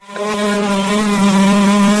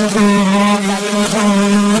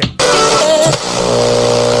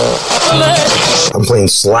playing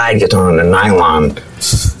slide guitar on a nylon,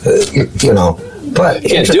 you know. But you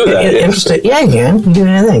can't do that. Interesting. Yeah, you can. You can do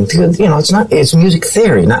anything. You know, it's music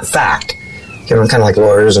theory, not fact. You know, kind of like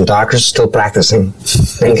lawyers and doctors still practicing.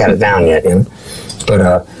 They ain't got it down yet, you know.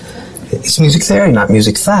 But it's music theory, not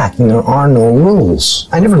music fact. And there are no rules.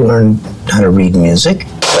 I never learned how to read music.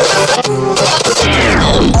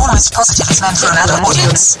 Almost Positive is meant for an adult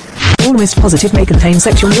audience. Almost Positive may contain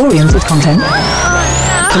sexually oriented content,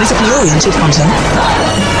 Politically oriented content,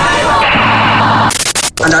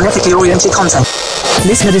 and unethically oriented content.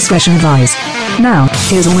 Listener discretion advised. Now,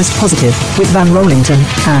 here's Almost Positive with Van Rollington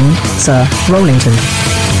and Sir Rollington.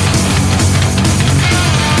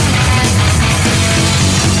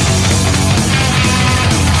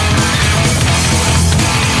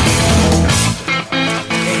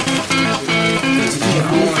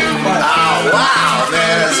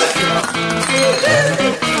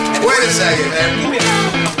 Wait a second, man.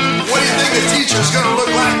 What do you think the teacher's gonna look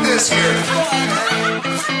like this here?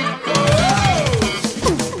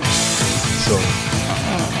 So,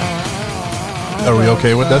 are we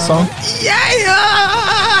okay with that song? Yeah!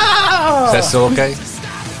 Is that still okay?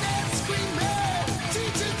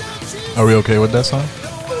 Are we okay with that song?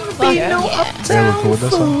 Yeah, Yeah, we're cool with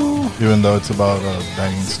that song? Even though it's about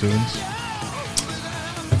banging students?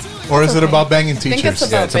 Or is it about banging teachers?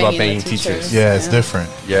 it's about banging teachers. Yeah, it's different.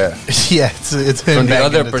 Yeah. Yeah, it's him From the banging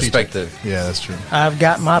other teacher. perspective. Yeah, that's true. I've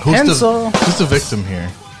got my Who's pencil. who's the victim here?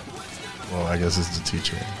 Well, I guess it's the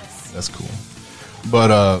teacher. That's cool.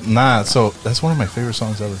 But so that's one of my favorite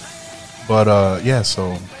songs ever. But yeah,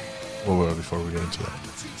 so before we get into that,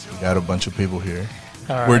 we got a bunch of people here.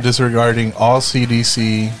 All We're right. disregarding all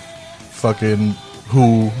CDC, fucking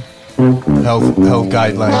WHO health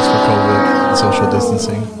guidelines for COVID and social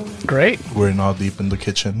distancing. Great. We're in all deep in the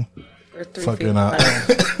kitchen. Fucking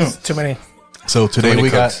Too many. So today many we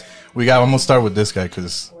cooks. got. I'm gonna start with this guy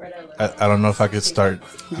because I don't know if I could start.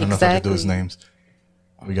 I don't know if I could do his names.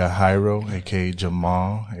 We got Hyro, aka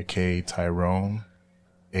Jamal, aka Tyrone,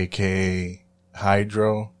 aka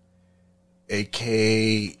Hydro,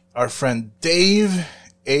 aka our friend Dave,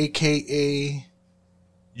 aka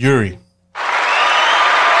Yuri.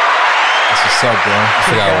 That's what's up, bro. I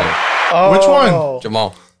forgot one. Which one?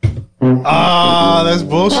 Jamal. Ah, that's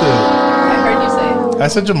bullshit. I heard you say. I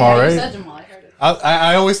said Jamal, You right? said Jamal. I heard it.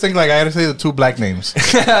 I always think like I had to say the two black names,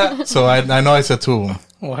 so I know I said two of them.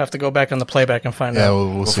 We'll have to go back on the playback and find Yeah,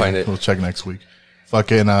 out. we'll see. find it. We'll check next week.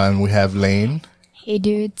 Fucking, and we have Lane Hey,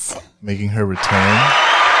 dudes. making her return,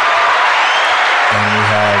 and we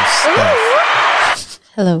have Steph,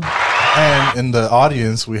 Hello. and in the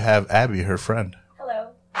audience we have Abby, her friend. Hello.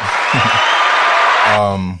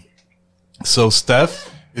 So Steph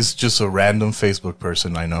is just a random Facebook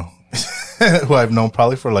person I know, who I've known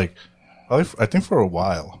probably I think for a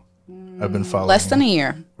while. I've been following. Less than a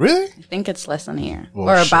year. Really? I think it's less than a year. Well,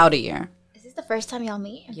 or shit. about a year. Is this the first time y'all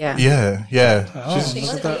meet? Yeah. Yeah. Yeah. Everyone.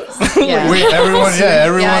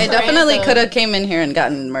 Yeah, I definitely could have came in here and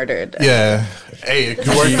gotten murdered. Yeah. Hey, it could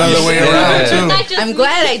work the other way around too. I'm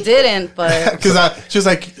glad I didn't, but Because she's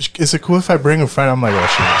like, is it cool if I bring a friend? I'm like, oh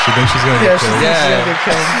shit, she thinks she's gonna get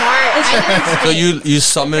killed. So you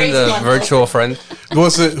summoned a virtual friend?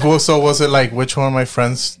 Was it like which one of my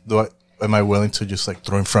friends am I willing to just like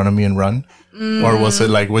throw in front of me and run, or was it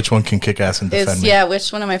like which one can kick ass and defend it's me?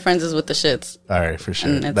 which one of my friends is with the shits? All right, for sure.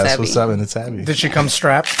 And it's That's Abby. what's up, and it's Abby. Did she come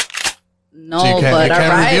strapped? No, So you can't- but you I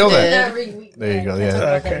can't reveal did. that. There you go.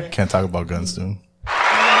 Yeah. Okay. Can't talk about guns, dude.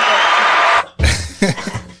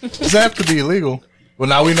 Does that have to be illegal? Well,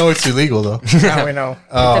 now we know it's illegal though. Now we know.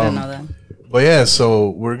 I didn't know that. But yeah, so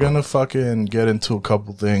we're gonna fucking get into a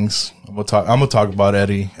couple things. I'm gonna talk about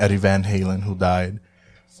Eddie Van Halen, who died.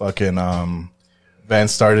 Fucking Van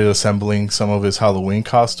started assembling some of his Halloween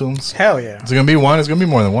costumes. Hell yeah. Is it gonna be one? It's gonna be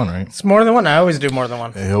more than one, right? It's more than one. I always do more than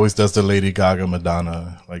one. He always does the Lady Gaga,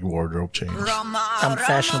 Madonna like wardrobe change. I'm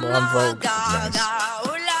fashionable. I'm Vogue. Nice.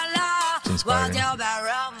 It's inspiring.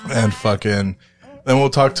 And fucking, then we'll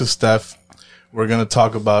talk to Steph. We're gonna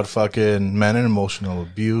talk about fucking men and emotional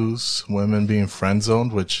abuse, women being friend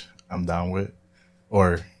zoned, which I'm down with,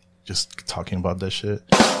 or just talking about that shit.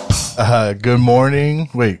 Good morning.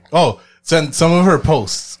 Wait. Oh, send some of her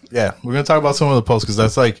posts. Yeah, we're gonna talk about some of the posts because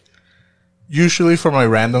that's like usually for my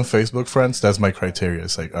random Facebook friends. That's my criteria.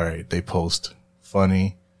 It's like, all right, they post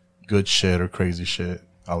funny, good shit or crazy shit.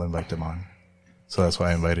 I'll invite them on. So that's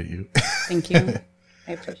why I invited you. Thank you.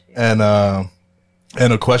 I appreciate it.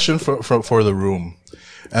 And a question for the room,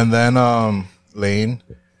 and then Lane,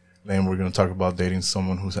 we're gonna talk about dating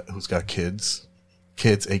someone who's got kids,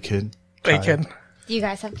 a kid. Hey, kid. Do you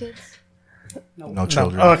guys have kids? No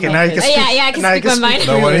children. Oh, okay, now you can speak. Yeah, I can now you speak my mind.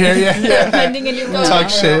 No one here? Yeah. Depending on your Talk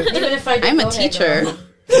shit. Even if I I'm a teacher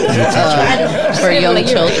for young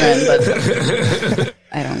children, but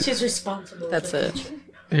I don't. She's responsible. That's it.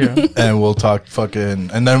 Yeah. And we'll talk fucking,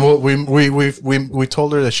 and then we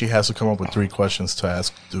told her that she has to come up with 3 questions to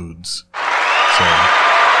ask dudes. So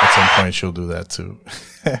at some point she'll do that too.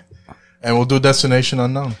 And we'll do Destination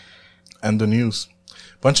Unknown and the news.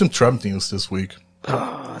 Bunch of Trump news this week.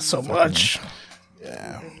 So much.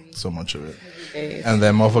 Yeah, so much of it. And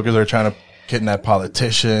then motherfuckers are trying to kidnap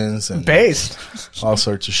politicians and Based. all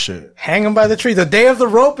sorts of shit. Hang them by the tree. The day of the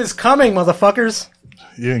rope is coming, motherfuckers.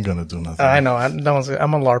 You ain't gonna do nothing. I know. I'm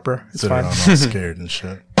a LARPer. It's Sit fine. around all scared and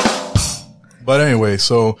shit. But anyway,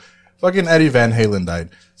 so fucking Eddie Van Halen died.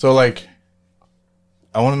 So like,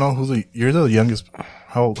 I want to know you're the youngest.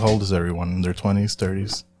 How old is everyone? In their 20s,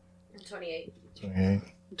 30s? 28. 28?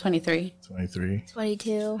 23. 23?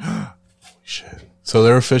 22. Shit. So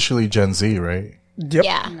they're officially Gen Z, right? Yep.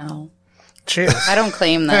 Yeah. No. Cheers. I don't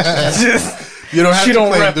claim that shit. You don't have She to don't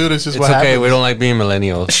claim, rep- dude. It's just It's what okay. happens. We don't like being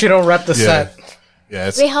millennials. She don't rep the Yeah. set. Yeah,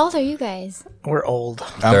 it's, Wait, how old are you guys? We're old.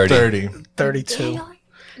 I'm 30. 30. 32.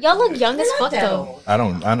 Y'all look young as fuck though. I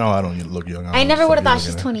know I don't look young. I never would have thought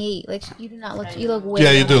she's she's 28. Like you do not look. You look way.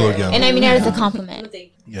 Yeah, you do younger. look young. And I mean that as a compliment.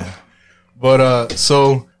 Yeah. But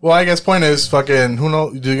so well, I guess point is fucking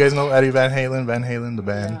do you guys know Eddie Van Halen the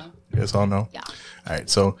band? Yeah. You guys all know? Yeah. All right,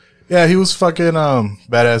 so yeah, he was fucking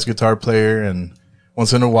badass guitar player, and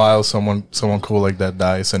once in a while someone cool like that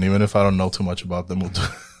dies, and even if I don't know too much about them,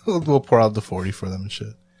 we'll pour out the 40 for them and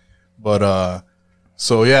shit. But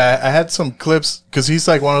so yeah, I had some clips because he's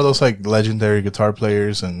like one of those like legendary guitar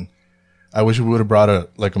players, and I wish we would have brought a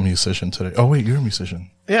musician today. Oh wait, you're a musician.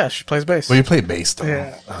 Yeah, she plays bass. Well, you play bass though.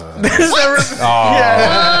 Yeah.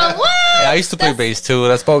 Yeah, I used to play bass too.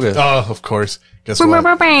 That's bogus. Oh, of course. Guess what?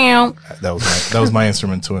 That was my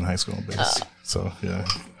instrument too in high school, bass. So yeah,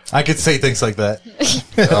 I could say things like that.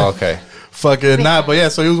 Oh, okay. Fucking nah, but yeah.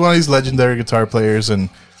 So he was one of these legendary guitar players, and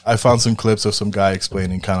I found some clips of some guy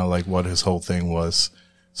explaining kind of like what his whole thing was.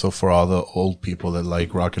 So for all the old people that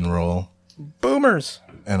like rock and roll, Boomers.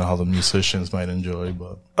 and all the musicians might enjoy,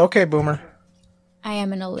 but Okay, boomer. I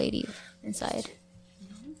am an old lady inside.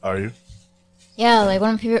 are you? Yeah, like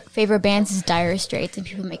one of my favorite bands is Dire Straits, and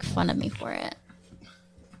people make fun of me for it.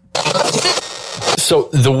 So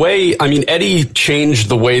Eddie changed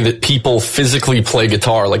the way that people physically play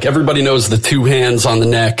guitar. Like everybody knows the 2 hands on the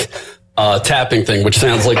neck tapping thing, which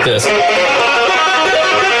sounds like this.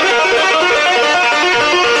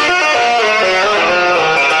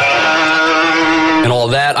 And all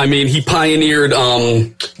that. I mean, he pioneered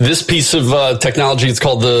this piece of technology. It's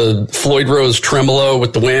called the Floyd Rose Tremolo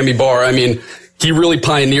with the whammy bar. I mean, he really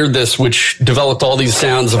pioneered this, which developed all these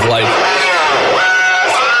sounds of like...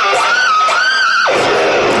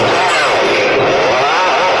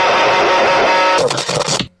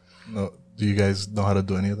 No, do you guys know how to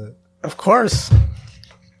do any of that? Of course.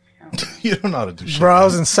 You don't know how to do shit. Bro, I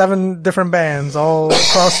was in 7 different bands all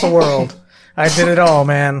across the world. I did it all,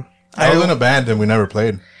 man. I was in a band and we never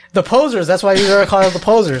played. The Posers. That's why you were called the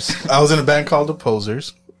Posers. I was in a band called the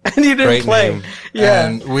Posers. And you didn't Great play. name. Yeah.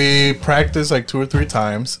 And we practiced like 2 or 3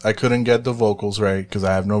 times. I couldn't get the vocals right because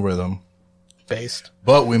I have no rhythm. Based.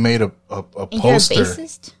 But we made a And poster. you're a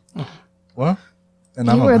bassist? What? And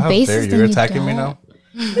You were a how dare bassist You're and you attacking me don't? now?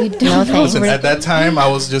 You don't. Listen, at that time, I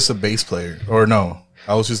was just a bass player. Or no,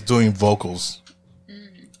 I was just doing vocals.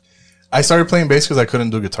 I started playing bass because I couldn't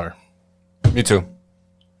do guitar. Me too.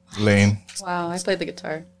 Lane. Wow, I played the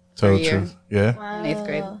guitar. Tell For the a year. truth. Yeah? In 8th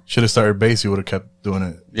grade. Should have started bass. You would have kept doing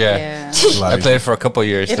it. Yeah. Yeah. I played it for a couple of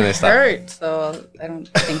years. It Then I stopped. hurt, so I don't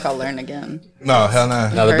think I'll learn again. No, hell no.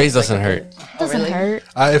 No, the Hurts bass doesn't like hurt. It doesn't really? hurt.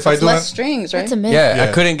 If I It's do less it, strings, right? That's a myth. Yeah, Yeah.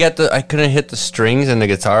 I couldn't hit the strings in the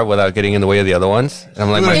guitar without getting in the way of the other ones. And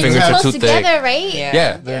I'm like, Dude, my it's fingers are Close too thick. together, right?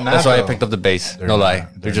 Yeah, They're that's not, why I though. picked up the bass. They're No not. lie, They're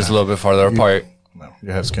they're just not. a little bit farther apart. no,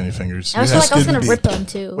 you have skinny fingers. I was You have like, I was gonna skinny- rip them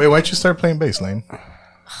too. Wait, why'd you start playing bass, Lane?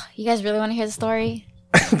 You guys really want to hear the story?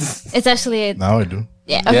 It's actually Now I do.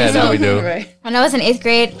 yeah. Okay, Yeah, so now we do. Right. when I was in 8th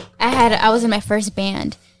grade, I was in my first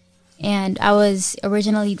band, and I was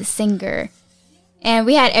originally the singer, and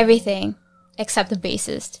we had everything except the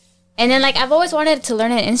bassist. And then like I've always wanted to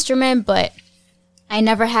learn an instrument, but I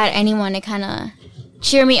never had anyone to kind of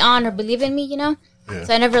cheer me on or believe in me, you know. Yeah.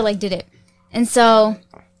 So I never like did it, and so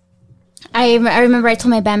I remember I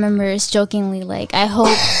told my band members jokingly like I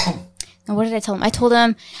hope. And what did I tell them? I told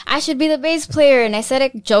them I should be the bass player, and I said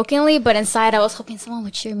it jokingly, but inside I was hoping someone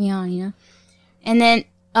would cheer me on, you know. And then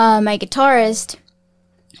my guitarist,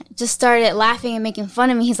 just started laughing and making fun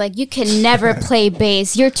of me. He's like, you can never play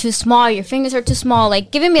bass. You're too small. Your fingers are too small.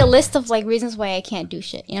 Like, giving me a list of, like, reasons why I can't do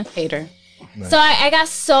shit, you know? Hater. So I got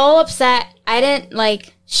so upset. I didn't,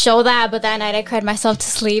 like, show that, but that night I cried myself to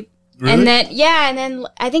sleep. Really? And then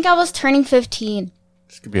I think I was turning 15.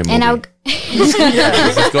 This could be a movie. And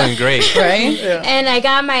This is going great. Right? Yeah. And I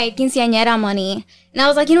got my quinceañera money. And I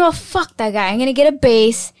was like, you know what? Fuck that guy. I'm going to get a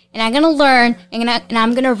bass. And I'm going to learn. And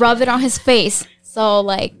I'm going to rub it on his face. So,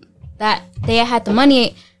 like, that day I had the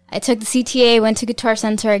money, I took the CTA, went to Guitar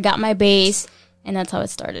Center, got my bass. And that's how it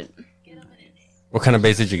started. What kind of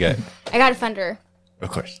bass did you get? I got a Fender. Of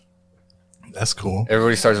course. That's cool.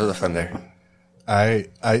 Everybody starts with a Fender. I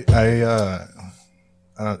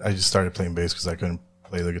just started playing bass because I couldn't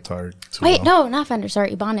play the guitar too Wait, well. no, not Fender.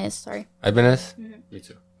 Sorry, Ibanez. Sorry. Ibanez? Me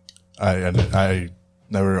too. I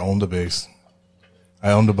never owned a bass.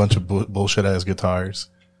 I owned a bunch of bullshit ass guitars.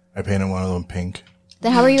 I painted one of them pink.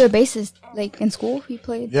 Then how were you a bassist? Like, in school, you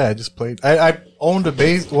played? Yeah, I just played. I owned a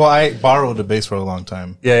bass. Well, I borrowed a bass for a long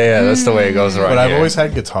time. Yeah, that's the way it goes around. But I've here. always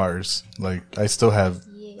had guitars. Like, I still have,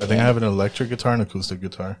 I think I have an electric guitar and acoustic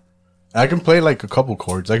guitar. I can play like a couple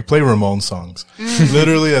chords. I can play Ramon songs.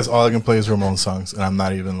 Literally, that's all I can play is Ramon songs. And I'm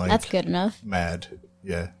not even like That's good enough. mad.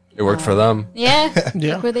 Yeah. It worked for them. Yeah.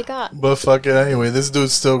 Yeah. Look where they got. But fuck it anyway. This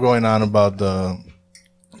dude's still going on about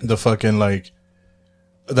the fucking like,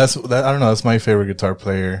 I don't know. That's my favorite guitar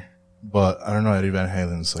player. But I don't know. Eddie Van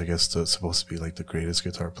Halen's, I guess, supposed to be like the greatest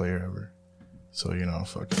guitar player ever. So, you know,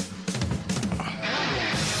 fuck it.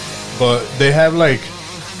 But they have like,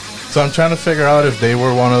 so I'm trying to figure out if they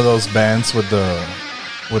were one of those bands with the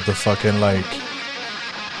fucking like,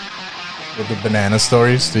 with the banana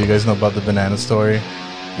stories. Do you guys know about the banana story?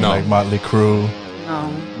 No. Like Motley Crue No.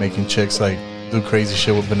 making chicks like do crazy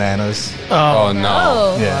shit with bananas. Oh, no.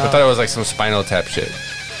 Oh. Yeah. I thought it was like some Spinal Tap shit.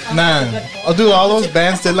 Nah. Oh, dude, all those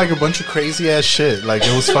bands did like a bunch of crazy ass shit. Like,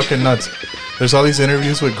 it was fucking nuts. There's all these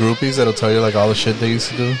interviews with groupies that'll tell you like all the shit they used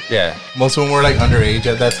to do. Yeah. Most of them were like underage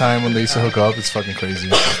at that time when they used to hook up. It's fucking crazy.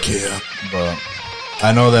 Yeah. But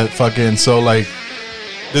I know that fucking, so like,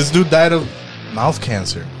 this dude died of mouth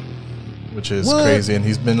cancer, which is crazy. And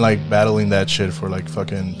he's been like battling that shit for like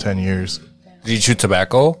fucking 10 years. Did you chew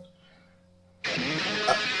tobacco?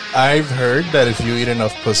 I've heard that if you eat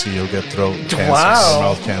enough pussy, you'll get throat cancer Wow. or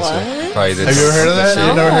mouth cancer. Probably did. Have you ever heard of that? No.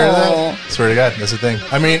 You've never heard of that? Swear to God, that's a thing.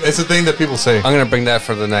 I mean, it's a thing that people say. I'm going to bring that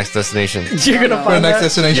for the next destination. You're gonna For the find next that?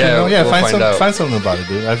 destination, Yeah, yeah, we'll find find something about it,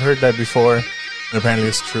 dude. I've heard that before, and apparently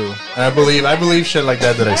it's true. And I believe shit like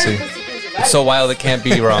that I see. It's so wild it can't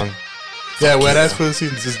be wrong. Yeah, wet ass pussy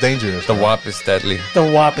is just dangerous. The WAP is deadly. The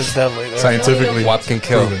WAP is deadly. There. Scientifically, WAP can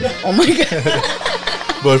kill. proven. Oh my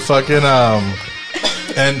god. But fucking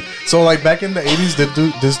and so like back in the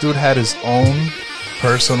 80s, this dude had his own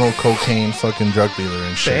personal cocaine fucking drug dealer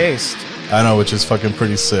and shit. Based. I know, which is fucking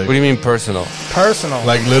pretty sick. What do you mean personal? Personal.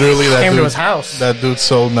 Like literally, that Came dude, to his house. That dude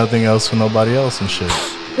sold nothing else for nobody else and shit.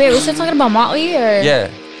 Wait, we're still talking about Motley or? Yeah.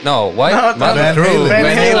 No, what? No, Motley Van Crue. Halen. Van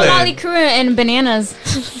Van Halen. Motley Crue and bananas.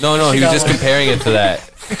 No, he was got just one. comparing it to that.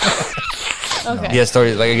 Okay. Yeah,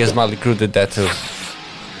 story. Like, I guess Motley Crue did that too.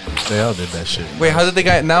 They all did that shit. Wait, how did the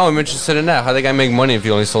guy, now I'm interested in that. How did the guy make money if he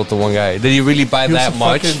only sold to one guy? Did he really buy He was that a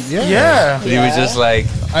much? fucking- yeah. Yeah. But he was just like,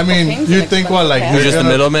 I mean, you think what? Like he was you're just the gonna-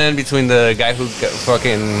 middleman between the guy who got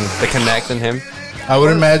fucking, the connect and him? I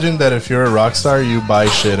would imagine that if you're a rock star, you buy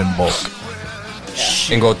shit in bulk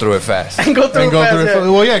And go through it fast. And go through and go fast, through it.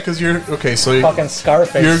 yeah. Well, yeah, because you're okay. So Fucking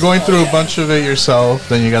Scarface. you're going through a bunch of it yourself.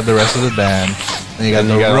 Then you got the rest of the band. Then you got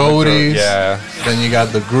Then the all the roadies. Yeah. Then you got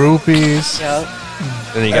the groupies.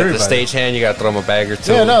 Then you got Everybody. the stagehand, you got to throw him a bag or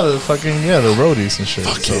two. Yeah, no, the fucking the roadies and shit.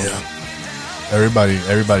 Fuck yeah.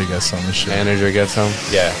 Everybody got some and shit. Manager gets some.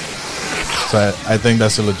 Yeah. So I think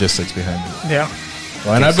that's the logistics behind it. Yeah.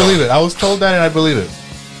 Well, and I believe it. I was told that, and I believe it.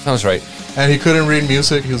 Sounds right. And he couldn't read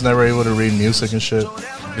music. He was never able to read music and shit.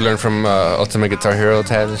 You learned from Ultimate Guitar Hero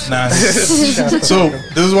tabs. Nah. So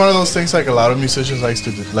this is one of those things like a lot of musicians like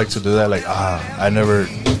to do that. Like I never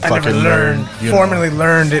fucking learned. You know. Formally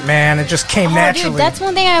learned it, man. It just came Oh, naturally. dude, that's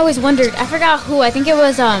one thing I always wondered. I forgot who. I think it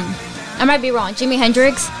was I might be wrong. Jimi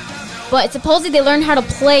Hendrix. But supposedly they learned how to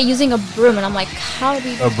play using a broom, and I'm like, how do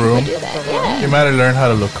A broom? do that? Yeah. You might have learned how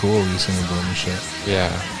to look cool using a broom and shit. Yeah.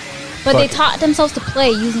 But they Fuck. taught themselves to play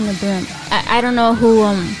using a broom. I don't know who.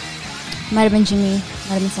 Might have been Jimmy.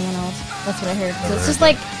 Might have been someone else. That's what I heard. So it's just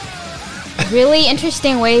like really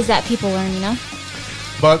interesting ways that people learn. You know.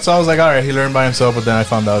 But so I was like, all right, he learned by himself. But then I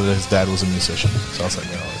found out that his dad was a musician. So I was like,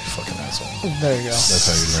 oh, you fucking asshole. There you go. That's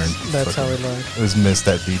how you learned. That's how Fucking- we learned. It was missed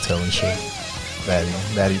that detail and shit.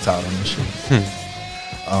 Daddy taught him and shit.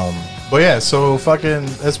 But yeah, so fucking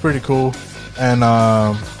that's pretty cool.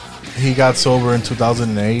 and he got sober in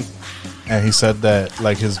 2008. And he said that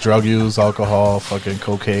like his drug use, alcohol, fucking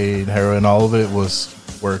cocaine, heroin, all of it was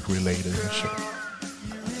work related and shit.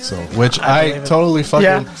 So, which I totally fucking.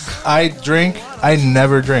 Yeah. I drink. I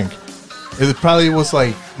never drink. It probably was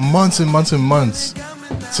like months and months and months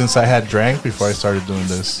since I had drank before I started doing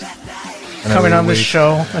this. And Coming every on this week-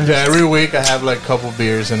 show. And Yeah, every week I have like a couple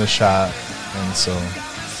beers and a shot, and so.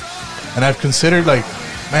 And I've considered like,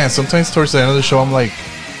 man, sometimes towards the end of the show I'm like,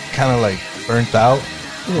 kind of like burnt out.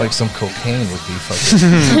 Like some cocaine would be fucking.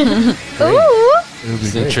 great. It would be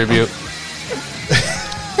It's in great. tribute.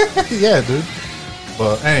 Yeah, dude.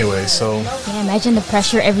 But anyway, so Yeah, imagine the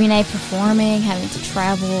pressure every night performing, having to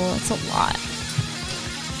travel. It's a lot.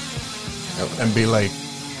 and be like,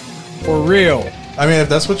 For real. I mean, if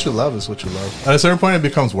that's what you love, it's what you love. At a certain point, it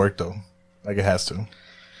becomes work, though. Like it has to.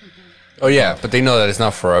 Oh yeah, but they know that it's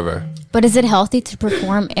not forever. But is it healthy to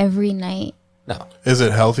perform every night? No. Is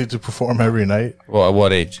it healthy to perform every night? Well, at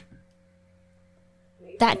what age?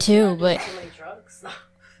 That too, but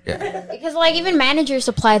Yeah. because like even managers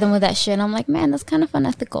supply them with that shit. And I'm like, man, that's kind of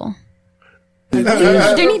unethical. They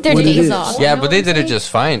need their days off. Yeah, but they did it just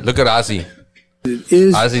fine. Look at Ozzy.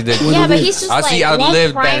 Ozzy did. Yeah, but he's just Ozzy like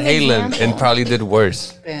outlived one Van prime Halen example. and probably did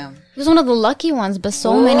worse. Damn. He was one of the lucky ones, but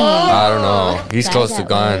so many. I don't know. He's died close to that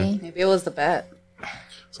gone. way. Maybe it was the bet.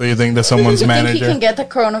 So you think that someone's You think he manager? can get the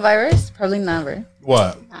coronavirus? Probably never.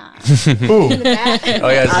 What? Who? Oh yeah,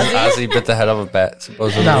 Ozzy bit the head off a bat.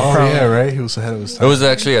 Supposedly. Oh yeah, right. He was ahead of his It time. was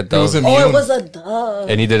actually a dove, was in- Oh, Immune. it was a dove.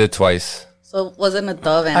 and he did it twice. So it wasn't a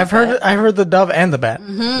dove and I've heard the dove and the bat.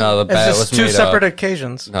 No, the It's bat was just two made separate up.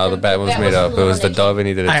 occasions. No, the bat was made up. It was the dove, and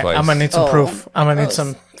he did it twice. I'm gonna need some Oh. proof. I'm gonna need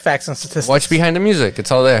some facts and statistics. Watch behind the music.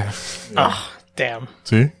 It's all there. Oh, damn.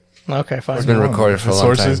 See? Okay, fine. It's been recorded for a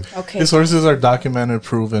long time. Sources. Okay. His sources are documented,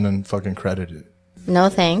 proven, and fucking credited. No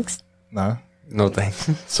thanks. Nah. No thanks.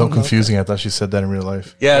 So confusing. I thought she said that in real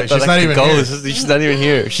life. Yeah, Like, she's not even here. She's not even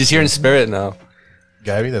here. She's here in spirit now.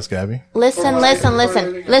 Gabby, that's Gabby, Listen.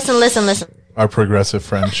 our progressive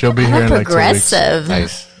friend. She'll be here in like 2 weeks. Progressive.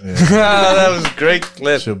 Nice. Yeah. That was a great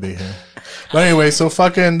clip. She'll be here. But anyway, so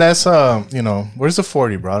fucking that's you know, where's the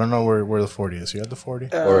 40, bro? I don't know where the 40 is. You got the 40?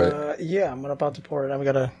 Yeah, I'm about to pour it. I'm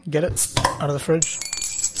gonna get it out of the fridge.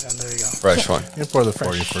 And there you go. Fresh one. You can pour the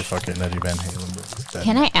 40 for fucking Eddie Van Halen. Bro.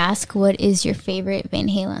 Can I ask what is your favorite Van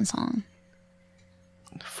Halen song?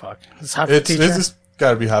 Fuck. It's hot for It's teacher. just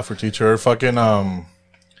gotta be Hot for Teacher or fucking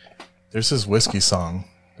there's this whiskey song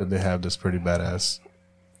that they have that's pretty badass.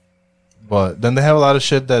 But then they have a lot of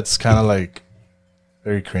shit that's kind of like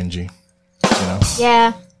very cringy. You know,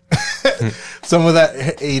 Yeah. some of that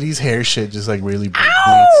 80s hair shit just like really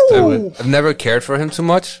bleeds through it. I've never cared for him too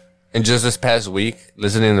much. And just this past week,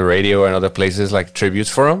 listening to the radio and other places like tributes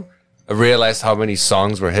for him, I realized how many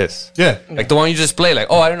songs were his. Yeah. Like the one you just played, like,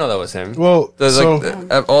 oh, I didn't know that was him. Well, There's so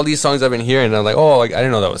like all these songs I've been hearing, and I'm like, oh, like, I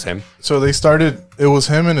didn't know that was him. so they started. It was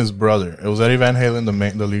him and his brother. It was Eddie Van Halen,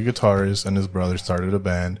 the lead guitarist, and his brother started a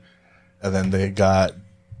band, and then they got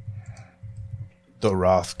the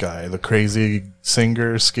Roth guy, the crazy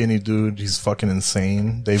singer, skinny dude. He's fucking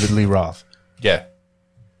insane, David Lee Roth. Yeah.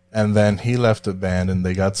 And then he left the band, and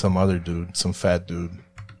they got some other dude, some fat dude.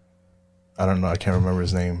 I don't know. I can't remember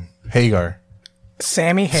his name. Hagar.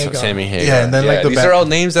 Sammy Hagar. Sammy Hagar. Yeah, and then, like, the these back- are all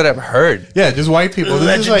names that I've heard. Yeah, just white people.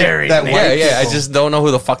 This is like Legendary that name. white Yeah, I people. just don't know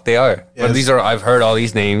who the fuck they are. Yes. But these are, I've heard all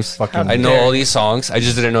these names. Fucking I know dare all you. these songs. I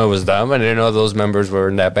just didn't know it was them. I didn't know those members were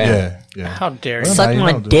in that band. Yeah, yeah. How dare you? Well, Suck now you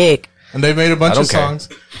my know, dude. dick. And they made a bunch I of don't care. songs,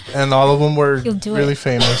 and all of them were You'll do really it.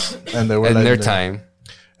 famous, and they were In their legendary. time.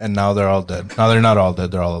 And now they're all dead. Now they're not all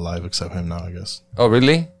dead; they're all alive except him now, I guess. Oh,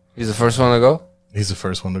 really? He's the first one to go? He's the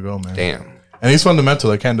first one to go, man. Damn. And he's fundamental.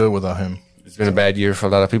 I can't do it without him. It's been a bad year for a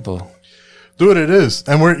lot of people. Dude, it is.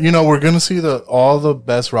 And we're gonna see all the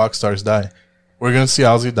best rock stars die. We're gonna see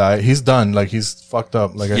Ozzy die. He's done. Like he's fucked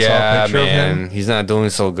up. Like I saw a Yeah, picture of man. him. He's not doing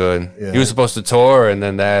so good. Yeah. He was supposed to tour, and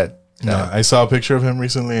then that. No, I saw a picture of him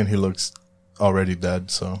recently, and he looks already dead.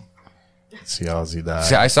 So let's see Ozzy die.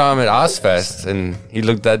 See, I saw him at Ozfest, and he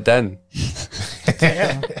looked dead then.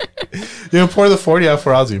 You know, pour the 40 out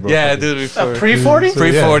for Ozzy, bro. Yeah, dude. Before Pre-40?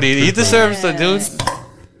 Pre-40. Yeah. He deserves the dude.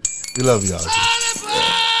 We love you,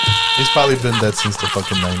 Ozzy. He's probably been dead since the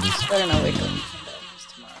fucking 90s. Better not wake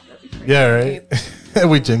up. Yeah, right?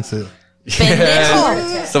 We jinx it.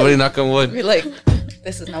 Yeah. Somebody knock on wood. Be like,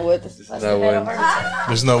 this is not wood. This is That wood.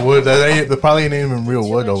 There's no wood. There probably ain't even real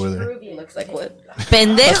wood over there. looks like wood.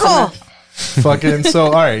 Pendejo. Fucking, so,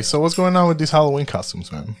 alright, so what's going on with these Halloween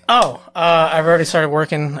costumes, man? Oh, I've already started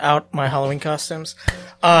working out my Halloween costumes.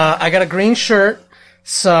 I got a green shirt,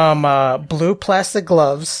 some blue plastic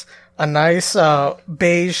gloves, a nice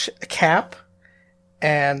beige cap,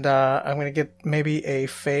 and I'm gonna get maybe a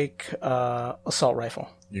fake assault rifle.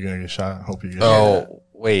 You're gonna get shot. Hope you get. Oh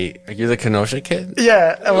wait, are you the Kenosha kid?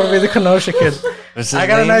 Yeah, I want to be the Kenosha kid. What's his I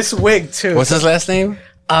got name? a nice wig too. What's his last name?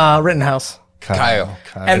 Rittenhouse. Kyle. And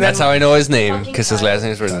And then- that's how I know his name, because his last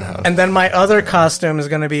name is Rittenhouse. And then my other costume is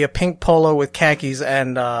gonna be a pink polo with khakis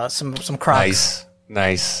and some Crocs.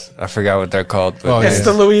 Nice. I forgot what they're called. But It's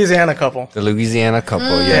the Louisiana couple. The Louisiana couple.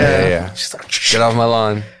 Mm. Yeah. Just like, Get off my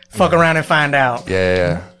lawn. fuck around and find out.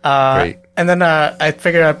 Yeah. Great. And then I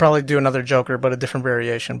figured I'd probably do another Joker, but a different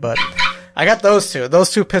variation. But I got those two.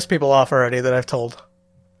 Those two piss people off already that I've told.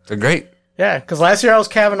 They're great. Yeah, because last year I was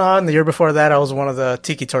Kavanaugh, and the year before that I was one of the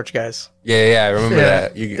Tiki Torch guys. Yeah. I remember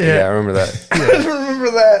that. I remember that. I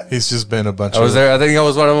remember that. He's just been a bunch. I was there. I think I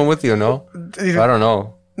was one of them with you. No, I don't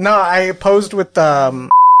know. No, I posed with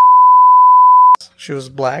she was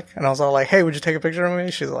black, and I was all like, "Hey, would you take a picture of me?"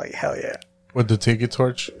 She's like, "Hell yeah!" With the Tiki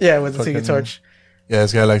Torch. Yeah, with the Fucking- Tiki Torch. Yeah,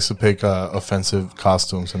 this guy likes to pick offensive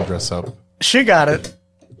costumes and dress up. She got it.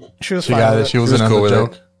 She was. She fine got with it. She was in on cool the with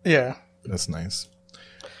joke. Yeah. That's nice.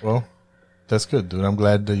 Well, that's good, dude. I'm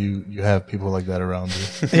glad that you have people like that around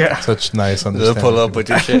you. Yeah. Such nice They'll understanding. pull up with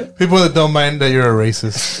your shit. People that don't mind that you're a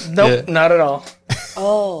racist. Nope, not at all.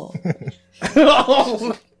 Oh.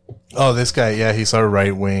 Oh, this guy, yeah, he's our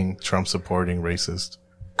right wing, Trump supporting racist.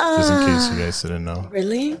 Just in case you guys didn't know.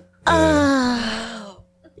 Really?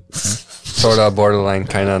 Sort of borderline,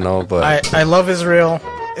 kind of no, but I love Israel.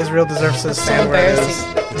 Israel deserves to stand where it is.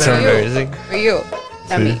 it's embarrassing. For you.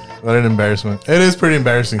 Not See? me. What an embarrassment. It is pretty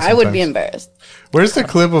embarrassing I would be sometimes. embarrassed. Where's the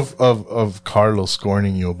clip of Carlos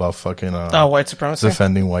scorning you about fucking white supremacy?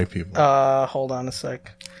 defending white people? Hold on a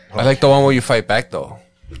sec. I like the one where you fight back though.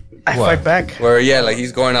 I fight back. Where like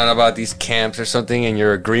he's going on about these camps or something, and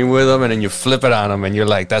you're agreeing with him, and then you flip it on him, and you're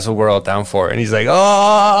like, "That's what we're all down for," and he's like,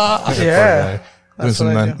 "Oh, Yeah. Doing That's some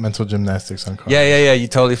what I do. mental gymnastics on Carlos. yeah." You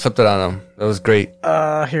totally flipped it on him. That was great.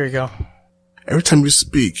 Here you go. Every time you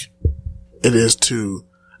speak, it is to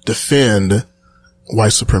defend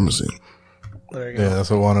white supremacy. There you go. Yeah,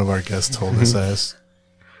 that's what one of our guests told us as.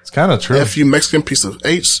 It's kind of true. F you Mexican piece of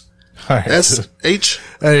H. All right, S H.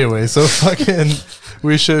 Anyway, so fucking,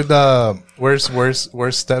 we should.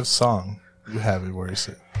 Where's Steph's song? You have it. Where is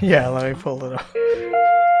it? Yeah, let me pull it up.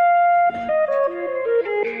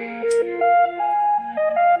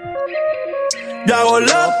 Yo hago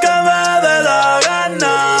lo que me dé la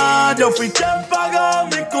gana. Yo fui quien pagó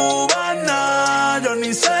mi cubana. Yo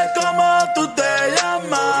ni sé cómo tú te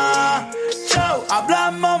llamas. Chau,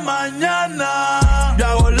 hablamos mañana. Yo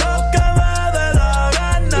hago lo que me dé la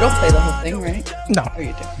gana. You don't play the whole thing, right? No. Oh,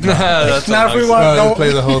 you do. That's Not if we want No, to just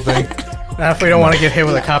play the whole thing. Not if we don't want to get hit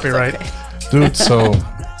with a copyright. Dude, so,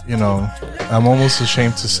 you know, I'm almost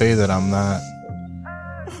ashamed to say that I'm not,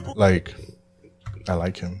 like, I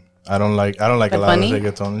like him. I don't like a lot Bunny? of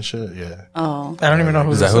reggaeton and shit. Yeah. Oh. I don't even know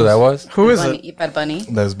who Is this that who that was? Who is Bunny, it? Bad Bunny.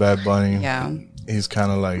 That's Bad Bunny. Yeah. He's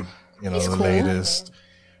kind of like, you know, He's the cool. latest.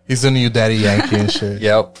 He's the new Daddy Yankee and shit.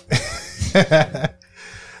 Yep.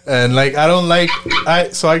 And like, I don't like,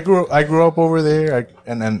 I grew up over there,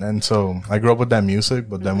 and so I grew up with that music.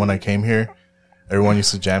 But then when I came here, everyone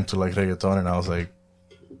used to jam to like reggaeton, and I was like,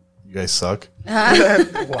 you guys suck.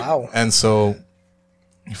 Wow. And so,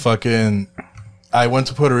 fucking, I went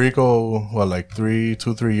to Puerto Rico, like 3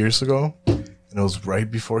 years ago, and it was right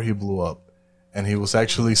before he blew up, and he was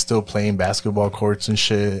actually still playing basketball courts and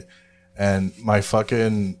shit. And my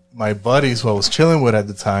buddies who I was chilling with at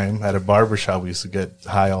the time at a barbershop, we used to get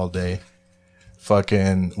high all day,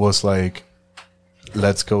 fucking was like,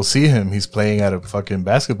 let's go see him. He's playing at a fucking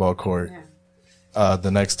basketball court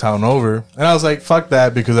the next town over. And I was like, fuck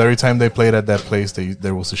that, because every time they played at that place,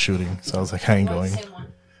 there was a shooting. So I was like, I ain't going.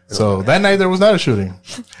 So that night there was not a shooting.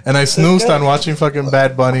 And I snoozed on watching fucking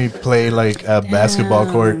Bad Bunny play like a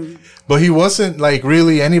basketball court. But he wasn't like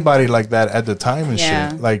really anybody like that at the time and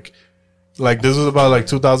shit. Like this was about like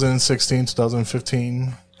 2016,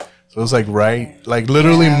 2015. So it was like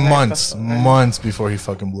literally months before he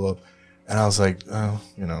fucking blew up. And I was like, oh,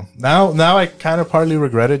 you know, now I kind of partly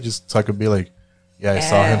regret it, just so I could be like, yeah, I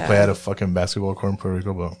saw him play at a fucking basketball court in Puerto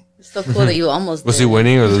Rico, but It's so cool that you almost Was did. he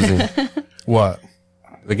winning or losing? What?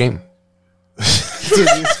 The game. Dude,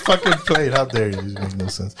 he's fucking played. How dare you? This makes no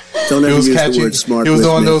sense. Don't He ever was use the catching. word smart He was the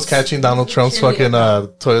with one me. that was catching Donald Trump's fucking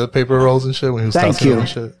toilet paper rolls and shit when he was Thank tossing you. them and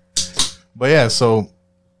shit. But yeah, so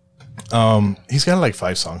he's got like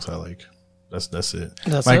 5 songs I like. That's it.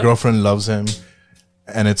 That's My it? girlfriend loves him,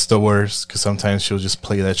 and it's the worst because sometimes she'll just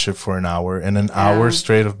play that shit for an hour, and an hour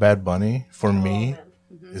straight of Bad Bunny for me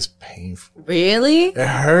is painful. Really? It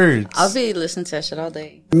hurts. I'll be listening to that shit all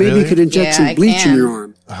day. Maybe you could inject Yeah, some I bleach in can. your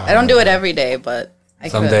arm. I don't do it every day, but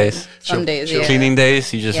Some days. Some days, yeah. Cleaning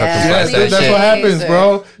days, you just have to Yeah, blast dude, that that's shit. what happens,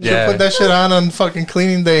 bro. She'll Yeah. put that shit on fucking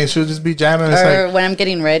cleaning day, and she'll just be jamming. It's Or like, when I'm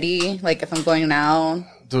getting ready, like if I'm going out.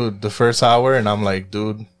 dude, the first hour, and I'm like,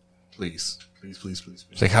 dude, please.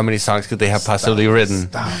 It's like, how many songs could they have possibly written?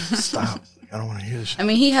 Stop. I don't want to hear this shit. I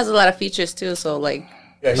mean, he has a lot of features too, so like.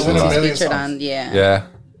 Yeah, he's the in a ones million featured songs. on, yeah. Yeah.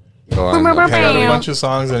 Go on. He's got a bunch of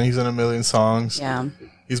songs, and he's in a million songs. Yeah.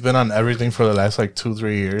 He's been on everything for the last like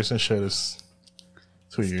 2-3 years and shit. Is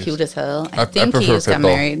 2 years. Cute as hell. I I think he prefer just got Pitbull.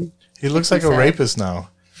 married. He looks like a Sad. rapist now.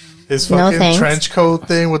 His No fucking thanks. trench coat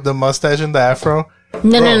thing with the mustache and the afro.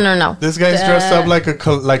 No. This guy's dressed up like a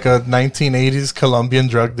 1980s Colombian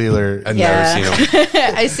drug dealer. I've Yeah. never seen him.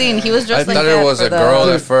 I seen he was dressed I like thought that it was for a the- girl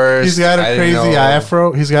at first. He's got I a didn't crazy know.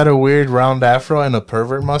 afro. He's got a weird round afro and a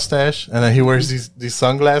pervert mustache, and then he wears these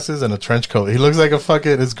sunglasses and a trench coat. He looks like a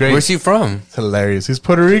fucking. It's great. Where's he from? It's hilarious. He's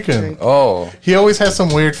Puerto Rican. Oh, he always has some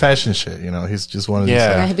weird fashion shit. You know, he's just one of these.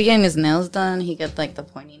 Yeah, like, he be getting his nails done. He get like the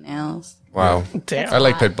pointy nails. Wow. Damn. I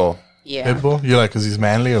like Pitbull. Yeah. Pitbull. You like because he's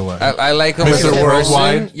manly or what? I like him as Mr. a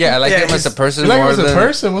Worldwide? person. Yeah, I like Yeah, him as a he's- person you like him more as a than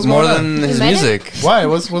person? What's more going on? than his met him? music. Why?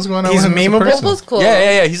 What's going on He's with him as a memeable? person? Pitbull's cool.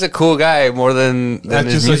 Yeah. He's a cool guy more than Not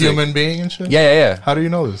his just music. a human being and shit. Yeah. How do you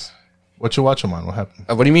know this? What you watch him on? What happened?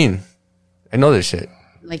 What do you mean? I know this shit.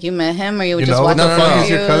 Like you met him, or you, You just know watch what the the fuck is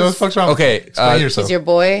your videos? cousin? What the fuck's wrong? Okay, Explain yourself. He's your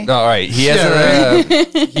boy. No, all right. He has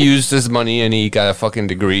Yeah, he used his money and he got a fucking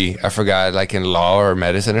degree. I forgot, like in law or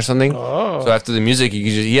medicine or something. Oh. So after the music,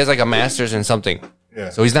 he has like a master's in something.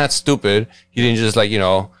 Yeah. So he's not stupid. He didn't just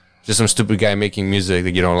just some stupid guy making music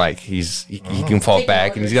that you don't like. He can fall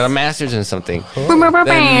back and he's got a master's in something. Then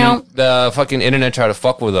the fucking internet tried to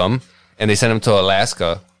fuck with him and they sent him to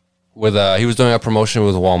Alaska with he was doing a promotion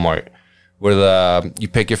with Walmart where you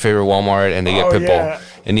pick your favorite Walmart and they get Oh, Pitbull. yeah.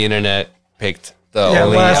 And the internet picked the Yeah,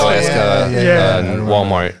 only Alaska, Alaska yeah.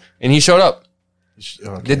 Walmart. And he showed up.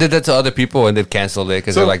 Okay. They did that to other people and they canceled it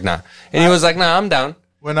because So- they're like, nah. And he was like, nah, I'm down.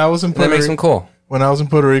 When I was in And that Puerto makes him Rico, cool. when I was in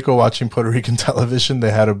Puerto Rico watching Puerto Rican television,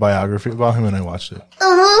 they had a biography about him, and I watched it.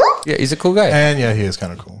 Yeah, he's a cool guy. And yeah, he is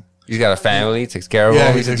kind of cool. He's got a family, takes care of Yeah,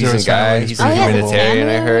 him. he He's a takes care of decent his family. guy. He's He's pretty a cool. humanitarian,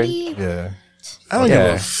 I heard. Yeah. I don't Yeah. give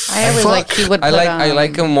a I always fuck. like he would. I put, I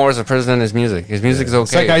like him more as a person than his music. His music's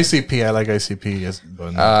It's okay. like ICP. I like ICP. Yes,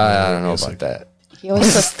 but I don't know about that. He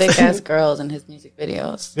always puts thick ass girls in his music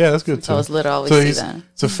videos. Yeah, that's good too. I was little, I always so see he's that.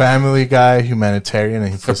 it's a family guy, humanitarian,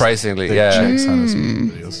 and he puts Surprisingly, thick yeah. chicks on his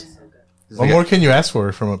videos. What more can you ask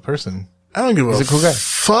for from a person? I don't give a He's a cool guy.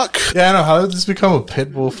 fuck. Yeah, I know. How did this become a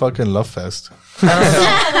Pitbull fucking love fest? we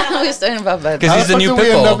was talking about that. Because How he's the the fuck new do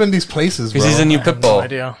we end up Pitbull. in these places, bro? Because he's a new no Pitbull.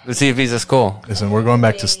 idea. Let's see if he's as cool. Listen, we're going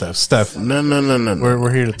back to Steph. Steph, No.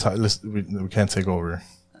 we're here to talk. Listen, we can't take over.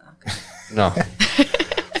 No.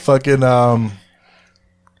 Fucking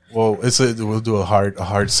well, we'll do a hard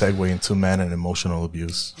segue into men and emotional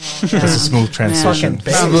abuse. That's a smooth transition.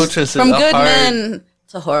 From good men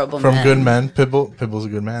to horrible From men. good men, Pitbull's a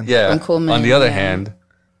good man. Yeah. From cool men, On the other yeah. hand,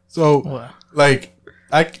 So, like,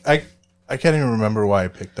 I can't even remember why I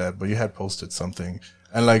picked that, but you had posted something,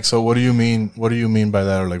 and like, so what do you mean? What do you mean by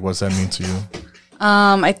that, or like, what's that mean to you?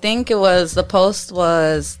 I think it was the post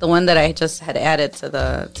was the one that I just had added to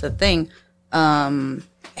the thing.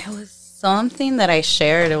 It was something that I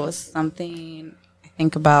shared. It was something I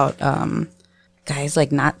think about guys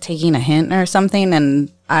like not taking a hint or something,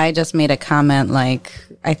 and I just made a comment like,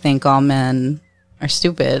 I think all men are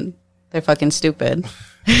stupid. They're fucking stupid.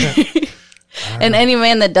 And any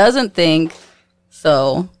man that doesn't think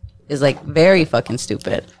so is like very fucking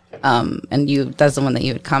stupid. And that's the one that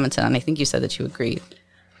you had commented on. I think you said that you agreed.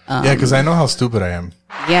 Yeah, because I know how stupid I am,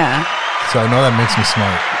 Yeah. so I know that makes me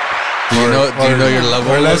smart. do you know your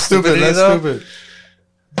level Or of less stupid, stupidity, less though? stupid.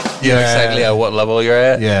 You know exactly at what level you're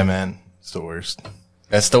at? Yeah, man, it's the worst.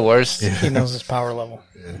 That's the worst? He knows his power level.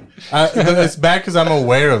 It's bad because I'm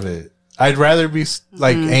aware of it. I'd rather be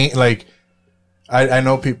like, ain't like, I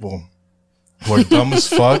know people who are dumb as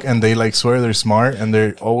fuck and they like swear they're smart and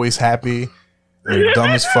they're always happy. They're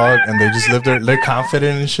dumb as fuck and they just live they're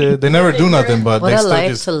confident and shit. They never do nothing, but What they a still life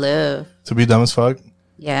just to live. to be dumb as fuck.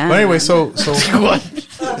 Yeah. But anyway, so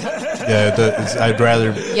yeah, I'd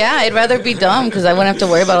rather Yeah, I'd rather be dumb because I wouldn't have to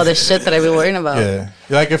worry about all this shit that I've been worrying about. yeah.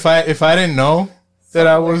 Like if I didn't know that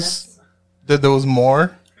that there was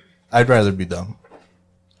more, I'd rather be dumb.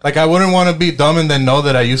 Like I wouldn't want to be dumb and then know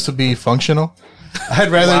that I used to be functional. I'd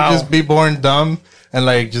rather just be born dumb and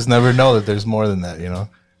like just never know that there's more than that, you know.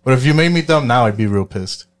 But if you made me dumb now, I'd be real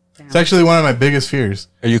pissed. It's actually one of my biggest fears.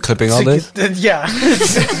 Are you clipping all this? Yeah.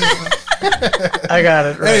 I got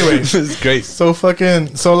it. Right. Anyway, This is great. so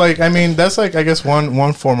like I mean that's like I guess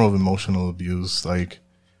one form of emotional abuse, like.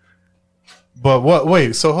 But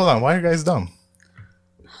wait, so hold on, why are you guys dumb?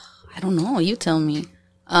 I don't know. You tell me.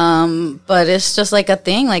 But it's just like a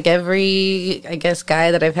thing. Like every, I guess,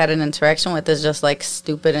 guy that I've had an interaction with is just like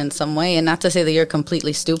stupid in some way. And not to say that you're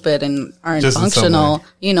completely stupid and aren't Just in some functional. way.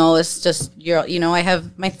 You know, it's just I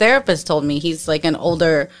have my therapist told me he's like an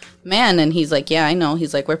older man, and he's like, yeah, I know.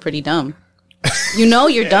 He's like, we're pretty dumb. You know,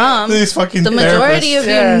 you're dumb. These fucking the majority therapists. of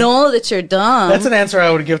Yeah. you know that you're dumb. That's an answer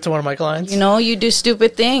I would give to one of my clients. You know, you do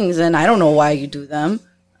stupid things, and I don't know why you do them.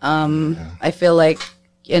 I feel like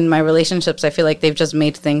in my relationships, I feel like they've just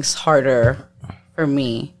made things harder for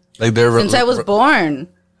me Like they're since I was born,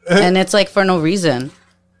 and it's like for no reason.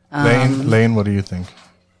 Lane, what do you think?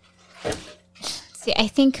 See, I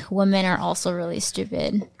think women are also really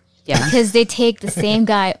stupid. Yeah. Because they take the same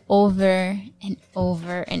guy over and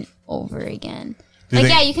over and over again. Do you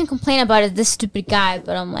Like, think- yeah, you can complain about it, this stupid guy,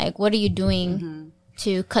 but I'm like, what are you doing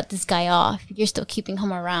to cut this guy off? You're still keeping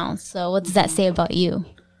him around. So what does that say about you?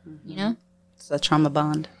 You know? It's a trauma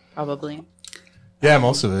bond, probably. Yeah,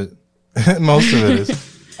 most of it. Most of it is.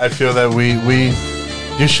 I feel that we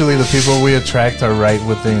usually the people we attract are right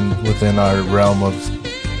within our realm of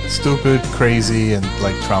stupid, crazy, and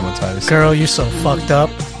like traumatized. Girl, you so fucked up.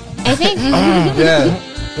 I think. Yeah,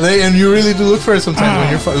 and you really do look for it sometimes when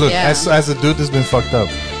you're look Yeah. as a dude that's been fucked up.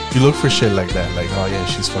 You look for shit like that, like, oh yeah,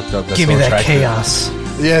 she's fucked up. That's Give so me that attractive. chaos.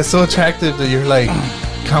 Yeah, it's so attractive that you're like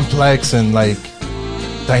complex and like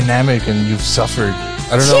dynamic, and you've suffered.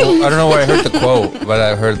 I don't know where I heard the quote, but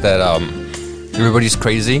I heard that everybody's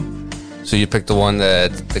crazy, so you pick the one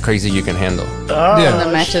that the crazy you can handle. Yeah.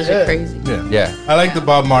 The matches are crazy. Yeah, I like the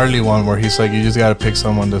Bob Marley one where he's like, you just gotta pick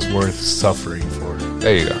someone that's worth suffering for.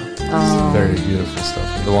 There you go. Oh. Very beautiful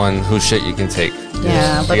stuff. The one whose shit you can take.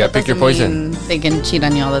 Yeah, but you that gotta pick your doesn't poison. mean they can cheat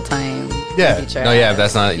on you all the time. Yeah. Beat your No, yeah, ass.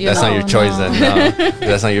 that's not You not your know, choice. no. Then no,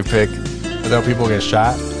 that's not your pick. Without people get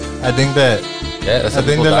shot. I think that that's I how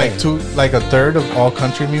think people that die. like a third of all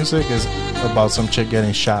country music is about some chick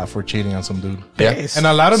getting shot for cheating on some dude. Yeah. And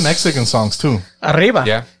a lot of Mexican songs too. Arriba.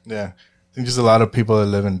 Yeah, Yeah. I think just a lot of people that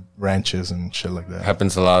live in ranches and shit like that.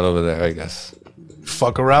 happens a lot over there, I guess.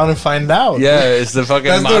 Fuck around and find out. Yeah, it's the fucking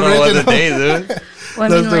That's the model of the original. day, dude. Well, I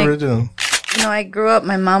That's mean, the like, original. you know, I grew up,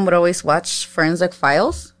 my mom would always watch Forensic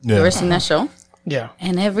Files. Yeah. You ever seen that show? Yeah.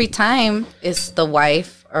 And every time it's the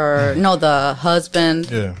wife or no, the husband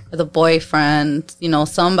Yeah. or the boyfriend, you know,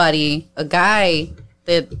 somebody, a guy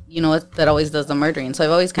that, you know, that always does the murdering. So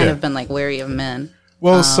I've always kind Yeah. of been like wary of men.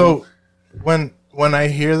 Well, so when I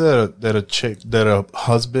hear that a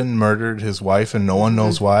husband murdered his wife and no one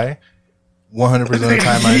knows why, 100% of the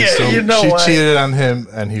time I Yeah, assume you know she why. cheated on him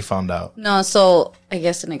and he found out. No, so I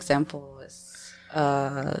guess an example is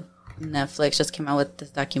Netflix just came out with this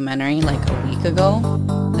documentary like a week ago.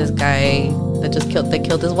 This guy that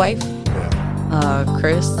killed his wife.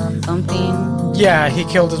 Chris something. Yeah, he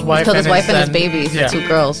killed his wife. Killed his wife and his then- babies, Yeah. 2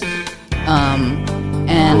 girls. The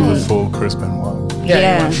And full Chris Benoit.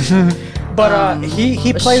 yeah. But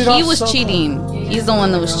he But played it off. he was so cheating. He's the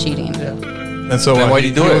one that was cheating. And so Then when why'd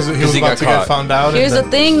he do it? was, he 'Cause was he about got to caught. get found out. Here's the and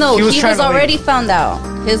then, thing, though. He was He trying was to leave. already found out.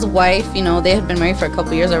 His wife, you know, they had been married for a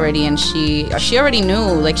couple years already, and she already knew,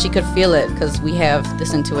 like, she could feel it because we have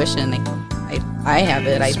this intuition. Like, I have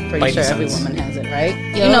it. I'm pretty Spidey sure every sense. woman has it, right?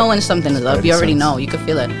 Yeah. You know when something is up. Spidey You already sense. know. You could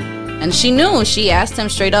feel it. And she knew. She asked him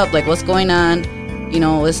straight up, like, what's going on? You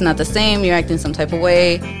know, it's not the same. You're acting some type of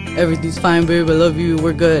way. Everything's fine, babe. I love you.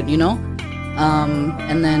 We're good, you know?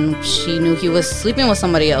 And then she knew he was sleeping with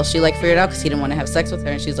somebody else. She like figured it out because he didn't want to have sex with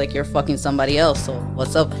her. And she's like, you're fucking somebody else. So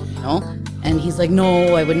what's up? You know? And he's like,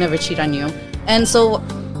 no, I would never cheat on you. And so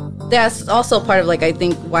that's also part of like, I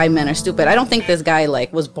think why men are stupid. I don't think this guy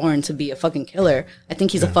like was born to be a fucking killer. I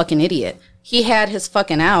think he's a fucking idiot. He had his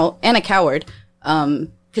fucking out and a coward.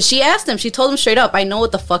 Cause she asked him, she told him straight up, I know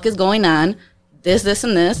what the fuck is going on. This,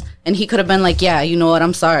 and this. And he could have been like, yeah, you know what?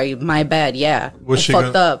 I'm sorry. My bad. Yeah. was I she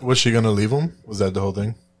fucked up. Was she gonna leave him? Was that the whole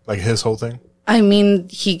thing? Like his whole thing? I mean,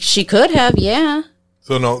 she could have, yeah.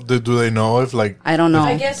 So no, do they know if like I don't know.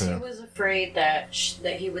 I guess Yeah. he was afraid that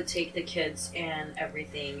that he would take the kids and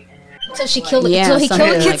everything. And So she killed. Yeah, so he killed something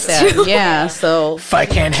the like kids that. too. Yeah, so. If I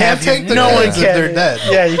can't Can't have take you, the no one kids if can. they're dead.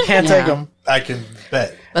 Yeah, you can't Yeah. take them. I can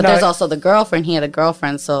bet. But No, there's I- also the girlfriend. He had a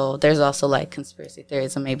girlfriend, so there's also like conspiracy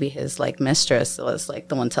theories, and maybe his like mistress was like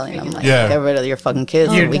the one telling him like, Yeah. get rid of your fucking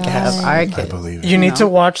kids, so we can have our I kids. believe it. You need know? to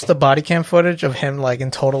watch the body cam footage of him like in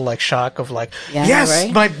total like shock of like, Yeah, yes,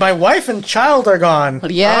 right? my wife and child are gone.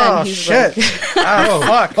 Yeah, oh and he's shit. like- Ah,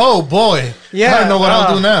 fuck. Oh boy. Yeah, I don't know what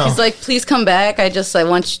I'll do now. He's like, please come back. I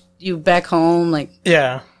want you back home. Like,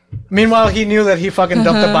 Yeah. Meanwhile, he knew that he fucking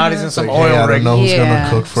dumped the bodies in some Like, oil hey, I rig. don't know who's Yeah. gonna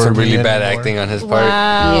cook for Some me really bad anymore. acting on his part.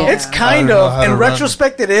 Wow. Yeah. It's I kind don't know of how in to run.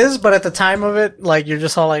 retrospect, it is, but at the time of it, like you're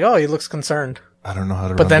just all like, oh, he looks concerned. I don't know how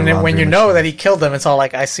to. But run then the when you laundry know machine. that he killed them, it's all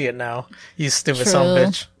like, I see it now. You stupid son of a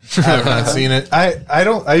bitch. I have not seen it.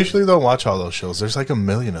 I usually don't watch all those shows. There's like a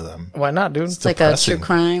million of them. Why not, dude? It's like a true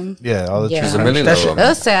crime. Yeah, all the Yeah. true There's a crime million shit. of them. That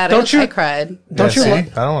was sad. Don't you- I cried. Don't you see?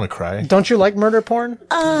 like? I don't want to cry. Don't you like murder porn?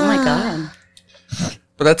 Oh my god.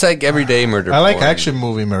 But that's like everyday murder. I like porn. action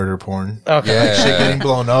movie murder porn. Okay. Like shit getting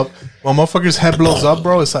blown up. When motherfucker's head blows up,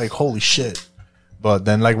 bro, it's like holy shit. But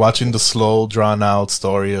then like watching the slow, drawn out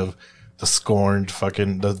story of the scorned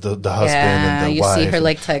fucking the husband Yeah, and the you wife, see her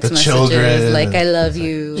like text the messages, children, like and- I love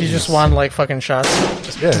you. You just want like fucking shots.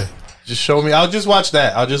 Yeah. Just show me. I'll just watch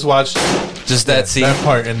that. I'll just watch Just that scene. that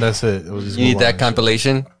part, and that's it. We'll just You need move that on.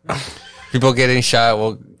 compilation. People getting shot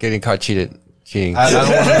while getting caught cheating. I don't want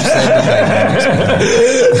to understand the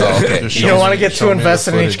dynamics. Oh, okay. Just You show don't me- want to get show too me the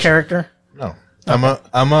invested in each footage. character. No, I'm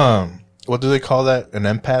a what do they call that? An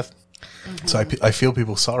empath. So I feel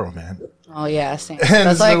people's sorrow, man. Oh yeah, same. And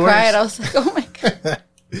That's it's why I the cried. worst. I was like, oh my god.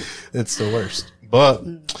 It's the worst. But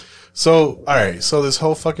so all right, so this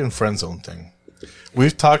whole fucking friend zone thing.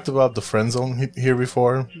 We've talked about the friend zone here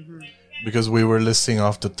before because we were listing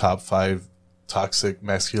off the top 5 toxic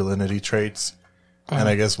masculinity traits, and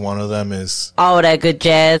I guess one of them is All that good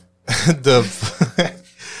jazz. the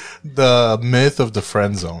the myth of the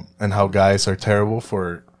friend zone and how guys are terrible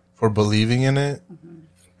for believing in it,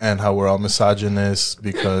 and how we're all misogynist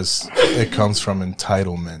because it comes from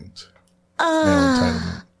entitlement. Male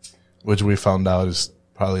entitlement, which we found out is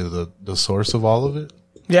probably the source of all of it.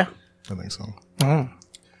 Yeah. I think so. Mm.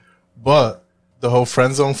 But the whole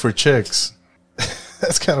friend zone for chicks,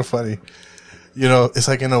 that's kind of funny. You know, it's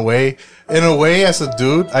like in a way, as a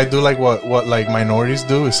dude, I do like what like minorities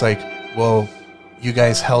do. It's like, well, you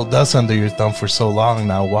guys held us under your thumb for so long.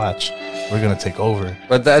 Now watch, we're gonna take over.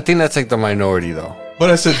 But I think that's like the minority though. But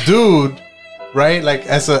as a dude, right? Like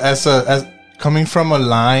as coming from a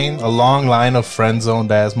long line of friend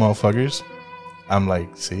zoned ass motherfuckers, I'm like,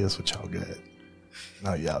 see, that's what y'all get.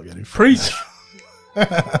 Now y'all getting Preach.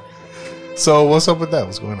 So what's up with that?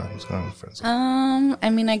 What's going on? What's going on with friend zone? I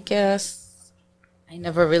mean, I guess I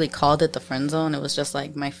never really called it the friend zone. It was just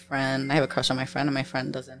like my friend. I have a crush on my friend, and my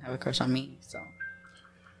friend doesn't have a crush on me. So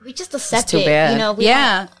We just it's accept too it. bad. You know, we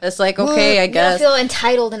yeah, it's like okay, I we guess. don't feel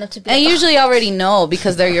entitled enough to be. I like, usually already know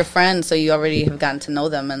because they're your friends, so you already have gotten to know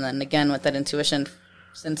them. And then again, with that intuition,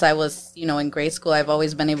 since I was, in grade school, I've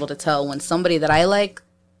always been able to tell when somebody that I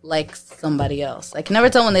likes somebody else. I can never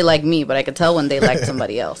tell when they like me, but I can tell when they like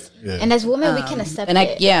somebody else. Yeah. And as women, we can accept and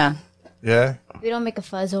it. Yeah. We don't make a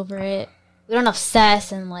fuzz over it. We don't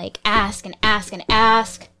obsess and like ask and ask and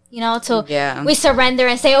ask. So we surrender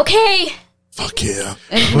and say, okay. Fuck yeah.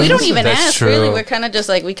 And we don't even That's ask, true. really. We're kind of just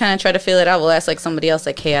like, we kind of try to feel it out. We'll ask like somebody else,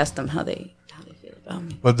 like, hey, ask them how they feel about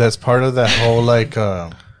me. But that's part of that whole like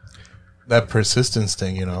that persistence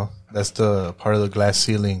thing, That's the part of the glass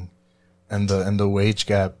ceiling and the wage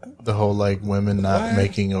gap. The whole like women not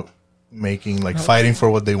making like fighting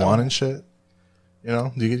for what they want and shit. Do you know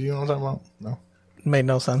what I'm talking about? No. Made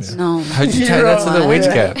no sense. No. How'd you tie that to the wage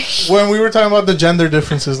gap? When we were talking about the gender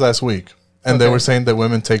differences last week, and they were saying that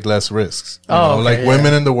women take less risks.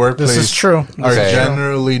 Women in the workplace This is true. are Okay.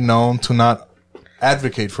 generally known to not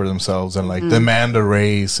advocate for themselves and like demand a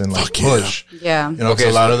raise and like push. Yeah. Okay, 'cause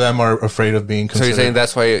a lot of them are afraid of being So considered. you're saying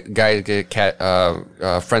that's why guys get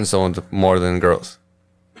friend zoned more than girls?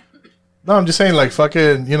 No, I'm just saying like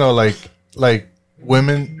fucking, like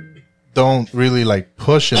women don't really like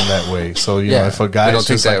push in that way. So, Yeah, if a they guy's don't take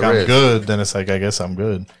just like, that I'm risk. good, then it's like, I guess I'm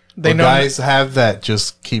good. They But know- guys have that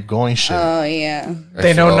just keep going shit. Oh, yeah.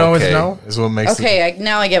 They know no is Okay. no. Is what makes it. Okay,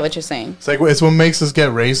 now I get what you're saying. It's like it's what makes us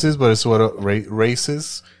get raises, but it's what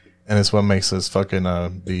races, and it's what makes us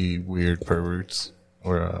fucking be weird perverts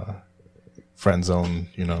or friend zone,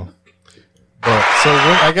 But so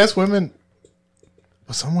I guess women,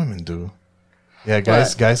 but some women do. Yeah,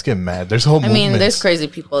 guys get mad. There's whole I movements. mean, there's crazy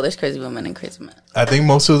people, there's crazy women and crazy men. I think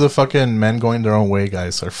most of the fucking men going their own way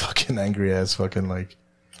guys are fucking angry ass fucking like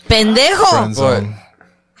Pendejo. friend zone.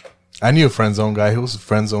 I knew a friend zone guy who was a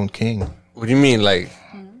friend zone king. What do you mean, like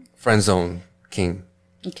friend zone king?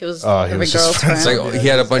 He was He every was just girl's friends. friend. It's like he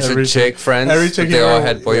had a bunch Every of chick friends. every but chick they all he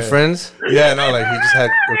had yeah. boyfriends Yeah, no, like he just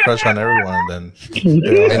had a crush on everyone, and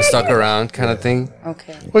then and stuck around, kind of thing.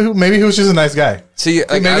 Okay. well, maybe he was just a nice guy. See,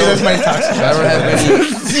 like, Maybe I don't, that's my toxic. I don't have any.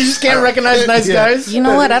 You just can't recognize nice guys. You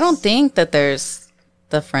know what? I don't think that there's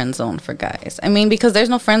the friend zone for guys. I mean, because there's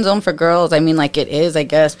no friend zone for girls. I mean, like it is, I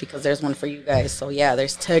guess, because there's one for you guys. So yeah,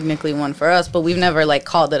 there's technically one for us, but we've never like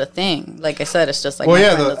called it a thing. Like I said, it's just like Well, my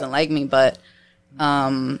yeah, friend the- doesn't like me, but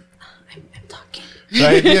I'm talking. The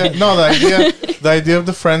idea, the idea of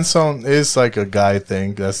the friend zone is like a guy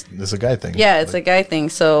thing. It's a guy thing. Yeah, it's a guy thing.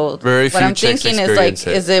 So Very what few I'm chicks thinking is like, experience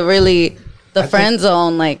it. is it really the friend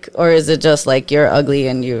zone, like, or is it just like you're ugly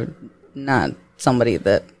and you're not somebody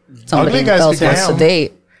that somebody Ugly guys else could wants get to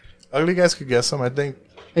date? Ugly guys could get some, I think.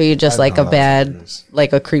 Or you just I like don't a know. bad,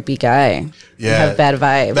 like a creepy guy? You Yeah. have bad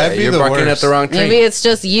vibes. That'd be You're the barking worst. at the wrong tree. Maybe it's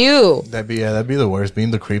just you. That'd be the worst.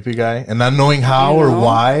 Being the creepy guy and not knowing how or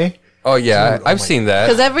why. Oh yeah, I've seen that.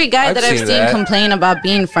 Because every guy that I've seen that. complain about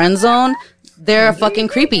being friend zoned, they're a fucking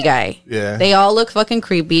creepy guy. Yeah. They all look fucking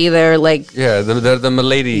creepy. They're like, Yeah, they're the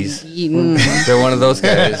miladies. They're one of those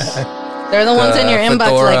guys. they're the ones in your inbox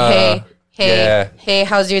fedora. like, hey, Yeah. hey,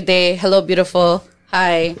 how's your day? Hello, beautiful.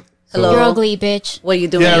 Hi. Hello. You're ugly, bitch. What are you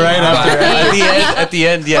doing? Yeah, right after. At the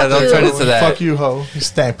end, yeah, they'll turn into that. Fuck you, ho. You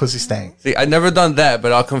stank, pussy stank. See, I've never done that,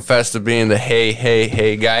 but I'll confess to being the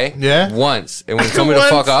hey guy. Yeah? Once. And when he told me to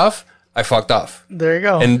fuck off, I fucked off. There you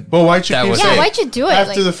go. And But why'd you that keep was Yeah, it. why'd you do it?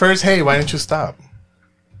 After Like, the first, hey, why didn't you stop?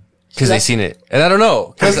 Because they seen it. And I don't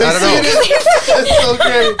know. Because They I don't know. seen it. That's so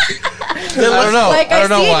great. I don't know. Like, I don't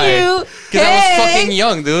know see why. you. Because I Hey. was fucking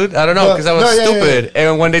young, dude. I don't know. Because I was No, yeah, stupid.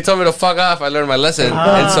 And when they told me to fuck off, I learned my lesson.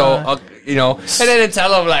 And so, you know, and I didn't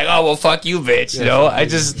tell them, like, oh, well, fuck you, bitch. You know, I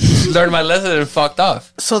just learned my lesson and fucked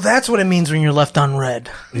off. So that's what it means when you're left unread.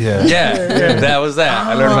 Yeah. Yeah, that was that.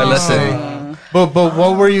 I learned my lesson. But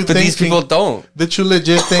what were you But thinking? these people don't. Did you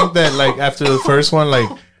legit think that, like, after the first one, like,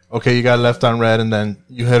 okay, you got left on red and then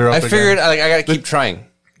you hit her up I again? figured, like, I gotta keep trying.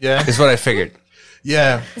 Yeah. Is what I figured.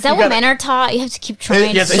 Yeah. is that what men are taught? You have to keep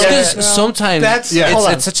trying. yeah, to they- get- Because sometimes That's- Yeah. hold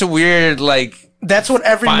on. it's such a weird, like, That's what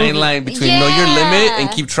every fine movie. line between know your limit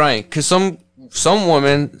and keep trying. Because some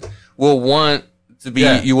women will want to be,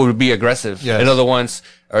 Yeah. you will be aggressive. Yes. And other ones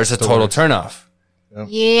are just a total turnoff.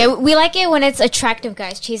 Yeah, we like it when it's attractive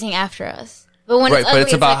guys chasing after us. But when Right, it's but ugly,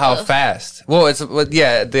 it's about like, how ugh. fast. Well,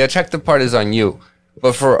 yeah, the attractive part is on you.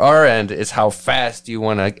 But for our end, it's how fast you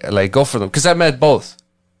want to, like, go for them. Because I met both.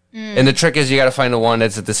 And the trick is you got to find the one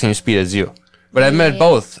that's at the same speed as you. But I met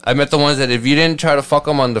both. I met the ones that if you didn't try to fuck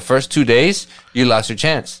them on the first 2 days, you lost your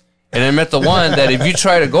chance. And I met the one that if you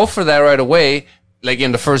try to go for that right away, like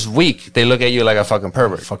in the first week, they look at you like a fucking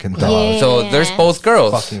pervert. Fucking dog. Yeah. So there's both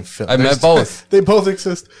girls. Fucking filth. I met both. They both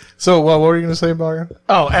exist. So what were you going to say, Mario?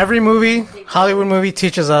 Oh, every movie, Hollywood movie,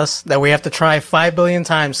 teaches us that we have to try 5 billion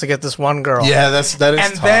times to get this one girl. Yeah, that is and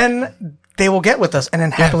tough. then they will get with us, and then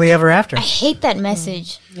happily ever after. I hate that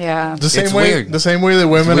message. Yeah. the same It's way weird. the same way that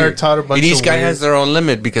women are Weird. taught a bunch And each of guy weird- has their own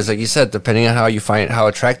limit because, like you said, depending on how you find how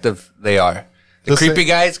attractive they are. The The sa- creepy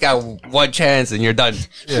guys got one chance and you're done.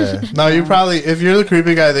 Yeah. No, you probably if you're the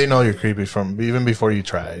creepy guy, they know you're creepy from even before you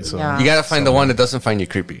try. So Yeah. You gotta find the one that doesn't find you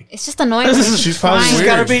creepy. It's just annoying. when you She's keep probably trying, weird.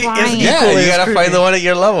 Gotta be trying. as Yeah, equally you as gotta creepy. find the one at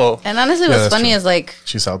your level. And honestly, Yeah, what's that's funny true. is like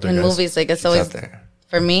She's out there, in guys. movies, like it's It's always out there.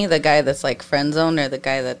 for me the guy that's like friend zone or the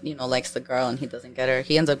guy that likes the girl and he doesn't get her.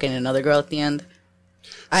 He ends up getting another girl at the end.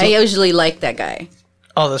 I usually like that guy.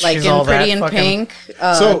 Oh, the Like she's in all Pretty that in fucking- Pink,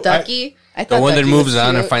 So, Ducky. I The thought one that Ducky moves was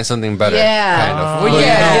on and cute. finds something better. Yeah. Kind of. Well, Well,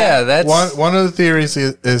 yeah. yeah, that's one of the theories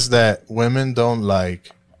is that women don't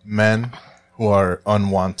like men who are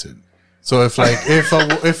unwanted. So if like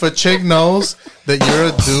if a chick knows that you're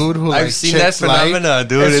a dude who I've like seen that chicks phenomenon,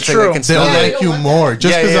 dude. It's true. like I can they'll smell it. like you more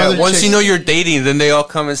just Yeah, because yeah. other Once chicks, you know you're dating, then they all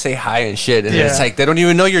come and say hi and shit, and Yeah. it's like they don't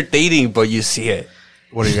even know you're dating, but you see it.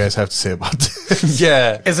 What do you guys have to say about this?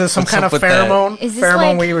 Yeah. Is it some What's kind up of with that? pheromone? Is this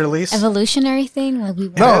Pheromone like we release? evolutionary thing? Like we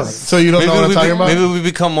No, so you don't know what I'm talking about? Maybe we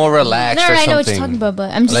become more relaxed No, or I something. know what you're talking about,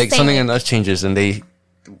 but I'm just like saying, something like, in us changes, and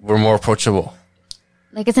we're more approachable.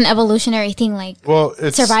 like it's an evolutionary thing, like Well,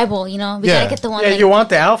 it's survival. You know, we Yeah. gotta get the one. Yeah, that, you want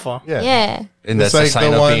the alpha. yeah. yeah. And It's that's a like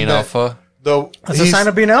sign the of one being that- alpha. Though That's a sign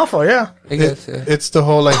of being alpha, yeah. I guess, yeah. it's the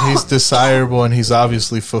whole like he's desirable and he's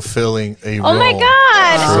obviously fulfilling a role. Oh my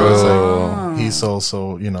god! So it's like he's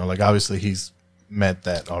also like obviously he's met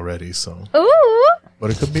that already. So, Ooh. but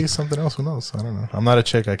it could be something else. Who knows? I don't know. I'm not a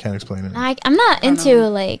chick. I can't explain it. I'm not into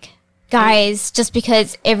like guys just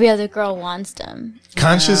because every other girl wants them.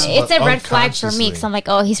 Conscious. It's a red flag for me because I'm like,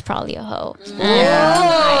 oh, he's probably a hoe.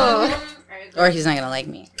 Yeah. Or he's not gonna like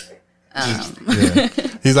me. Yeah.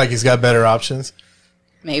 He's like he's got better options.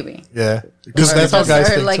 Maybe. Yeah, because Or that's how just- guys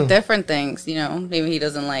or think like too. different things. Maybe he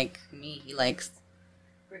doesn't like me. He likes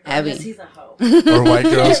Abby. He's a hoe. Or white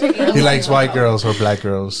girls. He likes white girls or black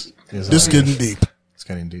girls. He's This like- getting deep. It's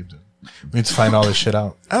getting deep. Dude. We need to find all this shit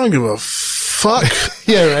out. I don't give a fuck.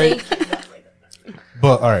 Yeah, right.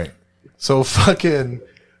 But all right, so fucking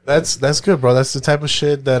that's good, bro. That's the type of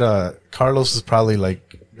shit that Carlos is probably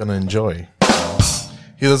like gonna enjoy.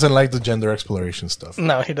 He doesn't like the gender exploration stuff.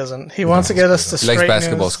 No, he doesn't. He wants to get us to He likes straight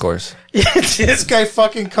basketball news. scores. This guy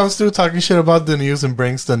fucking comes through talking shit about the news and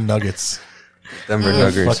brings the nuggets. Denver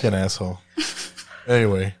Nuggets. Fucking asshole.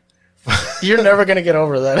 Anyway. You're never going to get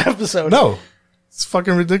over that episode. No. It's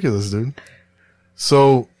fucking ridiculous, dude.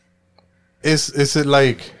 So, is it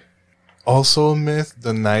like also a myth,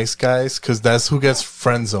 the nice guys? Because that's who gets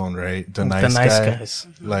friend zoned, right? The nice guys.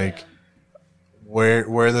 Like, where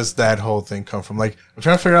does that whole thing come from? Like, I'm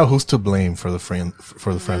trying to figure out who's to blame for the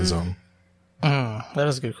friend zone. That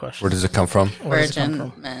is a good question. Where does it come from?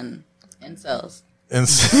 Virgin men, incels.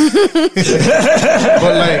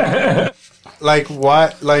 But like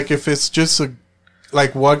what? Like if it's just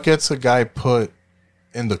what gets a guy put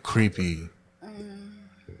in the creepy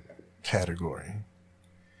category?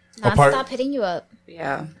 Stop hitting you up.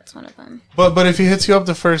 Yeah, that's one of them. But if he hits you up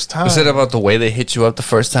the first time, Is it about the way they hit you up the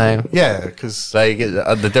first time? Yeah, because like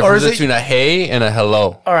the difference between a hey and a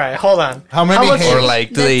hello. All right, hold on. How many much- Or like,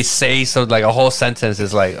 do they say so? Like a whole sentence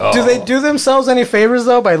is like, oh. Do they do themselves any favors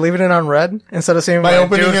though by leaving it on red instead of saying by like,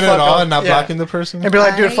 opening dude, it fuck at all off? and not Yeah. blocking the person? And be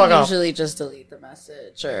like, dude, fuck I off. usually just delete the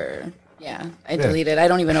message or I Yeah. delete it. I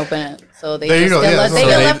don't even open it. So they There you just go, get, yeah, left, so they they-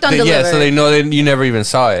 get left undelivered. Yeah, so they know that you never even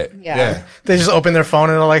saw it. Yeah. They just open their phone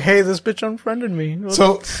and they're like, hey, this bitch unfriended me.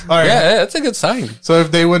 So, all right. Yeah, that's a good sign. So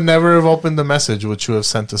if they would never have opened the message, would you have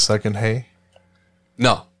sent a second hey?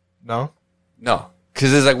 No. No? No.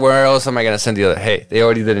 Because it's like, where else am I going to send the other hey? They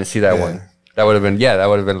already didn't see that one. That would have been, that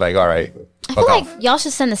would have been like, all right. I feel like y'all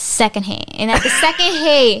should send a second hey. And at the second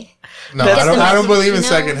hey, No, That's I don't the believe in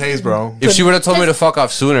message, you know? second hays, bro. If she would have told me to fuck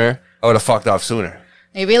off sooner, I would have fucked off sooner.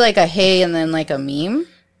 Maybe like a hey and then like a meme.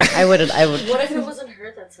 I would. What if it wasn't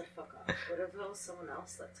her that said fuck off? What if it was someone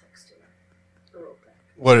else that texted her? Or wrote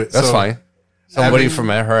back? That's so fine. Somebody from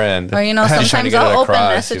her end. Or She's trying to sometimes get it I'll open across,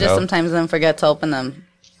 messages you know? sometimes and forget to open them.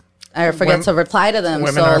 I forget Women- to reply to them.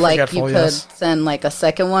 women So are like you forgetful, could yes. send like a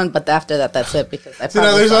second one, but after that, that's it because I. See, now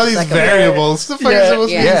probably there's saw all the these second one. variables. The fuck is supposed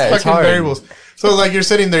to be Yeah, these it's fucking hard. variables? So like you're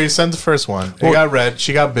sitting there, you sent the first one, it got read,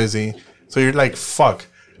 she got busy, so you're like, fuck.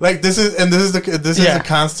 Like this is a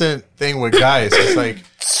constant thing with guys. It's like,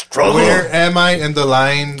 where am I in the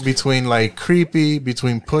line between like creepy,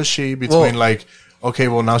 between pushy, between like, okay,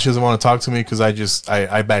 well now she doesn't want to talk to me because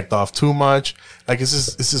I backed off too much. Like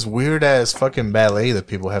it's this weird ass fucking ballet that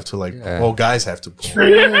people have to like, well guys have to pull.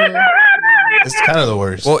 It's kind of the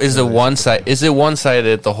worst. Well, is it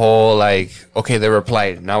one-sided, the whole like, okay, they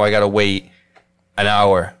replied, now I gotta wait an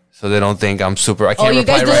hour so they don't think I'm super, I can't you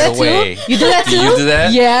reply guys do right that away. too? You do that too? You do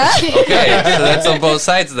that? Yeah. Okay, so that's on both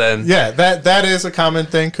sides then. Yeah, that is a common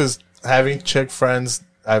thing because having chick friends,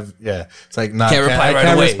 it's like not Can't reply I right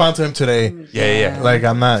can't away. respond to him today. Yeah. Like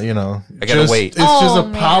I'm not, I gotta wait. It's just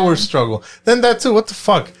a power struggle. Then that too. What the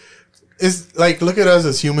fuck? Is like look at us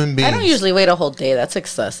as human beings. I don't usually wait a whole day. That's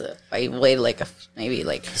excessive. I wait like maybe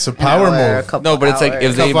like It's a power move. No, but it's like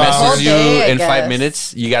if they message you in 5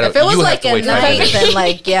 minutes, you gotta. If it was you like have to wait at 5 night, minutes. then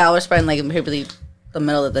like I was probably like maybe the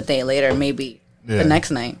middle of the day later, maybe Yeah. the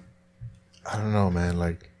next night. I don't know, man.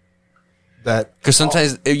 Like that Because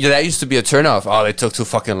sometimes that used to be a turnoff. Oh, they took too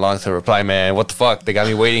fucking long to reply, man. What the fuck? They got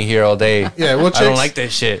me waiting here all day. Yeah, well, I don't chicks- like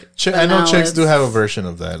that shit. I know chicks do have a version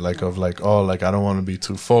of that, like I don't want to be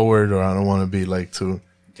too forward or I don't want to be like too.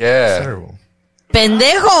 Yeah. It's terrible.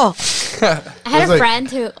 pendejo. I had It's a like- friend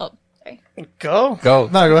who. Oh, sorry. Go. No,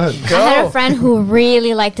 go ahead. I had a friend who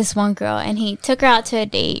really liked this one girl, and he took her out to a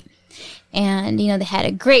date. And, they had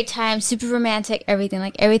a great time, super romantic, everything.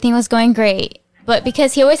 Like, everything was going great. But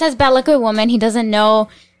because he always has bad luck with women, he doesn't know,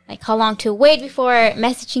 like, how long to wait before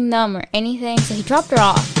messaging them or anything. So he dropped her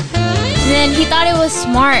off. And then he thought it was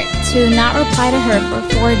smart to not reply to her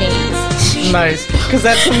for 4 days. Nice. Because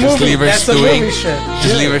that's a Just movie. leave her That's a stewing. movie shit.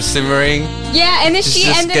 Just leave her simmering. Yeah, and then She's she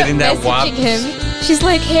just ended getting up that wop. messaging him. She's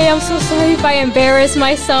like, hey, I'm so sorry if I embarrassed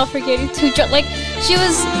myself for getting too drunk. Like,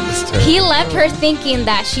 he left her thinking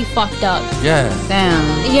that she fucked up. Yeah. Damn.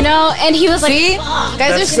 And he was like, See? fuck.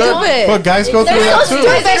 Guys are That's good. stupid. But guys go through They're that so too.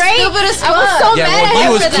 stupid, They're right? stupid as I was fuck. so Yeah, mad well, at he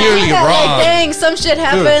him was for that. clearly Yeah, wrong. like dang, some shit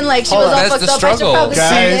happened. Like she was all That's fucked the up. I should struggle. probably Guys,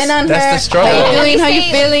 sit in on that's her. the struggle. How you doing? How you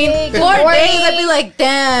Say feeling? good 4 days, morning. I'd be like,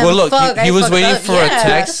 damn. Well, look, fuck, he I was fucked waiting up. for a Yeah.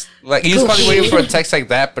 text. Like, he was probably waiting for a text like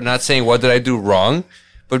that, but not saying, what did I do wrong?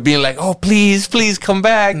 But being like, oh, please come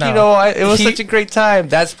back. No. It was such a great time.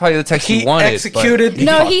 That's probably the text he wanted. executed- but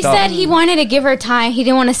No, fucked he up. said he wanted to give her time. He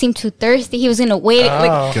didn't want to seem too thirsty. He was going to wait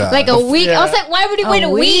God. like a week. I was Yeah. like, why would he wait a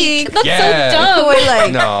week? That's Yeah. so dumb. Wait,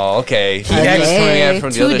 like No, okay. He Hey, was coming at it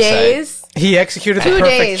from the 2 other side. days. He executed the 2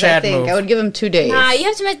 perfect days, I Chad think. move. I would give him 2 days. Nah, you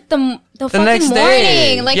have to make the fucking next morning.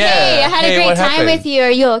 day. Like, Yeah. hey, I had Hey, a great what time happened? with you. Are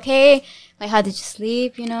you okay? Like, how did you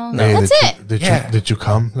sleep? Hey, That's it. Did you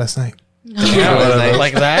come last night? Yeah,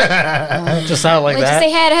 like that. Just out like Like, just that.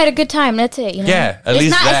 say, hey, I had a good time. That's it. Yeah, at It's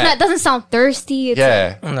least not, that. It doesn't sound thirsty. It's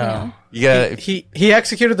Yeah. like, No. You gotta, He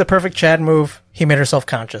executed the perfect Chad move. He made her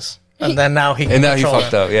self-conscious. And then now he and now he control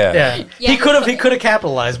fucked her. up. Yeah. He could have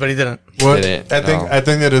capitalized, but he didn't. What, Didn't, I think no. I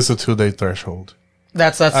think that is a 2-day threshold.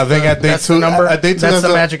 That's I think at day that's two, the number. at day two, That's the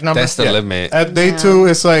a- magic number. That's the limit. At day 2,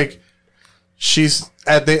 it's like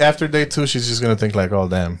after day 2, she's just gonna think like, oh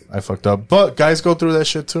damn, I fucked up. But guys go through that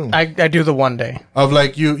shit too. I do the one day. Of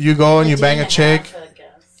like you go and you bang a chick,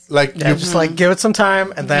 like Yeah, you just like give it some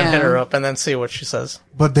time and then Yeah. hit her up and then see what she says.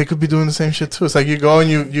 but they could be doing the same shit too. It's like you go and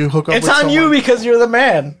you hook up. It's with on you someone. because you're the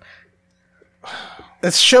man.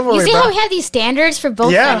 It's chivalry. You see bro. how we have these standards for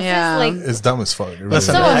both Yeah. sexes? Yeah. Like, It's dumb as fuck. It really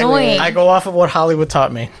Listen, So is. annoying. I go off of what Hollywood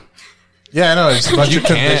taught me. Yeah, I know. It's a bunch You of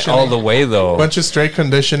can't conditioning. all the way though. bunch of straight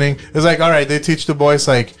conditioning. It's like, all right, they teach the boys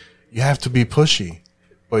like you have to be pushy,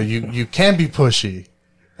 but you can't be pushy,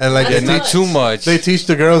 and like Yeah, they not teach, too much. they teach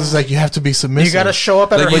the girls it's like you have to be submissive. You got to show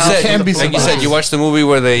up at Like her you house. said, can't be like you said, you watch the movie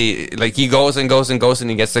where they like he goes and goes and goes and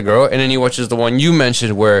he gets the girl, and then he watches the one you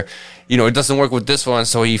mentioned where it doesn't work with this one,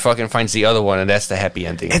 so he fucking finds the other one, and that's the happy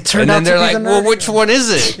ending. It turned and then out to they're be like, the well, nerdy which one is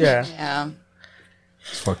it? Yeah. Yeah.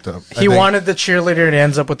 It's fucked up. He wanted the cheerleader and he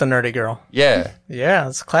ends up with the nerdy girl. Yeah. Yeah,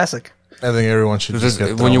 it's a classic. I think everyone should just get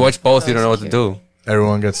When you thrown. watch both, you don't know what to do.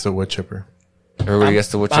 Everyone gets the wood chipper. Everybody gets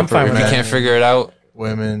the wood I'm chipper. fine If with you that. can't figure it out,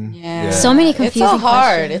 Women. Yeah. So many It's confusing all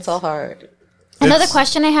hard. questions. It's all hard. Another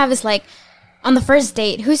question I have is like, on the first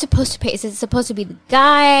date, who's supposed to pay? Is it supposed to be the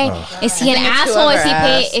guy? Is he an I think it's asshole? Is he whoever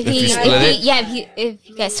pay? asks. If If you he, split it? if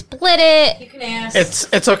you guys split it, You can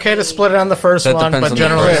ask. It's okay to split it on the first That one, depends but on the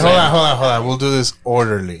generally, Wait, person. hold on. We'll do this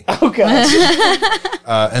orderly. oh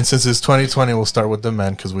god, And since it's 2020, we'll start with the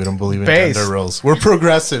men because we don't believe in Base. gender roles. We're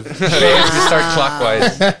progressive. just start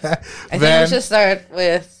clockwise. I think Van- we should start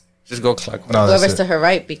with Just go clockwise. No, that's whoever's it. to her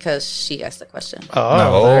right because she asked the question.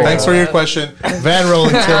 No. Thanks for your question, Van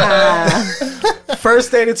Rollington.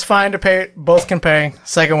 first date it's fine to pay. Both can pay.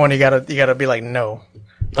 Second one, you gotta be like no.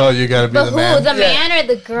 Oh, you gotta be but the who? man. The man or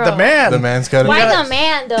the girl? The man. The man's gotta. Why be the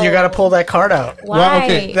man though? You gotta pull that card out. Why? Well,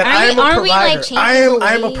 okay, That Aren't I am we- a aren't we, like, provider. changing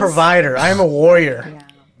I'm the a ways? provider. I am a warrior.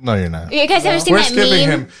 No, you're not. You guys ever seen We're that skipping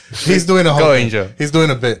meme? him. He's doing a whole Go, thing. Angel. He's doing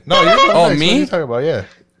a bit. No, you're Oh, next. me? What are you talking about? Yeah.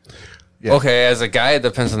 Yeah. Okay, as a guy, it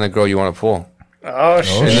depends on the girl you want to pull. Oh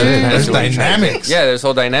shit. Oh, shit. There's That's what you're trying to do. dynamics. Yeah, there's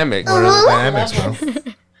whole dynamic. What are the dynamics,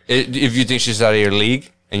 bro? If you think she's out of your league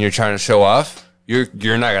and you're trying to show off,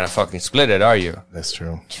 you're not gonna fucking split it, are you? That's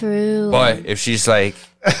true. True. But if she's like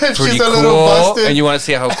pretty she's a cool little busted. and you want to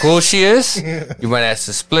see how cool she is, you might ask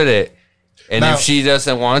to split it. And Now- if she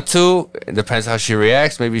doesn't want to, it depends how she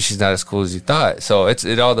reacts. Maybe she's not as cool as you thought. So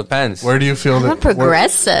it all depends. Where do you feel that?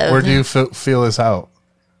 progressive. Where do you feel this out?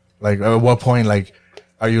 Like at what point? Like,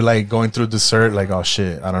 are you like going through dessert? Like, oh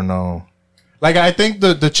shit, I don't know. Like, I think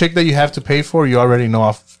the chick that you have to pay for, you already know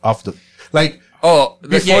off the like. Oh,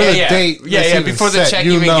 Before the date, yeah, it's yeah. even Before the set, check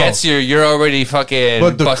you even know. gets you, you're already fucking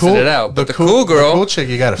But the busting cool, it out. But the cool girl, the cool chick,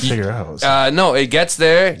 you gotta figure out. no, it gets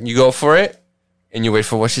there. You go for it, and you wait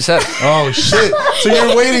for what she said. Oh shit! So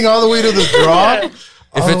you're waiting all the way to the draw.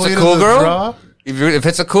 If All the it's way a to cool the girl, draw? if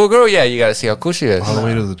it's a cool girl, yeah, you gotta see how cool she is. All the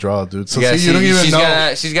way to the draw, dude. So You gotta see, you don't see- even she's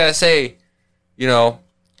know. She's gotta say,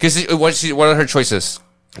 because what are her choices?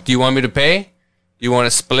 Do you want me to pay? Do you want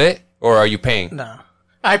to split, or are you paying? No.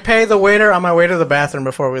 I pay the waiter on my way to the bathroom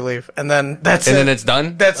before we leave, and then that's And it. then it's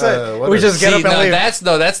done. That's it. what We is- just get See, up and now leave.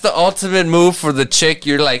 that's the ultimate move for the chick.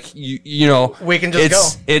 You're like, you know, We can just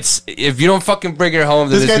it's, go. It's if you don't fucking bring her home,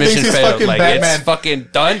 then This this guy thinks mission he's failed. fucking Like Batman. it's fucking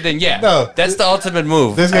done. Then yeah, No. that's the ultimate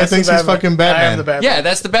move. This guy That's the thinks he's Batman. fucking I am Batman. the Batman. Yeah,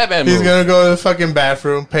 that's the Batman He's move. gonna go to the fucking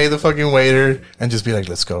bathroom, pay the fucking waiter, and just be like,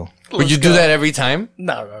 "Let's go." Would you do that every time?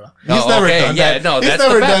 No. He's never done that. No, He's that's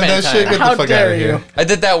never the done Batman that shit. time. Get How the fuck out dare of here. you. I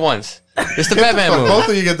did that once. It's the Get the Batman fuck- move. Both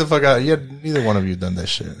of you get the fuck out. Neither one of you done that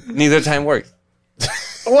shit. Neither time worked.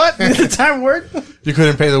 What? Did the time work? You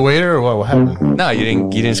couldn't pay the waiter, or what? What happened? No, you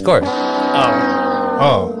didn't score.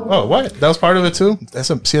 Oh, what? That was part of it too. That's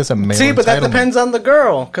a male. See, but that entitlement. depends on the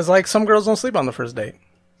girl, because like some girls don't sleep on the first date.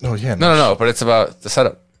 Oh yeah. No. But it's about the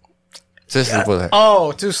setup. To sleep with her.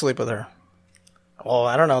 Oh, to sleep with her. Well,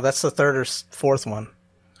 I don't know. That's the third or fourth one.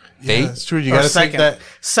 Yeah, that's true. You Or gotta take second. that.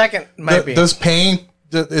 Second might be. Does pain?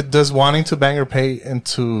 Does wanting to bang or play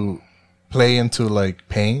into like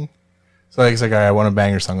pain? So like, it's like, all right, I want to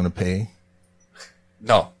bang her, so I'm gonna pay.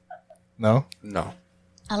 No. No.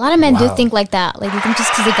 A lot of men do Wow. think like that. Like they think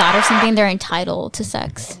just because they got or something, they're entitled to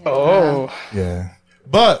sex. Oh. Yeah.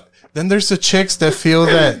 But then there's the chicks that feel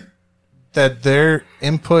that their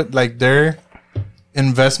input, like their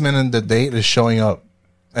investment in the date, is showing up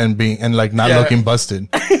and like not Yeah. looking busted.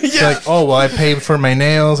 It's like, oh well, I paid for my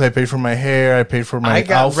nails, I paid for my hair, I paid for my I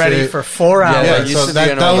got outfit. ready for 4 hours. Yeah, that used so to be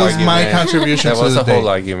that an old was my argument. contribution That to was the a whole date.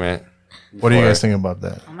 argument. What do you guys think about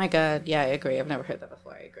that? Oh my god, yeah, I agree. I've never heard that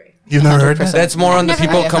before. I agree. You've never heard that? That's more on the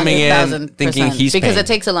people coming in 100,000%. thinking he's because paying. it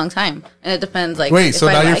takes a long time, and it depends. Like, Wait, if so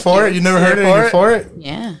I now you're like for it? You never heard it and you're for it?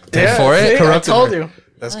 Yeah. You're for it? See, I Corrupted told her. you.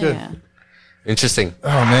 That's Oh, good. yeah. Interesting. Oh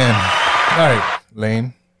man. All right,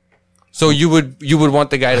 Lane. So you would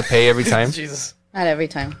want the guy to pay every time? Jesus. Not every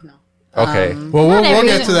time. No. Okay. Well, we'll every-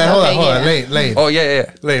 get to that. Hold on, okay, hold on. yeah. Lane. Oh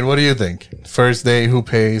yeah. Lane, what do you think? First date, who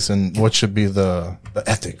pays, and what should be the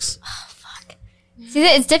ethics? See,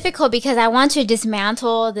 it's difficult because I want to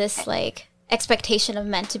dismantle this like expectation of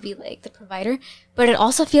men to be like the provider, but it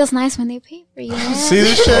also feels nice when they pay for you. Man. See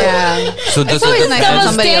this shit? Yeah. So does It's always it nice depend? when Double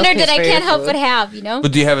somebody else standard pays that I for your can't help food. but have, you know?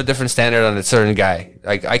 But do you have a different standard on a certain guy?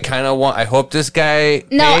 Like I kind of want. I hope this guy.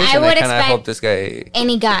 No, pays, I and would I kind of expect- hope this guy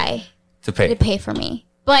Any guy to pay. to pay for me,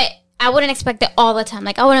 but I wouldn't expect it all the time.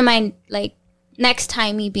 Like I wouldn't mind like next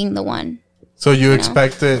time me being the one. So you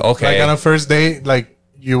expect it, Okay. like on a first date, like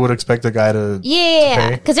you would expect a guy to Yeah,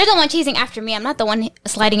 pay? because they're the one chasing after me. I'm not the one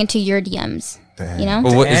sliding into your DMs. You know?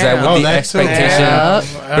 But what is that? Oh, With the that too.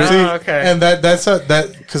 expectation? But see, okay. And that's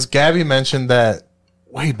because Gabby mentioned that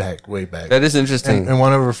way back. That is interesting. In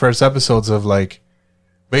one of her first episodes of like,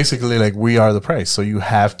 basically like we are the price, so you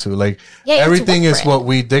have to like Yeah, you have to everything work is for it. what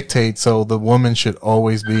we dictate. So the woman should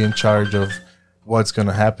always be in charge of what's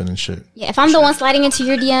gonna happen and shit. Yeah, if I'm the one sliding into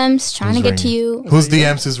your DMs, trying to get to you, Whose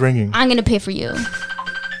DMs is ringing? I'm gonna pay for you.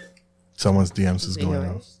 Someone's DMs is going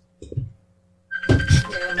off.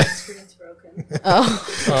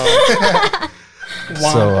 Oh.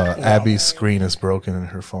 So Abby's screen is broken and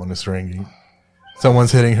her phone is ringing.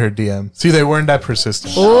 Someone's hitting her DM. See, they weren't that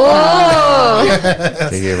persistent.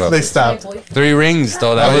 They gave up. They stopped. 3 rings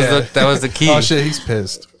though. That was the key. Oh shit, he's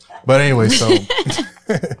pissed. But anyway, so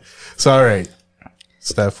so all right,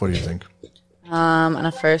 Steph, what do you think? On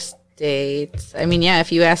a first date, I mean, yeah,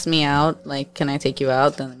 if you ask me out, like, can I take you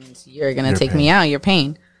out? Then it means you're gonna You're take paying. me out. You're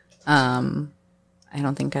paying. I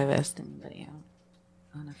don't think I've asked anybody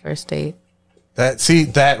out on a first date.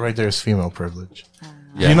 That right there is female privilege.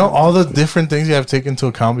 Yeah. You know all the different things you have to take into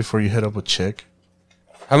account before you hit up a chick.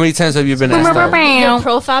 How many times have you been asked out? Your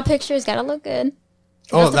profile picture's gotta look good.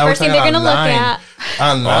 Oh, That's the first thing they're gonna look at.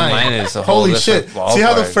 Online is a whole Holy different shit! See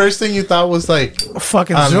how the ballpark. first thing you thought was like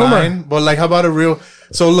Fucking online, Zoomer. but like how about a real?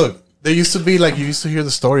 So look, there used to be like you used to hear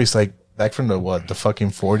the stories like back from the fucking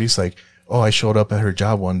 40s, like, oh, I showed up at her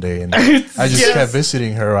job one day and I just Yes. kept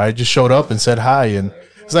visiting her. I just showed up and said hi, and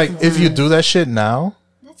it's like if you do that shit now,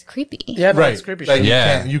 That's creepy. Yeah, right? that's creepy Like shit.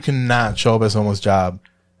 Yeah. you cannot show up at someone's job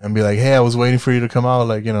and be like, hey, I was waiting for you to come out,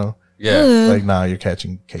 like, you know, Yeah. like, nah, you're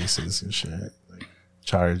catching cases and shit, like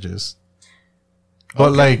charges.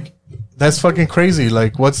 But like, that's fucking crazy.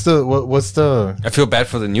 Like, what's the? I feel bad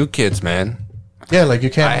for the new kids, man. Yeah, like you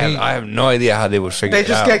can't. I have no idea how they would figure They it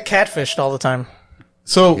just out. get catfished all the time.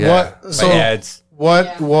 So Yeah, what? by So ads.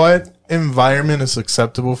 what environment is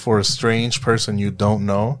acceptable for a strange person you don't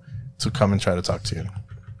know to come and try to talk to you?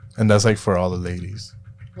 And that's like for all the ladies.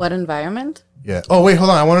 What environment? Yeah. Oh wait, hold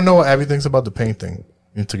on. I want to know what Abby thinks about the paint thing.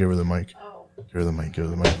 You need to give her the mic. Oh. Give her the mic. Give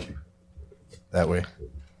her the mic. That way.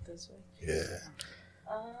 This way. Yeah.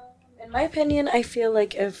 In my opinion, I feel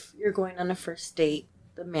like if you're going on a first date,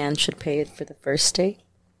 the man should pay for the first date.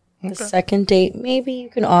 The second date, maybe you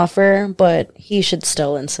can offer, but he should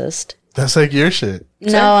still insist. That's like your shit.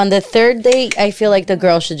 No, on the third date, I feel like the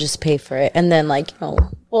girl should just pay for it, and then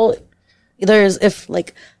well,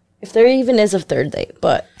 if there even is a third date,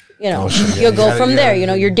 but Oh, shit, yeah, you'll you go gotta- from you there. gotta- You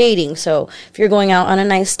know, you're dating, so if you're going out on a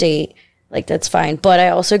nice date, like that's fine. But I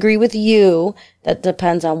also agree with you that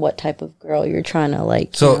depends on what type of girl you're trying to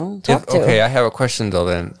talk to. Okay, I have a question though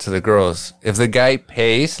then to the girls. If the guy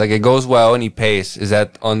pays, like it goes well and he pays, is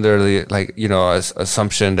that under the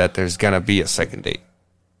assumption that there's gonna be a second date?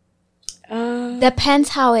 Depends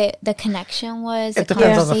how the connection was. It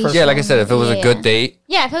depends on the first Yeah, like I said, if it was a Yeah. good date.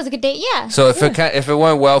 Yeah, if it was a good date, yeah. So if it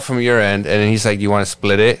went well from your end, and then he's like, "You want to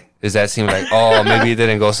split it?" Does that seem like, oh, maybe it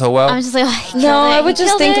didn't go so well? I'm just like, No, I would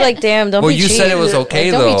just think like, damn, don't Well, be you cheap. said it was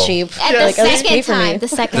okay, Don't though. be cheap. At the Like, at least pay second for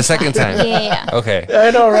me. time. the second time. Yeah. Okay.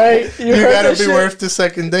 I know, right? You heard gotta that be shit? worth the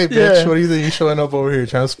second date, bitch. Yeah. What do you think? You showing up over here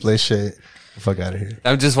trying to split shit? The fuck out of here.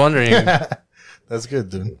 I'm just wondering. That's good,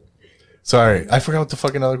 dude. Sorry, I forgot what the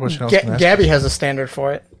fucking other question I was gonna ask. Gabby has a standard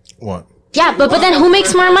for it. What? Yeah, but then who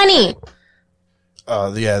makes more money?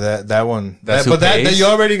 Yeah, that one. That's That, who but that pays? you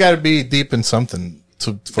already got to be deep in something.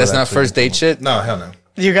 That's not to- first date shit? No, hell no.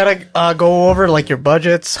 You gotta go over like your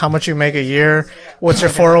budgets, how much you make a year, what's your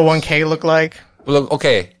 401k look like. Well, look,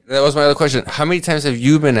 okay, that was my other question. How many times have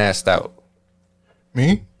you been asked out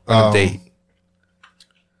Me? on a date?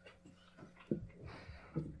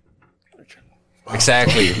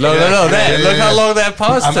 Exactly. Look how long that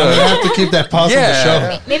pause I'm took. gonna have to keep that pause on the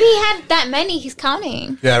show. Maybe he had that many. He's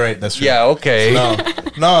counting. Yeah, right. That's true. Yeah, okay.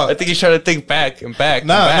 No, I think he's trying to think back and back.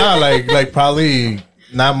 No, and back. like probably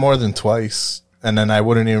not more than twice, and then I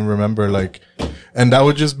wouldn't even remember and that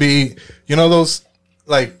would just be those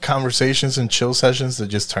like conversations and chill sessions that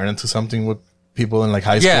just turn into something with people in like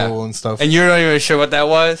high school and stuff. And you're not even sure what that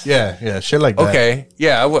was? Yeah, shit like that. Okay,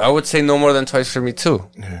 yeah, I would say no more than twice for me too.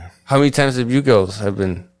 Yeah. How many times have you girls have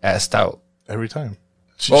been asked out? Every time.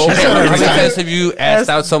 How many times have you asked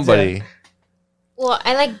out somebody? Well,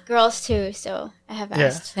 I like girls too, so I have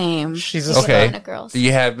asked. Same. She's a girls.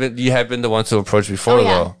 You have been the ones to approach before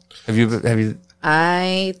though. Have you?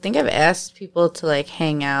 I think I've asked people to like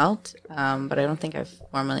hang out, but I don't think I've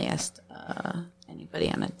formally asked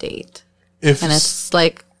anybody on a date. And it's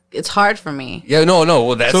like it's hard for me. Yeah, no.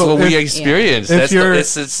 Well, that's what we experience. Yeah. That's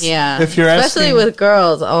if you're especially with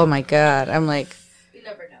girls, oh my god, I'm like, you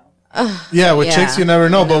never know. Yeah, with chicks you never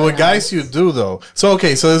know, but with guys you do though. So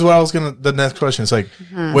this is what I was gonna. The next question is like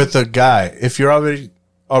with a guy, if you're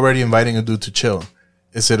already inviting a dude to chill,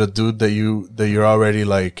 is it a dude that you're already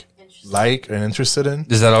like and interested in?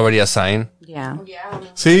 Is that already a sign? Yeah.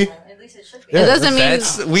 See. It doesn't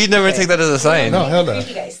mean we never take that as a sign. No, hell no.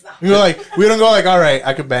 We don't go like, all right,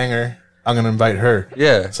 I could bang her. I'm gonna invite her.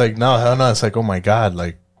 Yeah. It's like no, hell no. It's like, oh my god,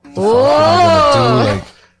 like, what the fuck am I gonna do? Like,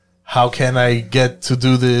 how can I get to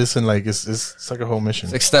do this? And like, it's like a whole mission.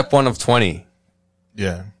 It's like step 1 of 20.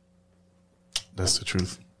 Yeah, that's the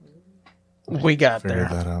truth. We got Figured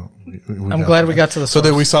there. that out. I'm glad we got to the So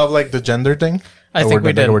did we solve like the gender thing? I think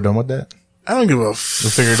we did. We're done with that. I don't give a We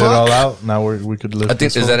figured it all out. Now we could live. I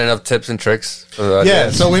think is that enough tips and tricks? For the Yeah.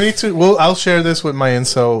 audience? So we need to. I'll share this with my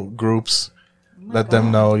incel groups. Let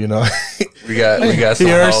them know. we got some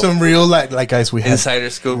here are help. some real like guys. We have Insider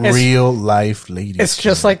scoop. real life ladies. It's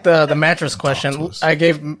just like the mattress question. I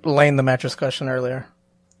gave Lane the mattress question earlier.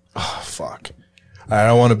 Oh fuck! I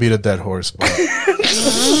don't want to beat a dead horse, but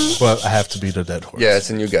well, I have to beat a dead horse. Yeah, it's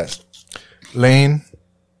a new guest. Lane,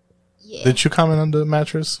 did you comment on the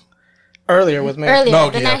mattress? Earlier with me. Earlier, No,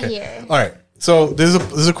 but okay, not okay. here. All right. So this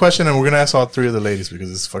is a question, and we're gonna ask all three of the ladies because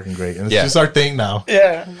it's fucking great, and it's just our thing now.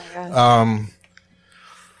 Yeah.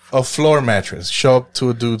 A floor mattress. Show up to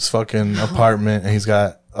a dude's fucking apartment, and he's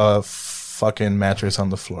got a fucking mattress on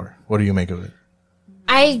the floor. What do you make of it?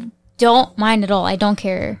 I don't mind at all. I don't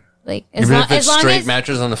care. Like Even if it's straight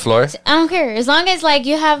mattress on the floor? I don't care. As long as like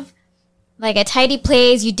you have like a tidy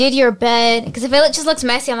place, you did your bed. Because if it just looks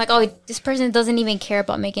messy, I'm like, oh, this person doesn't even care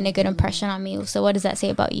about making a good impression on me. So what does that say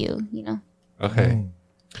about you? You know? Okay.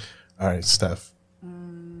 All right, Steph.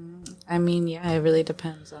 I mean, yeah, it really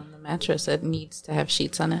depends on the mattress. It needs to have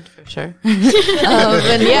sheets on it for sure.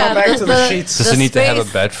 But yeah, back to the sheets. Does it need to have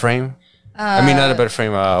a bed frame? I mean, not a bed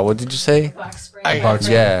frame. What did you say? Box spring.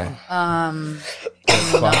 Yeah.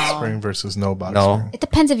 Box spring versus no box spring. It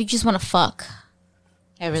depends if you just want to fuck.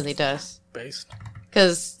 It really does. Based.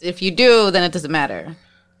 Because if you do, then it doesn't matter.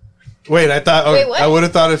 Wait, I thought. Wait, what? I would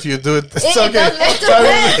have thought if you do it, it's It okay. does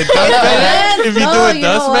matter. It does matter. If you No, do it, you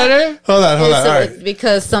does know what? matter? Hold on. So All right.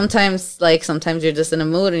 because sometimes you're just in a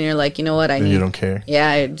mood and you're like, you know what, I And need. you don't care.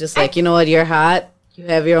 Yeah, you're just like, you know what, you're hot. You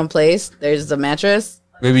have your own place. There's a mattress.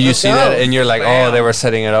 Maybe you Let's see go. that and you're like, oh, they were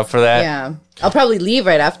setting it up for that. Yeah, I'll probably leave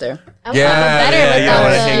right after. I would like it better you without don't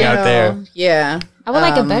want to the- hang out there. Yeah, I would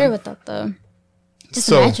like it better with that though. Just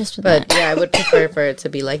So- a mattress with but that. yeah, I would prefer for it to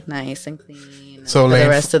be like nice and clean. And So, for Lane, the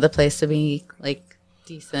rest of the place to be like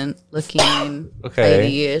decent looking, Okay.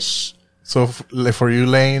 tidy-ish. So for you,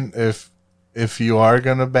 Lane, if you are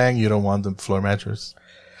gonna bang, you don't want the floor mattress.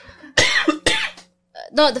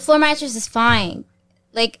 No, the floor mattress is fine.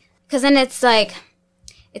 Like, cause then it's like,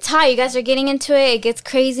 it's hot. You guys are getting into it. It gets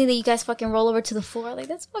crazy that you guys fucking roll over to the floor. Like,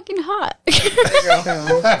 that's fucking hot.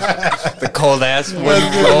 The cold ass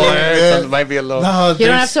wooden floor. So it might be a little. No, You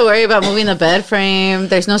don't have to worry about moving the bed frame.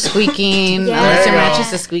 There's no squeaking Yeah. unless your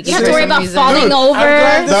mattress is squeaking. You have to for worry some about reason. falling Dude, over.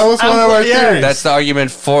 That was one of our theories. That's the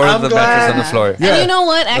argument for I'm the glad. mattress on the floor. Yeah. And you know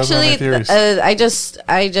what? That's one of my Actually, theories.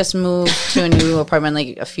 I just moved to a new apartment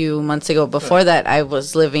like a few months ago. Before that, I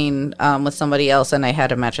was living with somebody else, and I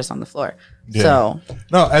had a mattress on the floor. Yeah. So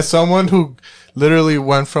No, as someone who literally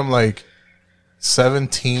went from like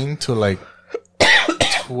 17 to like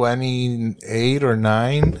 28 or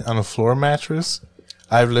 9 on a floor mattress,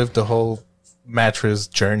 I've lived the whole mattress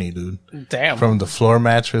journey, dude. Damn. From the floor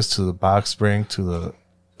mattress to the box spring to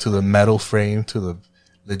the metal frame to the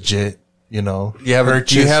legit, Do you have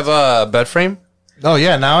purchased- a bed frame? Oh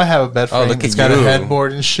yeah, now I have a bed frame. Oh, look It's at got you. a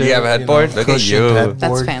headboard and shit. You have a headboard? Look at cushioned you. headboard.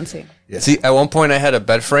 that's fancy. Yeah. See, at one point I had a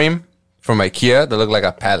bed frame from IKEA that looked like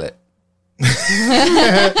a pallet.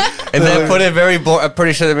 And then put it I'm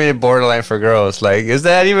pretty sure they made it borderline for girls. Like, is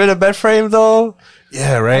that even a bed frame though?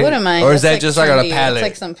 Yeah, I right. wouldn't mind. Or is That's that just like on a trendy. pallet? It's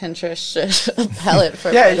like some Pinterest shit. A pallet for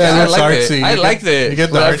Yeah, I it's liked artsy. it. I You liked get- it. you get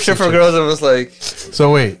the But I'm artsy sure for chicks. girls it was like.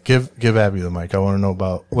 So wait, give Abby the mic. I want to know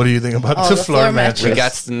about what do you think about Oh, the the floor floor mattress? We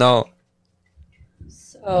got to know.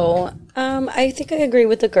 So, I think I agree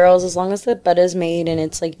with the girls as long as the bed is made and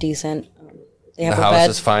it's like decent. They have The a house bed.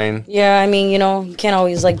 is fine. Yeah, I mean, you can't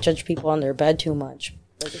always like judge people on their bed too much,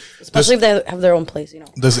 like, especially if they have their own place.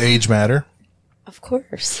 Does age matter? Of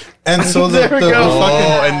course. And so the, There we the go.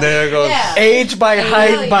 fucking and there goes. Age by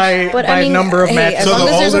height by But, I mean, number of hey, mattresses. as so long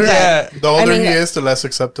the as there's a older, bed. the older I mean, he is, the less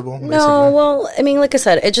acceptable. No, well, I mean, like I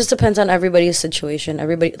said, it just depends on everybody's situation.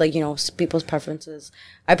 Everybody, like, people's preferences.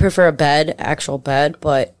 I prefer a bed, actual bed,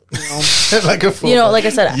 but, like a full like I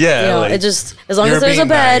said, Yeah, like, it just, as long you're as there's a being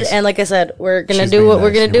bed, nice. and like I said, we're going to She's do being what we're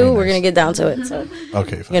nice, going you're to do, being we're going to get down to it. So,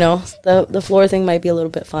 Okay, fine. the floor thing might be a little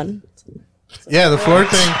bit fun. Yeah, the floor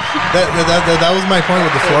thing. That was my point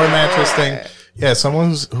with the floor mattress thing. Yeah,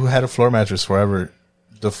 someone who had a floor mattress forever,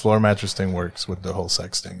 the floor mattress thing works with the whole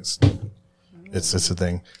sex thing. It's a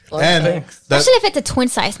thing. And that Especially if it's a twin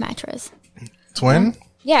size mattress. twin.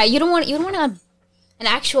 Yeah, you don't want an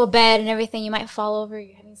actual bed and everything. You might fall over.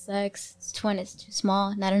 You're having sex. It's twin. It's too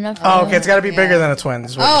small. Not enough. Oh, okay. It's got to be bigger than a twin.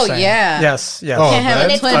 Is what Oh, you're saying. yeah. Yes. Yes. Oh, Can't have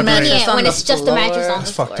that's a twin fucking- mattress on when the it's just a mattress floor. on the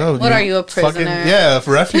That's floor. fucked up. What are you, a Fucking, prisoner? yeah,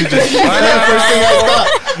 refugees. That's the first thing I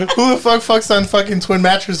thought. Who the fuck fucks on fucking twin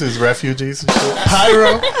mattresses? Refugees and shit.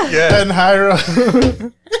 Hyro. Yeah. And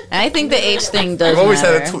Hyro. I think the age thing does I've always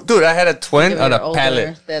matter. had dude. I had a twin If on a you're older,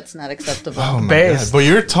 pallet. That's not acceptable. Oh my Based. god. But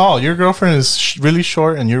you're tall. Your girlfriend is really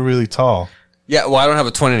short and you're really tall. Yeah, well, I don't have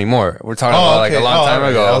a twin anymore. We're talking about like a long time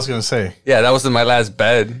ago. I was gonna say. Yeah, that was in my last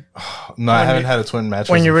bed. No, I haven't had a twin mattress.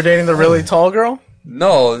 When you were dating the really tall girl?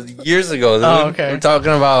 No, years ago. Dude. Oh, okay. We're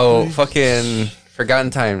talking about fucking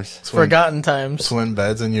forgotten times. Forgotten times. Twin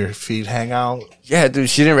beds and your feet hang out. Yeah, dude,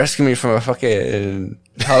 she didn't rescue me from a fucking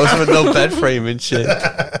house with no bed frame and shit.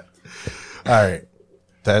 All right,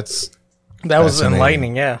 that was fascinating.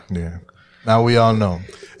 Enlightening. Yeah. Yeah. Now we all know,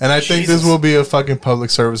 and I think this will be a fucking public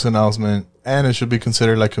service announcement, and it should be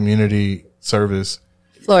considered like community service.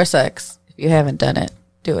 Floor sex. If you haven't done it,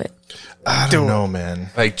 do it. I don't know, man.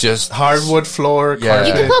 Like just hardwood floor. Yeah. Carpet.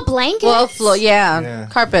 You can put blankets. Well, floor, yeah.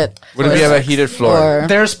 Carpet. What if you have a heated floor?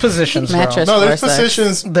 There's positions. bro. Mattress. No, there's floor sex.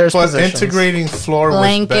 positions. There's but positions. integrating floor with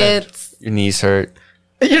bed. Blankets. Your knees hurt.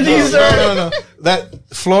 Your knees are. No.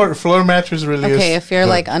 That floor mattress really is. Okay, if you're good.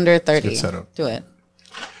 like under 30, good setup. do it.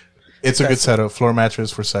 It's a good setup. Floor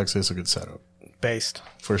mattress for sex is a good setup. Based.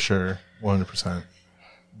 For sure. 100%.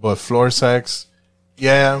 But floor sex,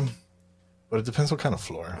 yeah. But it depends what kind of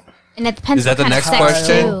floor. And it depends. Is that what the kind of next sex,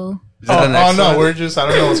 question? too. Is that the next no, one? we're just, I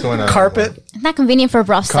don't know what's going on. Carpet. It's not convenient for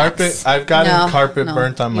rough Carpet. sex. I've gotten No, carpet no.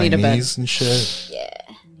 burnt on You my need a bed. knees and shit.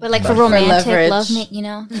 But like for For romantic, leverage. you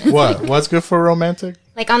know, What? What's good for romantic?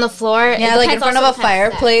 like on the floor. Yeah, like in front of a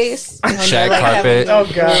fireplace. Shag carpet. Oh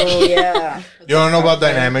god. Yeah. You don't know about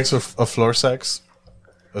dynamics of floor sex?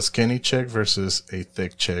 A skinny chick versus a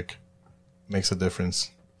thick chick makes a difference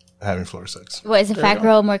having floor sex. What is a fat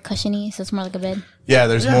girl more cushiony, so it's more like a bed? Yeah,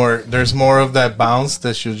 there's more of that bounce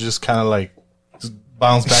that she'll just kind of like just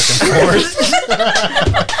bounce back and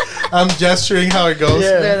forth. I'm gesturing how it goes.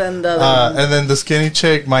 Better than the And then the skinny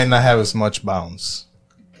chick might not have as much bounce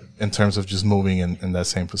in terms of just moving in that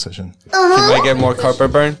same position. She might get more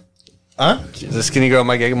carpet burn. Huh? The skinny girl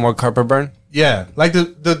might get more carpet burn. Yeah, like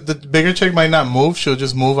the bigger chick might not move; she'll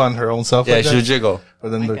just move on her own self. Yeah, like that. she'll jiggle. But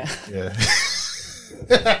then yeah.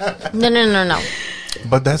 No.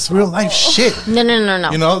 But that's real life shit. No.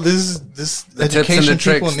 You know, this tips and education the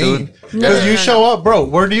tricks, people dude. need. Because you show up, bro.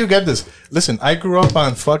 Where do you get this? Listen, I grew up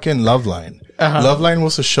on fucking Loveline. Loveline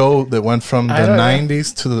was a show that went from the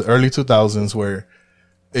 90s to the early 2000s where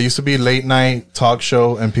it used to be a late night talk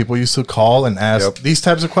show and people used to call and ask these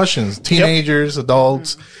types of questions. Teenagers,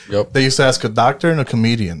 adults. Yep. They used to ask a doctor and a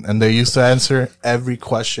comedian and they used to answer every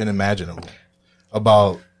question imaginable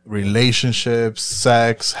about relationships,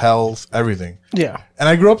 sex, health, everything. Yeah. And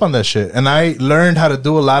I grew up on that shit. And I learned how to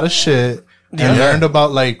do a lot of shit and learned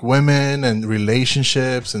about like women and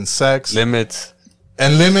relationships and sex. Limits.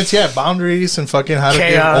 And limits, boundaries and fucking how to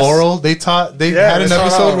Chaos. give oral. They had an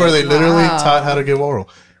episode where they literally taught how to give oral.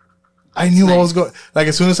 I knew what was going. Like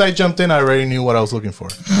as soon as I jumped in, I already knew what I was looking for.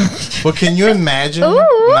 But can you imagine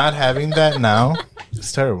not having that now?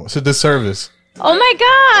 It's terrible. It's a disservice. Oh my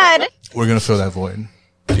god. We're gonna fill that void.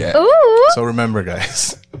 Yeah. Ooh. So remember,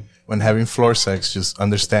 guys, when having floor sex, just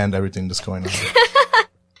understand everything that's going on.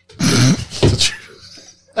 It's the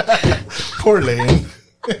truth. Poor Lane.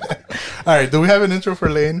 All right, do we have an intro for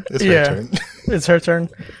Lane? It's her turn. It's her turn.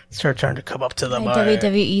 It's her turn to come up to the My mic.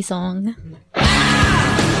 WWE song.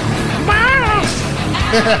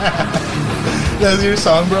 That's your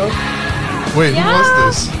song, bro? Wait, who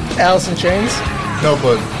was this? Alice in Chains? No,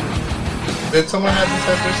 but did someone have this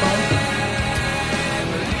as their song?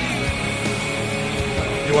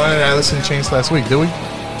 You wanted Alice in Chains last week, did we?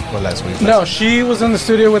 Well, last week. No, she was in the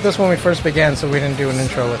studio with us when we first began, so we didn't do an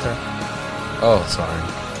intro with her. Oh, sorry.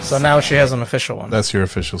 So now she has an official one. That's your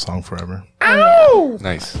official song forever. Ow!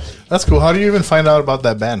 Nice. That's cool. How do you even find out about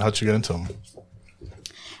that band? How'd you get into them?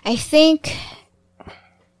 I think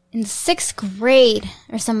in 6th grade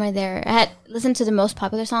or somewhere there, I had listened to the most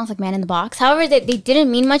popular songs like Man in the Box. However, they didn't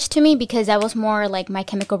mean much to me because I was more like My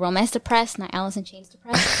Chemical Romance depressed, not Alice in Chains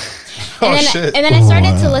depressed. And then I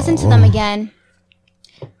started to listen to them again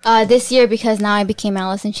this year because now I became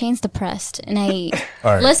Alice in Chains depressed. And I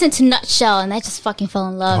listened to Nutshell and I just fucking fell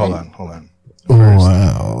in love. Hold on.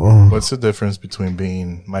 Wow. What's the difference between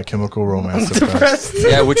being My Chemical Romance depressed?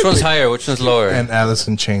 Yeah, which one's higher? Which one's lower? And Alice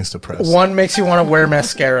in Chains depressed. One makes you want to wear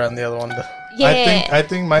mascara and the other one... Yeah. I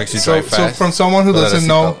think my Makes you so drive fast. from someone who Without a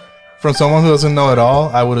doesn't know at all,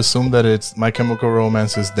 I would assume that it's My Chemical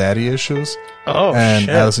Romance's daddy issues. Oh, and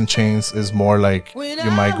shit. Alice in Chains is more like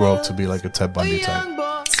you might grow up to be like a Ted Bundy type.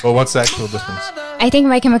 But what's the actual difference? I think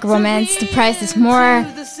My Chemical Romance depressed is more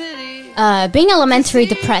being elementary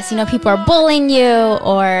depressed. You know, people are bullying you,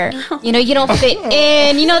 or you know, you don't fit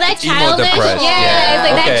in. You know that Emo childish. depressed. Yeah,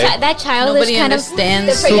 it's like Okay. that childish Nobody kind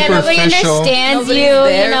understands. of. Yeah, nobody Superficial. understands Nobody's you.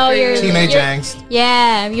 there You know, for your you. Teenage your- angst.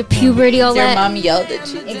 Yeah, your puberty, all Your that. mom yelled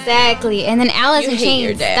at you. Exactly, and then Alice You in hate your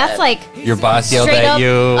Chains. dad. That's like Your boss yelled straight at up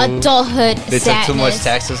you. adulthood They took too much sadness.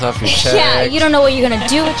 taxes off your check. Yeah, you don't know what you're gonna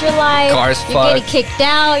do with your life. Cars you're getting fucked. kicked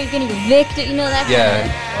out. You're getting evicted. You know that.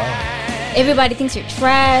 Yeah. Everybody thinks you're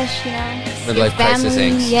trash. You know. Midlife crisis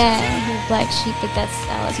angst. Yeah, you're black sheep, but that's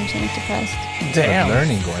Alice in Chains depressed. Damn.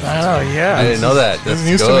 Learning going on. Oh, yeah. I didn't know that. That's It's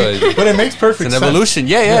news to good. me, but it makes perfect It's sense. an evolution.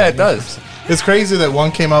 Yeah, it does. It's crazy that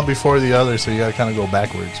one came out before the other, so you got to kind of go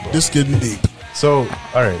backwards. Bro. This getting deep. So,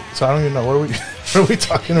 all right. So I don't even know what are we what are we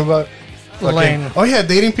talking about? Lane. Oh yeah,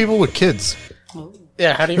 dating people with kids.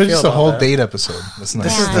 Yeah, how do you It's feel just a about whole that? date episode. That's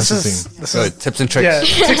nice. This That's the is theme. Good. Tips and tricks. Yeah,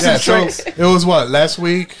 tips Yeah, and so tricks it was what last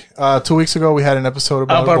week, 2 weeks ago. We had an episode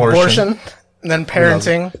about abortion, and then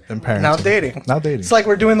parenting, and parenting. now dating. Now dating. It's like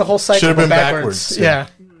we're doing the whole cycle Should have been but backwards.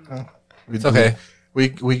 backwards. Yeah. It's okay.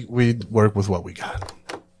 We work with what we got.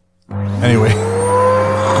 Anyway.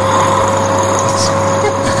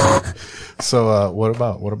 So what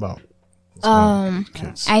about?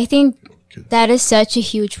 I think that is such a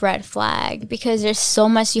huge red flag because there's so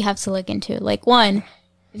much you have to look into. Like, one,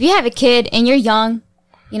 if you have a kid and you're young,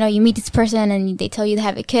 you know, you meet this person and they tell you they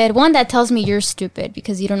have a kid. One, that tells me you're stupid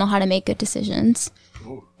because you don't know how to make good decisions.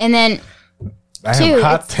 And then Damn,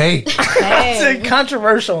 hot take. It's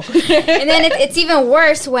controversial. and then it's even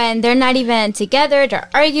worse when they're not even together. They're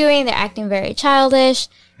arguing. They're acting very childish.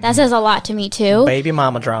 That says a lot to me too. Baby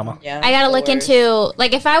mama drama. Yeah, I gotta look into,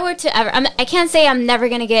 like, if I were to ever, I can't say I'm never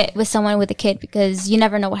gonna get with someone with a kid because you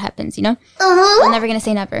never know what happens, you know? I'm never gonna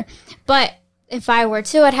say never. But if I were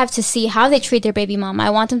to, I'd have to see how they treat their baby mama. I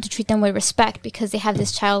want them to treat them with respect because they have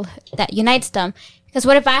this child that unites them. Because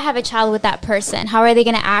what if I have a child with that person? How are they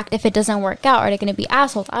gonna act if it doesn't work out? Are they gonna be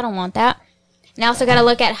assholes? I don't want that. And I also got to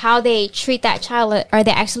look at how they treat that child. Are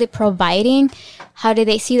they actually providing? How do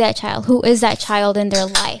they see that child? Who is that child in their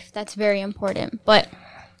life? That's very important. But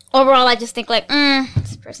overall, I just think like,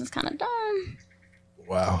 this person's kind of dumb.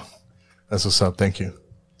 Wow. That's what's up. Thank you.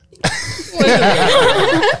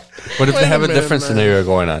 What if they have a different scenario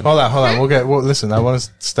going on? Hold on. Well, listen, I want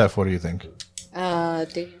to, Steph, what do you think?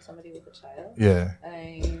 Dating somebody with a child? Yeah.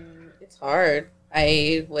 It's hard.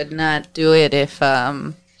 I would not do it if,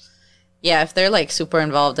 if they're like super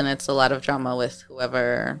involved and it's a lot of drama with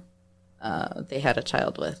whoever they had a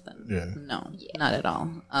child with, then no, not at all.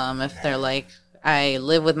 If they're like, I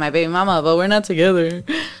live with my baby mama, but we're not together.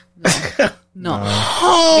 No.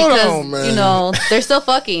 Because, you know, they're still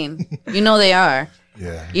fucking. You know they are.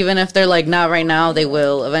 Yeah. Even if they're like, not right now, they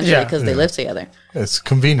will eventually because they live together. It's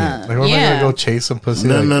convenient. Like, what am I going to go chase some pussy?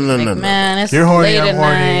 No, like, no. Man, it's You're horny, late I'm at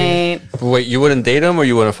horny. night. Wait, you wouldn't date them or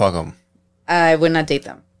you wouldn't fuck them? I would not date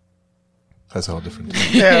them. That's a whole different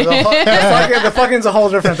thing. Yeah, the fucking's a whole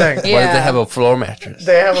different thing. Why did they have a floor mattress?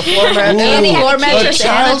 They have a floor mattress. And they have Floor a mattress and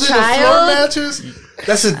a in child. floor mattress?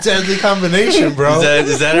 That's a deadly combination, bro.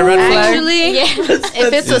 Is that a red flag? Actually,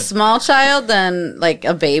 if it's a small child, then like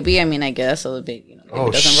a baby, I mean, I guess a baby, you know,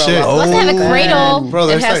 baby doesn't shit. roll up. Let's have a cradle. Bro, It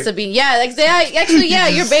there's has like, to be, actually,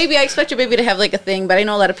 your baby. I expect your baby to have like a thing, but I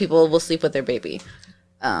know a lot of people will sleep with their baby.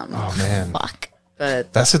 oh man, Fuck.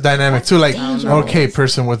 But that's a dynamic too. Like, okay,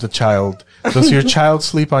 person with a child, Does your child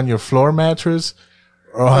sleep on your floor mattress?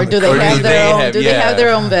 Or do they have their own? Do they have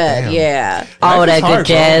their own bed? Damn. Yeah. Oh, that good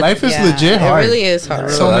jazz. Life is legit hard. It really is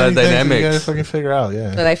hard. So A lot many of things dynamics. you gotta fucking figure out.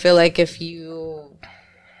 Yeah. But I feel like if you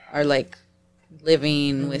are like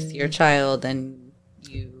living with your child and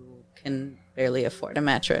you can barely afford a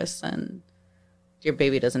mattress and your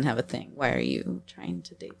baby doesn't have a thing, why are you trying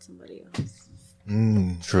to date somebody else?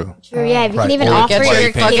 True. True, yeah. If you can even Or offer get your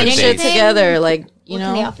your kid fucking shit anything, together, like you what know.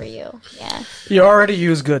 can they offer you? Yeah. You already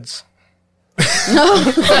use goods.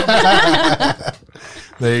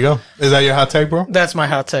 There you go. Is that your hot take, bro? That's my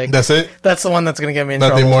hot take. That's it? That's the one that's going to get me in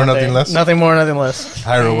Nothing trouble. more, one nothing day. less? Nothing more, nothing less.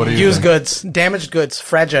 Hyro, what do you Use think? goods. Damaged goods.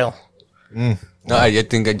 Fragile. No, I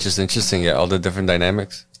think it's just interesting. Yeah, all the different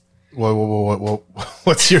dynamics.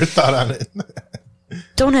 What's your thought on it?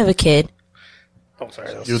 Don't have a kid. Oh,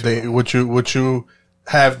 sorry. Would you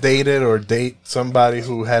have dated or date somebody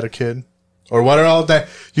who had a kid? Or what are all that?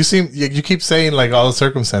 You keep saying like all the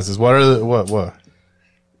circumstances. What are the what?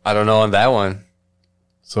 I don't know on that one.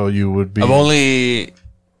 So you would be. I've only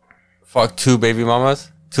fucked 2 baby mamas.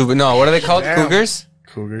 What are they called? Damn. Cougars?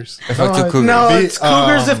 Cougars. I fucked 2 cougars. No, it's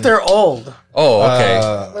cougars if they're old. Oh,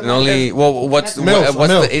 okay. And only what's the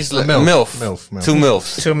age? MILF. 2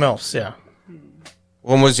 MILFs. 2 MILFs, yeah.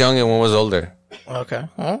 One was young and one was older. Okay.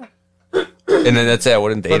 And then that's it. I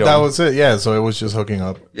wouldn't date But them. that was it. Yeah. So it was just hooking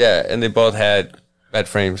up. Yeah, and they both had bad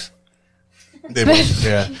frames. They both,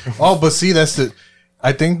 yeah. Oh, but see, that's the.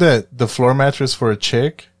 I think that the floor mattress for a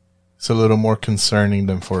chick is a little more concerning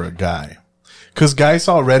than for a guy, because guys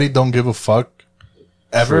already don't give a fuck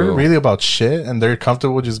ever True. really about shit, and they're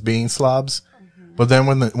comfortable just being slobs. But then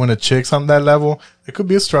when a chick's on that level, it could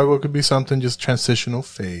be a struggle. It could be something just transitional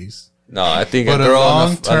phase. No, I think But a a girl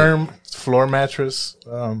long term floor mattress.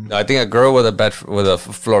 No, I think a girl with a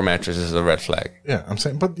floor mattress is a red flag. Yeah, I'm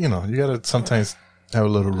saying, but you gotta sometimes have a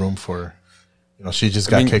little room for, she just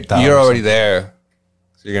got kicked out. You're or already something. there,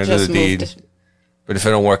 so you're gonna Just do the deed. moved. But if it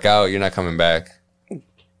don't work out, you're not coming back.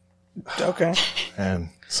 Okay. And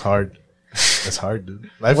it's hard. It's hard, dude.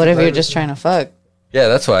 Life What is if you're life. just trying to fuck? Yeah,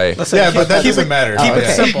 that's why. Listen, Yeah, but that doesn't matter. Keep it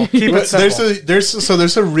yeah. simple. Keep it But simple.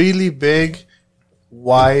 there's a really big,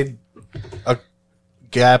 wide,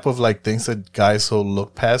 gap of like things that guys will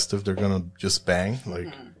look past if they're gonna just bang. Like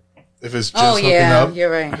if it's just hooking up,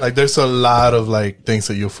 you're right. like there's a lot of like things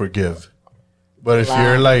that you'll forgive. But if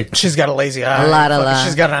you're like She's got a lazy eye. A lot.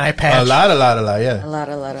 She's got an eye patch. a lot, yeah. A lot.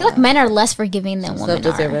 I feel like men are less forgiving than What's women up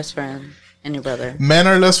with your are. best friend and your brother? Men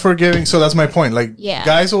are less forgiving, so that's my point. Like Yeah.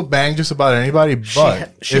 guys will bang just about anybody,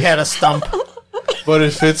 but She had a stump. But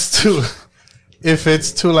if it's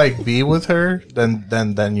to like be with her, then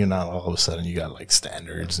all of a sudden you got like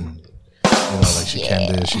standards and like she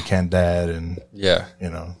can't this, she can't that, and Yeah.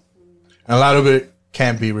 and a lot of it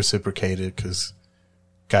can't be reciprocated because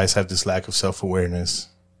guys have this lack of self-awareness.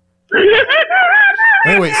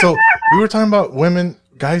 Anyway, so we were talking about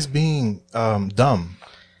guys being dumb,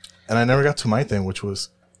 and I never got to my thing, which was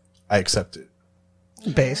I accept it,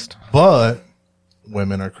 Based. but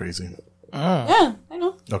women are crazy. Yeah, I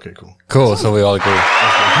know. Okay, cool. Cool. So we all agree.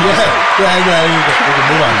 Yeah, we can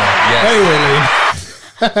move on now. Yes.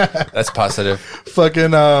 Anyway, Lane. That's positive.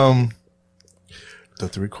 Fucking the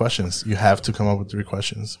 3 questions. You have to come up with 3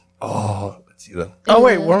 questions. Oh, let's see them. Oh,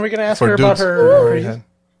 wait. Weren't we going to ask For her about dudes.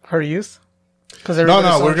 her youth? Because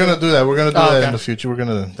No, we're gonna do that. We're gonna do that okay. in the future. We're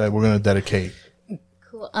gonna dedicate.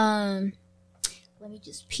 Cool. Let me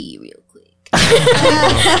just pee real quick.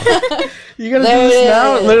 You gonna do this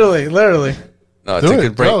now? Literally. No, it's Do a it,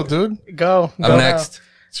 good break. go, dude. Go. I'm next.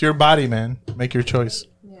 It's your body, man. Make your choice.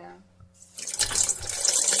 You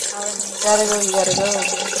gotta go.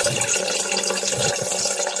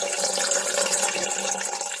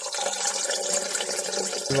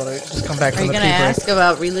 Just come back Are from you the gonna pee break. ask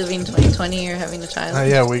about reliving 2020 or having a child?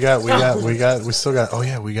 Yeah, we still got. Oh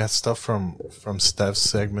yeah, we got stuff from Steph's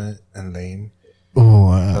segment and Lane. Oh,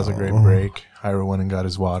 wow. That was a great break. Hyro went and got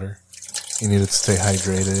his water. He needed to stay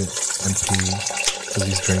hydrated and pee because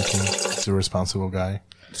he's drinking. He's a responsible guy.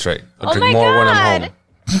 That's right. I'll drink more when I'm home.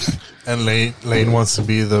 And Lane wants to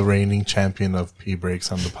be the reigning champion of pee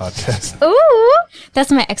breaks on the podcast. Ooh,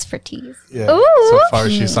 that's my expertise. Yeah. Ooh. So far,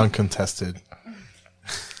 she's uncontested.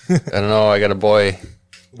 I don't know. I got a boy.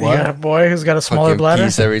 You got a boy who's got a smaller Fucking bladder?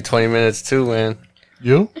 pees every 20 minutes too, man.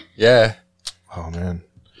 You? Yeah. Oh man.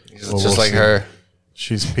 He's just like see. her.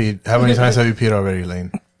 She's peed. How many times have you peed already,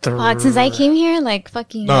 Lane? Since I came here, like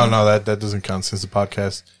fucking No, that doesn't count since the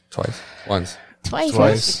podcast. Twice. Once.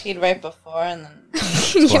 twice. She peed right before and then.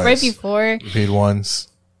 Yeah, right before. You peed once.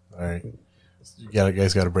 All right. You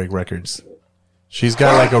guys got to break records. She's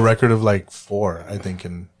got like a record of like 4, I think,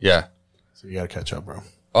 and Yeah. so you got to catch up, bro.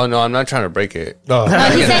 Oh no, I'm not trying to break it. No, No,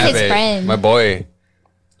 I he can said have his it. friend. My boy.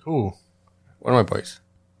 Who? One of my boys.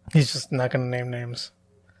 He's just not gonna name names.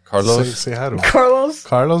 Carlos. Say hi to him. Carlos.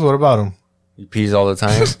 Carlos, what about him? He pees all the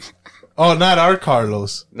time. Oh, not our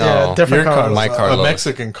Carlos. No, Yeah, different Your Carlos. My Carlos. A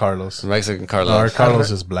Mexican Carlos. Mexican Our Carlos.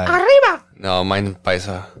 Carlos is black. Arriba. No, mine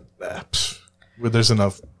paisa. Well, there's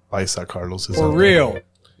enough Paisa Carloses. For out there. real.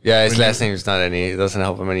 Yeah, his last name's not any. It doesn't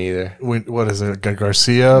help him any either. What is it?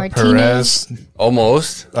 Garcia, Martinez. Perez.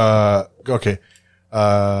 Almost. Okay.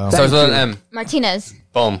 Starts with an M. Martinez.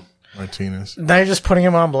 Boom. Martinez. Now you're just putting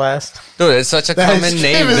him on blast. Dude, it's such a That's common true.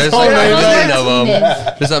 name. His There's whole like a name. million of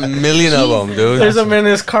them. There's a million of them, dude. There's a man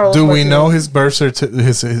is Carlos. Do we Martinez. know his birth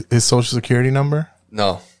his social security number?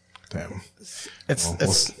 No. Damn.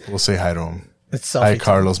 It's We'll say hi to him. it's Hi, selfie.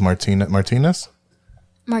 Carlos Martinez.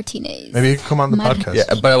 Martinez. Maybe you can come on the Mar- podcast.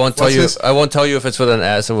 Yeah, but I won't tell What's you. his- I won't tell you if it's with an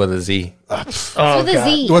S or with a Z. Oh, It's with a God.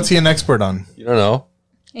 Z. What's he an expert on? You don't know.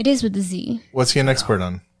 It is with the Z. What's he an expert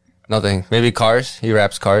on? Nothing. Maybe cars. He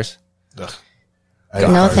raps cars. Ugh.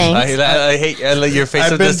 No thanks. I hate your face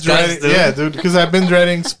I've of been disgust, dreading, dude. yeah, dude, because I've been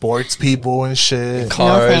dreading sports people and shit.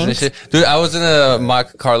 Cars and thanks. shit. Dude, I was in a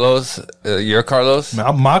mock Carlos. Your Carlos.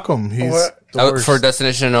 I'll mock him. He's the worst. For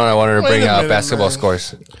Destination Unknown, I wanted to Wait bring a out minute, basketball man.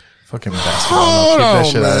 scores. Fucking basketball. No, keep that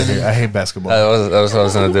shit out of here. I hate basketball. That was what I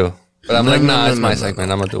was gonna do. But I'm like, nah, no, it's no, my no,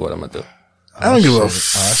 segment. I'm gonna do what I'm gonna do. I don't give a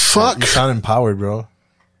Shit. fuck. You sound empowered, bro.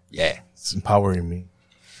 Yeah. It's empowering me.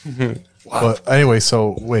 But anyway,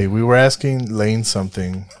 so wait, we were asking Lane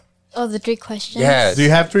something. Oh, the 3 questions. Yeah. Do you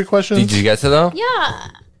have 3 questions? Did you get to them? Yeah.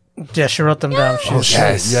 Yeah, she wrote them down. Oh She's, shit!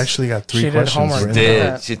 Yes. You actually got 3 She did questions homework. written Did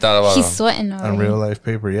down she thought about He's them? sweating on already. real life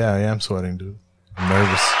paper. Yeah, I am sweating, dude. I'm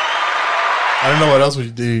nervous. I don't know what else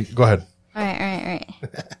we do. Go ahead. All right.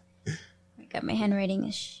 I got my handwriting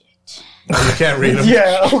is shit. You can't read them.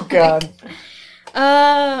 yeah. Oh God.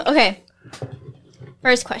 Okay.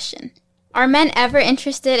 First question. Are men ever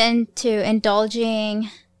interested into indulging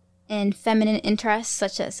in feminine interests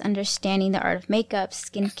such as understanding the art of makeup,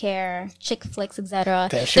 skincare, chick flicks, etc.?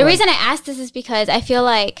 The reason I ask this is because I feel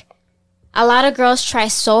like a lot of girls try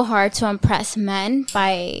so hard to impress men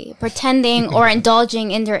by pretending or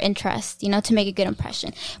indulging in their interests, to make a good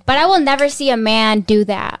impression. But I will never see a man do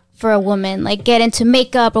that for a woman, like get into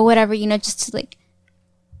makeup or whatever, just to like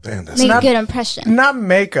Damn, that's make not- a good impression. Not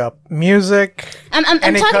makeup, music. I'm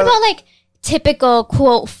any talking color- about like typical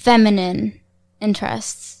quote feminine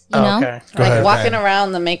interests, you know? Okay. Go ahead, Walking man.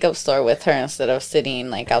 around the makeup store with her instead of sitting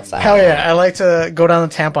like outside. Hell yeah! I like to go down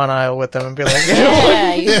the tampon aisle with them and be like,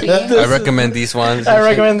 Yeah, you see? I recommend these ones. I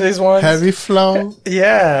recommend these ones. Heavy flow.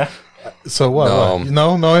 Yeah. So what? No.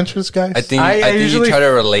 What? No interest, guys. I think I I think usually- you try to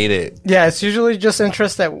relate it. Yeah, it's usually just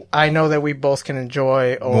interests that I know that we both can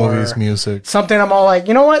enjoy, or Movies, music. something I'm all like,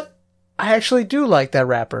 you know what? I actually do like that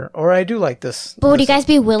rapper, or I do like this. But would you guys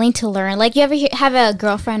be willing to learn? Like, you ever have a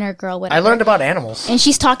girlfriend or a girl, whatever, I learned about animals. and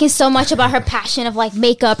she's talking so much about her passion of like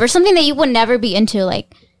makeup or something that you would never be into.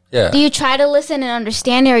 Like, Yeah. do you try to listen and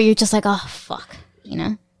understand it, or are you just like, oh fuck,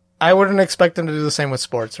 I wouldn't expect them to do the same with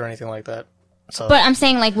sports or anything like that. So, But I'm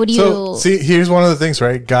saying, like, would you? So see, here's one of the things,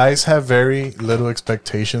 right? Guys have very little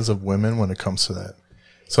expectations of women when it comes to that.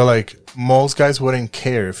 So like most guys wouldn't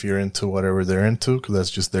care if you're into whatever they're into because that's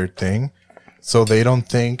just their thing. So they don't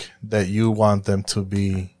think that you want them to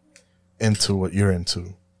be into what you're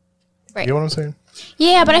into. Right. You know what I'm saying?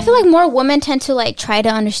 Yeah, but I feel like more women tend to like try to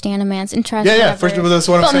understand a man's interest. Yeah, yeah, whatever. for sure, but that's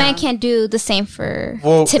what I'm But saying. men can't do the same for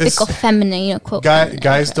Well, typical it's- feminine, quote. feminine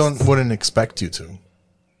Guys interests. wouldn't expect you to.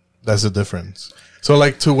 That's the difference. So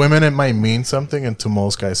like to women it might mean something, and to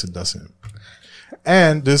most guys it doesn't.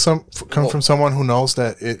 And this come from someone who knows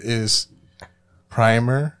that it is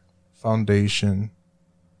primer, foundation,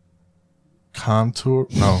 contour.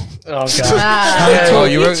 No, oh god, Oh,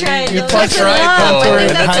 you were tried you those. touched right. Contour Oh, and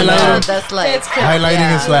that's highlighter. enough. That's like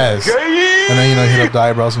highlighting is last, and then hit up the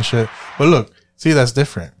eyebrows and shit. But look, see that's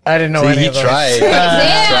different. I didn't know See, any he of those. tried. He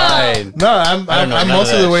tried. No, I'm know none most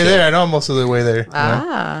of of the that way shit. there. I know I'm most of the way there. you know?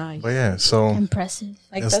 Ah, But yeah, so Impressive.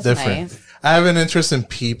 like it's that's different. nice. I have an interest in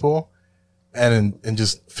people and in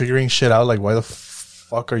just figuring shit out. Like, why the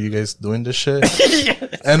fuck are you guys doing this shit?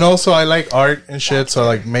 And also, I like art and shit. So,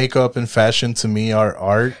 like, makeup and fashion to me are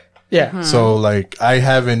art. Yeah. So, like, I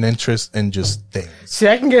have an interest in just things. See,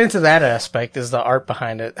 I can get into that aspect. Is the art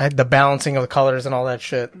behind it, the balancing of the colors and all that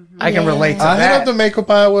shit. I can relate to I hit that up the makeup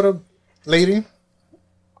aisle with a lady.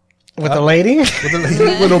 with the lady. With a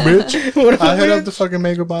lady, with a bitch. With a I hit up bitch. the fucking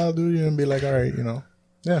makeup aisle, dude, and be like, all right,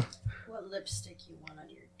 yeah. What lipstick you want on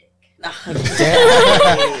your dick?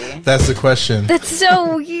 That's the question. That's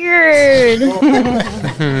so weird.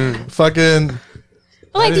 Fucking.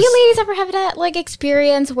 Like, That do you is- ladies ever have that like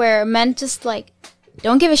experience where men just like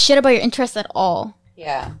don't give a shit about your interests at all.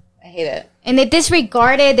 Yeah, I hate it. And they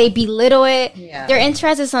disregard it. They belittle it. Yeah. Their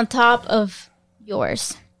interest is on top of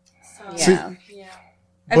yours. Yeah.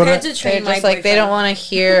 I've But had to train just like they don't want to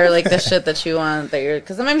hear like the shit that you want that you're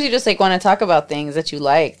because sometimes you just like want to talk about things that you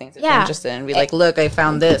like, things that you're interested in, and be like, look, I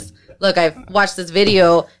found this. Look, I've watched this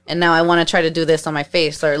video and now I want to try to do this on my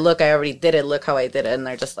face. Or look, I already did it. Look how I did it. And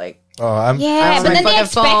they're just like, I'm but then they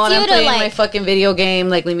expect you I'm to playing my like. fucking video game.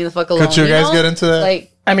 Like, leave me the fuck alone. Could you guys know? get into that?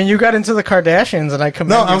 Like, I mean, you got into the Kardashians, and I commend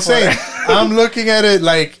No, you I'm for saying it. I'm looking at it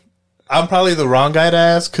like I'm probably the wrong guy to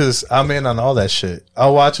ask because I'm in on all that shit.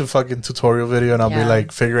 I'll watch a fucking tutorial video and I'll be Yeah.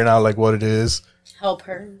 like figuring out like what it is. help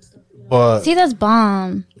her. And stuff. But See, that's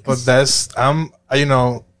bomb. that's you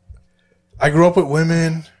know, I grew up with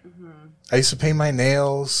women. I used to paint my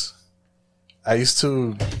nails. I used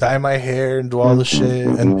to dye my hair and do all the shit.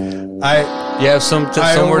 And You have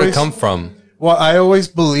somewhere to come from. Well, I always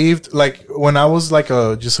believed, like, when I was like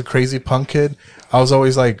just a crazy punk kid, I was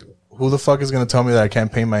always like, who the fuck is going to tell me that I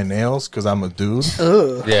can't paint my nails because I'm a dude?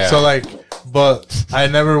 Ugh. Yeah. So, like, but I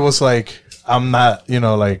never was like, I'm not, you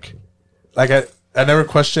know, like I never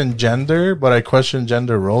questioned gender, but I questioned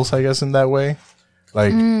gender roles, I guess, in that way.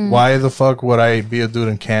 Like, why the fuck would I be a dude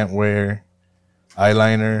and can't wear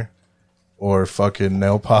eyeliner or fucking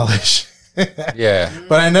nail polish? Yeah.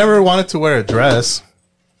 But I never wanted to wear a dress.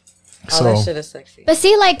 Oh, that shit is sexy. But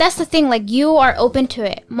see, like that's the thing. Like you are open to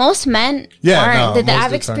it. Most men aren't that most I've dudes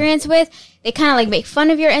aren't. experienced with. They kind of like make fun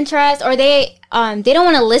of your interest, or they don't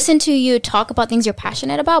want to listen to you talk about things you're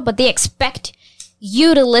passionate about, but they expect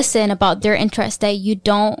you to listen about their interests that you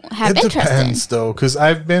don't have It interest depends though, because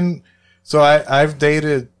I've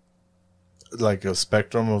dated like a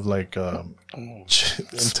spectrum of like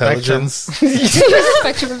intelligence.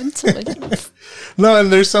 Spectrum of intelligence. No,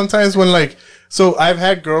 and there's sometimes when like, so I've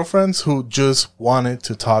had girlfriends who just wanted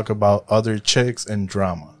to talk about other chicks and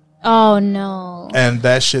drama, Oh no. and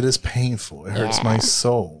that shit is painful. It hurts my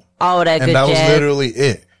soul. Oh, that And good that was jazz. literally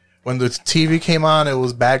it. When the TV came on, it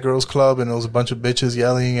was Bad Girls Club, and it was a bunch of bitches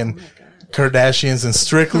yelling and Kardashians and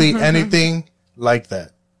strictly anything like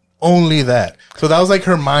that. Only that. So that was like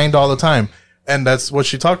her mind all the time. And that's what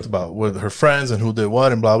she talked about with her friends and who did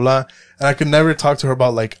what and blah, blah. And I could never talk to her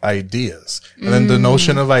about like ideas. And then the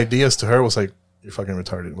notion of ideas to her was like, you're fucking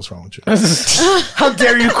retarded. What's wrong with you? How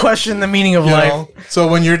dare you question the meaning of You life? know? So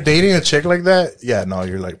when you're dating a chick like that, yeah, no,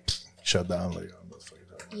 you're like, shut down. Like,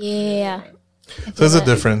 Yeah. so there's a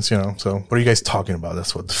difference, you know. So what are you guys talking about?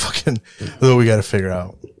 That's what that's what we got to figure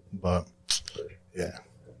out. But yeah,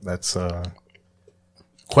 that's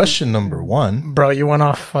question number 1. Bro, you went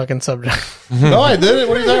off fucking subject. No, I did it.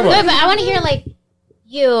 What are you talking No, about? but I want to hear like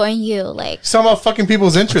you and you like. It's talking about fucking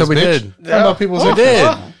people's interests, we bitch. did. Talking about people's We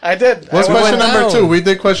interests. did. I did. What's I question went number down. 2? We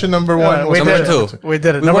did question number 1. Yeah, we What's did number it. We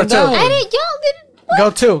did it. We Number went 2. down. I didn't. Y'all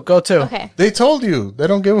didn't. Go 2. Okay. They told you. They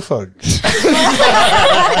don't give a fuck.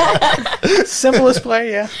 Simplest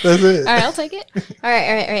play, yeah. That's it. All right, I'll take it. All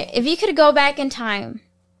right. If you could go back in time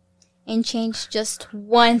and change just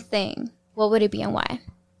one thing, what would it be and why?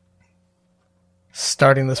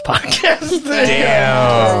 Starting this podcast.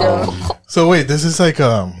 Damn. So wait, this is like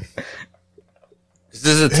Is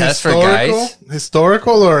this a test for guys?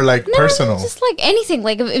 Historical or like personal? Just like anything.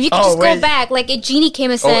 Like if you could Oh, just wait. go back, like if Genie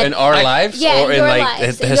came and Oh, said, in our lives? yeah, or in your like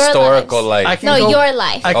lives, the in your historical lives. life? No, your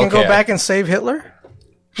life. I can go Okay. back and save Hitler?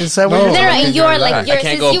 Is that what No. you're No, saying? in your like I your can't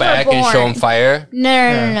since go you back were and born. show him fire?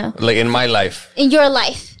 No. Like in my life? In your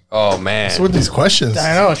life. Oh, man. What's with these questions?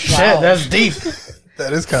 I know, shit, that's deep.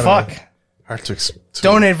 That is kind Fuck. of hard to explain.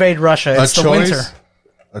 Don't invade Russia. It's the winter.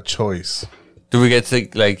 A choice. Do we get to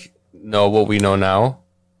like know what we know now?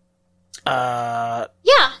 Yeah.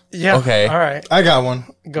 Yeah. Okay. All right. I got one.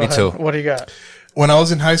 Go Me ahead. too. What do you got? When I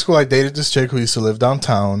was in high school, I dated this chick who used to live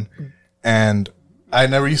downtown, and I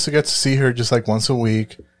never used to get to see her just like once a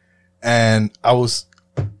week. And I was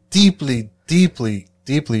deeply, deeply,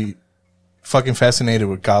 deeply fucking fascinated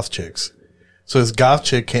with goth chicks. So this goth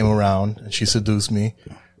chick came around and she seduced me,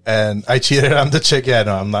 and I cheated on the chick. Yeah,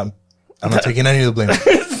 no, I'm not taking any of the blame.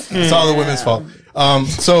 It's all the women's fault.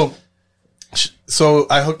 So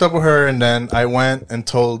I hooked up with her, and then I went and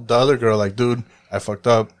told the other girl, like, dude, I fucked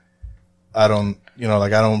up. I don't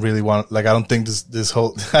really want, like, I don't think this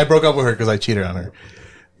whole, I broke up with her because I cheated on her.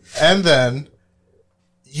 And then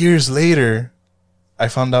years later, I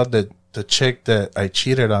found out that the chick that I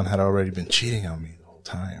cheated on had already been cheating on me the whole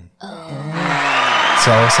time. So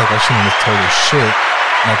I was like, I shouldn't have told her shit,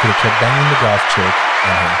 and I could have kept banging the goth chick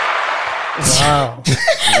on her. Wow.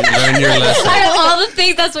 Learn your lesson. Out of all the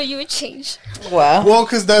things, that's what you would change. Wow. Well,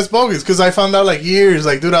 because that's bogus. Because I found out like years,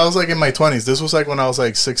 like, dude, I was like in my 20s. This was like when I was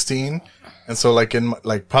like 16, and so like in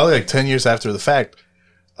like probably like 10 years after the fact,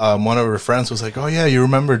 one of her friends was like, "Oh yeah, you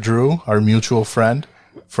remember Drew, our mutual friend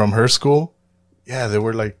from her school? Yeah, they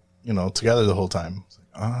were like, together the whole time."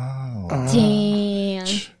 Oh, Damn.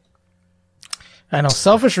 I know,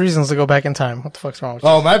 selfish reasons to go back in time. What the fuck's wrong with you?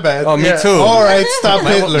 Oh, my bad. Oh, me too. All right, stop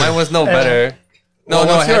Hitler. Mine was no better. No,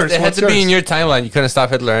 Well, what's yours? it had What's to be yours? in your timeline. You couldn't stop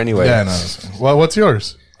Hitler anyway. Yeah, no. Well, what's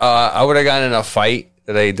yours? I would have gotten in a fight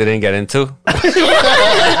that I didn't get into.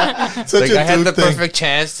 Such Like a I had dude the thing. perfect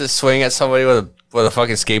chance to swing at somebody with a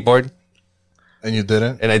fucking skateboard, And you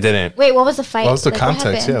didn't? and I didn't. Wait, what was the fight? What was the Like, what context?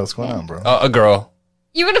 happened? Yeah, what's going on, bro? A girl.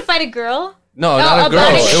 You were gonna fight a girl? No, Oh, not a girl.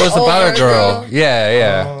 about a It was about a older girl. girl.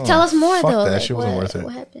 Yeah. Tell us more fuck though. that. Like, She wasn't what, worth it.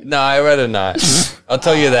 What happened? No, I'd rather not. I'll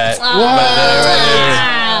tell you that.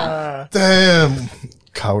 Damn.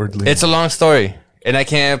 Cowardly. It's a long story, and I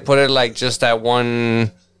can't put it like just that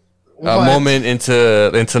one What? moment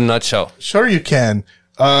into a nutshell. Sure you can.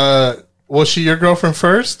 Was she your girlfriend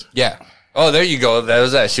first? Yeah. Oh, there you go. That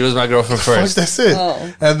was that. She was my girlfriend Fuck, first. that's it.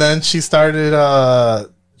 Oh. And then she started,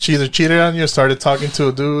 she either cheated on you or started talking to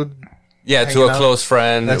a dude. Yeah, to Hanging a out. close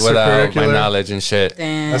friend without my Extracurricular. knowledge and shit.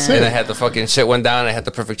 Damn. That's And it. I had the fucking shit went down. I had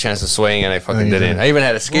the perfect chance to swing, and I fucking And you didn't. didn't. I even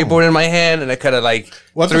had a skateboard in my hand, and I could have like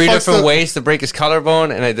What the 3 fuck's different the- ways to break his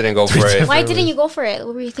collarbone, and I didn't go for it. Why didn't you go for it?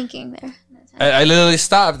 What were you thinking there? I literally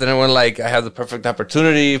stopped, and I went like, I have the perfect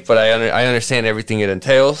opportunity, but I understand everything it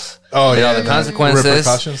entails. Oh, and yeah, all the yeah. consequences.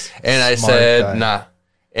 Repercussions. And I Smart said, guy. nah.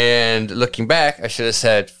 And looking back, I should have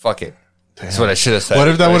said, fuck it. That's what I should have said. What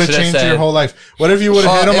if that I would have should changed said- your whole life? What if you would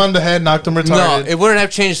have hit him if- on the head, knocked him No, retarded? it wouldn't have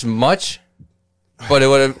changed much, but it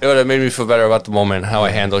would have made me feel better about the moment, how I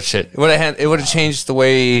handled shit. It would have changed the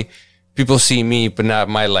way people see me, but not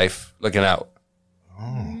my life looking out.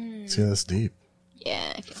 See, that's deep.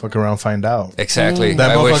 Yeah. Fuck around, find out. Exactly.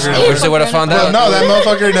 That I wish they would have found Well, out. no, that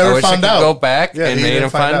motherfucker I never wish I found could out. go back and he made didn't him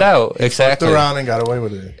find out. He Exactly. fucked around and got away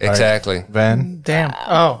with it. All right. Exactly. Van. Damn.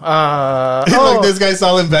 Look, this guy's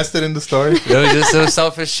all invested in the story. It was just some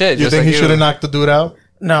selfish shit. You just think like he should have knocked the dude out?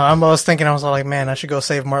 No, I was thinking, I was all like, man, I should go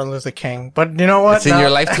save Martin Luther King. But you know what? It's in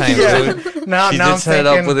your lifetime, dude. Now, She now did I'm set it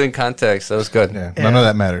up thinking, within context. That was good. Yeah, none of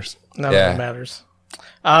that matters. none of it matters.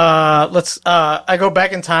 I go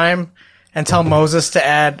back in time and tell Moses to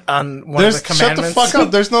add on one of the Shut the commandments. fuck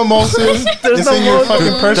up. There's no Moses. There's It's no in your Moses.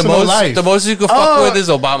 fucking personal life. The most you could fuck with is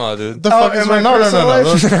Obama, dude. The fuck is in my no. personal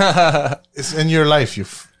life? It's in your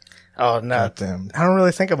life. Oh no! Goddamn. I don't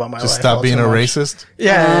really think about my life. Just stop all being too a much. racist.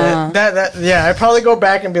 Yeah, yeah. I'd probably go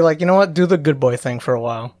back and be like, you know what? Do the good boy thing for a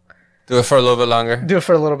while. Do it for a little bit longer. Do it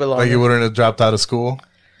for a little bit longer. Like you wouldn't have dropped out of school.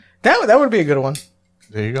 That would be a good one.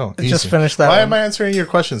 There you go. Just Easy. finish that Why one. am I answering your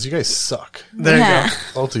questions? You guys suck. There you go.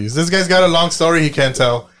 Both of you. This guy's got a long story he can't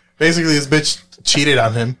tell. Basically, this bitch cheated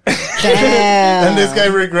on him. Damn. And this guy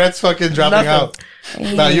regrets fucking dropping out.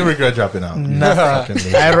 No, you regret dropping out. Nothing.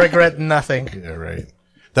 Fucking I regret nothing. Yeah, right.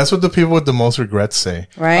 That's what the people with the most regrets say.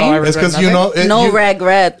 Right? Oh, I It's regret because you know nothing? No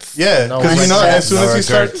regrets. Yeah, No because you know,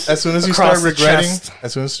 regrets. as soon as you Across start the regretting, chest.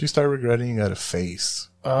 as soon as you start regretting, you gotta face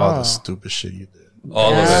all the stupid shit you did.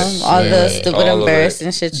 All of it. All the stupid, All of it.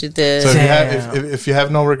 embarrassing shit you did. So if you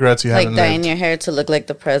have no regrets, you like haven't dyeing lived. your hair to look like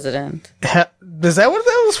the president. Is that what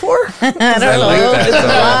that was for? I don't I know. like that, It's though.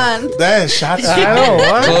 blonde. Damn, shots. I know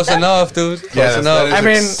what. Close enough, dude. Close Yeah, enough. that is I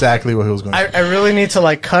mean, exactly what he was going to I really need to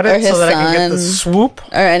like cut Or it so his that I can get the son. swoop.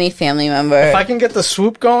 Or any family member. If I can get the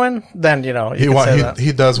swoop going, then you know you can say that.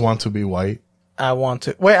 He does want to be white. I want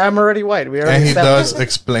to. Wait, I'm already white. We already And he established does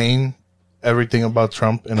explain everything about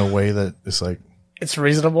Trump in a way that is like, it's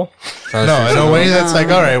reasonable. no, in a way that's like,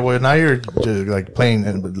 all right, well, now you're like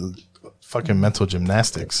playing fucking mental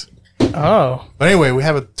gymnastics. Oh. But anyway, we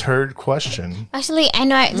have a third question. Actually, I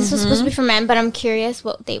know this was supposed to be for men, but I'm curious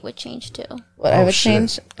what they would change to. What I Oh, would shit.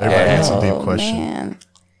 change? Everybody has a deep question. Man.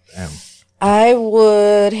 Damn. I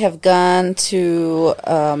would have gone to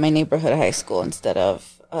my neighborhood high school instead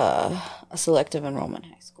of a selective enrollment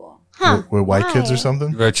high school. With white kids or something?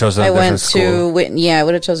 You would have chosen a I different went school. I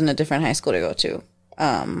would have chosen a different high school to go to.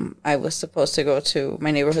 I was supposed to go to my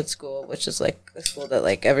neighborhood school, which is like a school that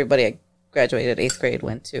like everybody I graduated 8th grade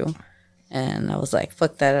went to. And I was like,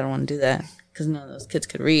 fuck that, I don't want to do that. Because none of those kids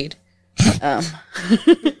could read. And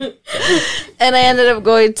I ended up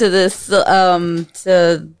going to this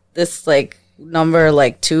like number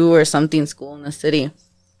like 2 or something school in the city.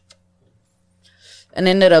 And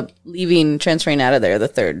ended up transferring out of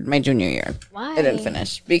there my junior year. Why? I didn't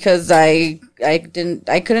finish because I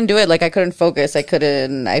couldn't do it. Like I couldn't focus. I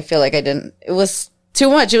feel like it was too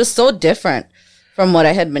much. It was so different from what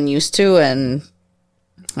I had been used to. And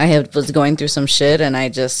was going through some shit and I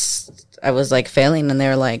was like failing and they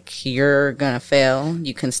were like, you're going to fail.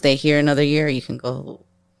 You can stay here another year. You can go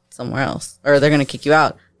somewhere else or they're going to kick you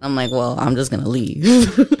out. I'm like, well, I'm just gonna leave.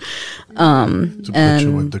 To put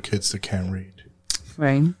you with the kids that can't read.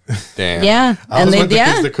 Right. Damn. Yeah. I was with the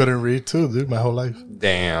yeah. kids that couldn't read too, dude, my whole life.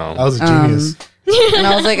 Damn. I was a genius. And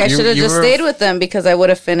I was like, I should have you just were- stayed with them because I would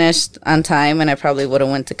have finished on time and I probably would have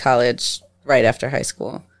went to college right after high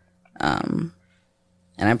school. And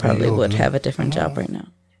I probably would have a different job right now.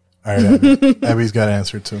 All right, Abby. Abby's got to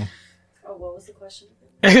answer too. Oh, what was the question?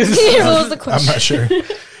 What was the question? I'm not sure.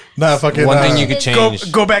 Nah, fucking. One thing you could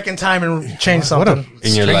change Go back in time and change What a something.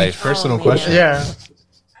 in your strange life. personal Oh, question. Yeah.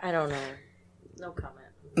 I don't know. No comment.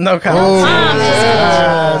 No Oh, comment.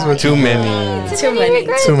 that's what Too many. Too many.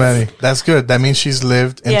 Too many. That's good. That means she's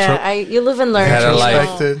lived. Yeah, you live and learn. You had a life.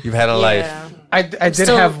 Introspected. You've had a life. Yeah. I did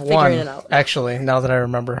still have figuring one, it out. actually, now that I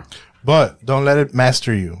remember. But don't let it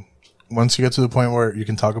master you. Once you get to the point where you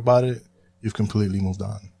can talk about it, you've completely moved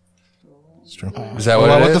on. It's true. Is that what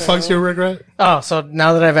it What the is? fuck's your regret? Oh, so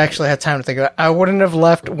now that I've actually had time to think about it, I wouldn't have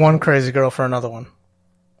left one crazy girl for another one.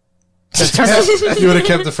 It turned out- You would have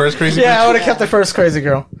kept the first crazy. yeah, I bitch? would have kept the first crazy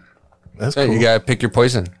girl. That's Yeah, cool. you gotta pick your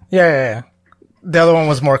poison. Yeah. The other one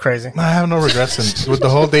was more crazy. I have no regrets with the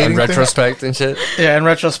whole In dating thing. retrospect and shit. Yeah, in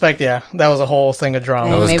retrospect, yeah, that was a whole thing of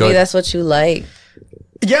drama. was Maybe good. that's what you like.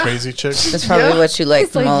 Yeah, Crazy chick. That's probably what you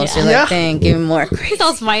like the like, most. yeah. You're like, Yeah. dang, give me more crazy. He's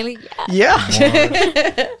all smiley.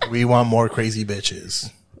 yeah. We want more crazy bitches.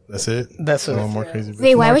 That's it. That's We it. want more crazy bitches.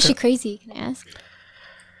 Wait, why was she crazy? Can I ask?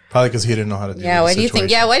 Probably because he didn't know how to deal Yeah, with why the do you think?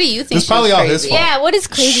 situation. Yeah, why do you think It's probably she was all his crazy? fault. Yeah, what is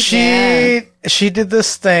crazy? She did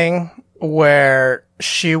this thing where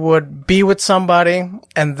she would be with somebody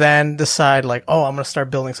and then decide like, oh, I'm gonna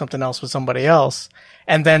start building something else with somebody else,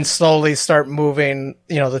 and then slowly start moving,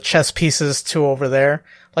 the chess pieces to over there,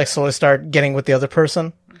 like slowly start getting with the other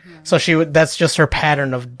person. So that's just her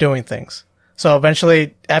pattern of doing things. So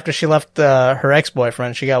eventually, after she left her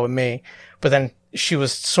ex-boyfriend, she got with me, but then she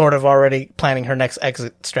was sort of already planning her next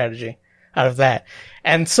exit strategy out of that,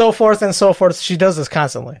 and so forth and so forth. She does this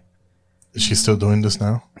constantly. Is she still doing this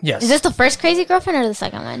now? Yes. Is this the first crazy girlfriend or the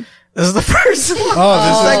second one? This is the first.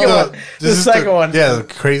 Oh, second this one. is The second one. Yeah, the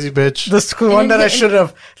crazy bitch. This one that should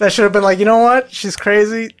have been like, you know what? She's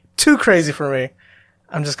crazy. Too crazy for me.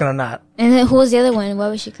 I'm just gonna not. And then who was the other one? Why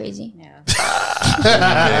was she crazy?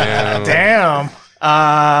 Damn.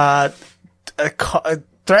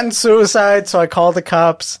 Threatened suicide, so I called the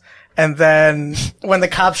cops. And then when the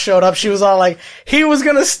cops showed up, she was all like, he was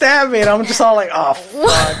gonna stab me. And I'm just all like, oh,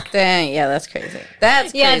 fuck. Dang, yeah, that's crazy.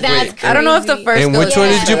 That's Yeah, crazy. that's crazy. I don't know if the first And goes which one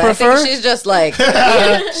did you but I think prefer? she's just like,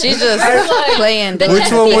 she's just playing. The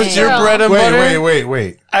Which one was your Girl. bread and butter?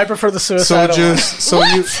 Wait. I prefer the So suicide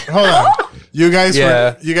one. you hold on. You guys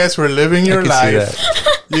Yeah. were living your I can see life.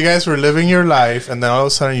 You guys were living your life, and then all of a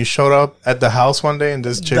sudden you showed up at the house one day, and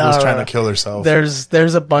this chick was trying to kill herself.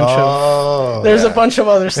 There's a bunch Oh, of a bunch of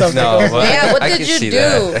other stuff. No, that goes but Yeah, what I did can you see do?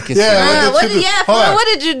 that. I can Yeah, see what did you do? Yeah, Hold on. what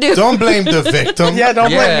did you do? Don't blame the victim. Yeah, don't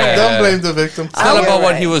blame Yeah. me. Don't blame the victim. It's not you're about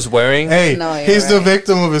what right. he was wearing. Hey, No, you're he's the right.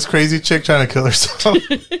 victim of his crazy chick trying to kill herself.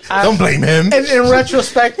 Don't blame him. In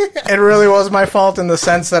retrospect, it really was my fault in the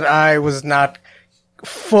sense that I was not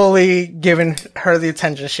fully giving her the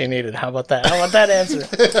attention she needed. How about that? How about that answer?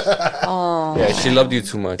 Yeah, she loved you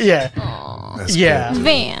too much. Yeah. That's Yeah.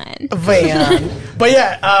 Van. But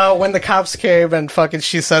yeah, when the cops came and fucking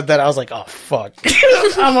she said that, I was like, oh, fuck.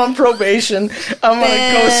 I'm on probation. I'm going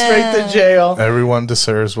to go straight to jail. Everyone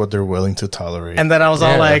deserves what they're willing to tolerate. And then I was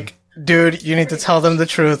all Yeah. like, dude, you need to tell them the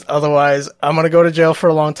truth. Otherwise, I'm going to go to jail for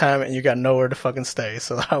a long time and you got nowhere to fucking stay.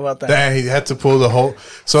 So how about that? Damn, he had to pull the whole.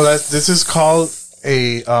 So that this is called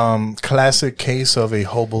a classic case of a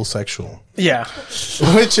hobosexual, Yeah.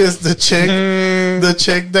 which is the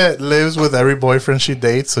chick that lives with every boyfriend she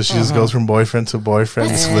dates. So she just goes from boyfriend to boyfriend,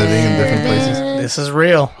 just living in different places. This is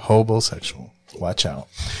real. Hobosexual. Watch out.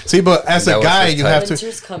 See, but as That a was guy, his you type. have to.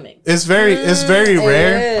 Winter's coming. It's very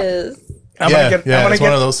rare. I'm Yeah, gonna yeah, get, it's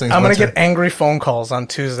one of those things. I'm gonna Winter. get angry phone calls on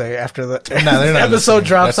Tuesday after the Nah, they're not episode listening.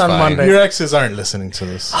 drops That's on fine. Monday. Your exes aren't listening to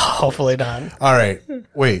this. Hopefully not. All right.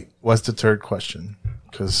 Wait. What's the third question?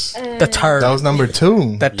 Because The turd. that was number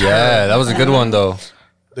 2. That turd. Yeah, that was a good one though.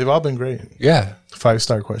 They've all been great. Yeah,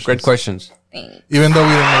 5-star questions. great questions. Even though we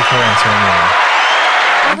didn't make her answer anyway.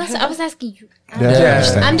 I was asking you. Yeah, I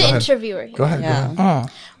understand. I'm the Go ahead. interviewer here. Go ahead. Go ahead.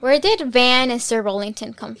 Where did Van and Sir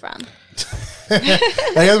Rollington come from? I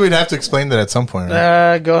guess we'd have to explain that at some point.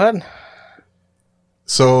 Right? Go ahead.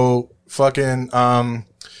 So fucking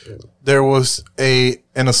there was an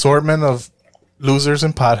assortment of losers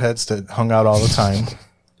and potheads that hung out all the time. You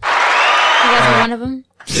guys are one of them?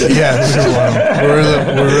 Yeah, we're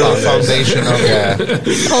the foundation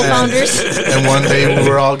of Co-founders? And one day we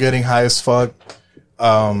were all getting high as fuck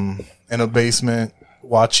in a basement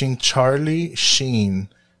watching Charlie Sheen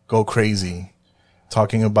go crazy,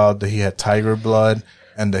 talking about that he had tiger blood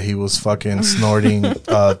and that he was fucking snorting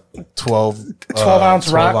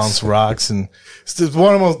 12-ounce rocks. And it's just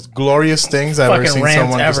one of the most glorious things I've ever seen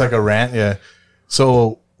someone just like a rant. Yeah.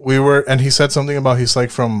 So and he said something about he's a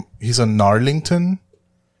Gnarlington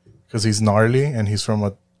because he's gnarly and he's from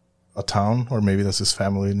a town, or maybe that's his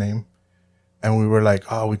family name. And we were like,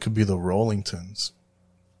 oh, we could be the Rollingtons.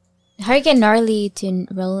 How do you get gnarly to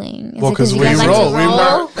rolling? Is well, because we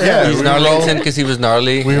roll. Yeah, he's Gnarlington because he was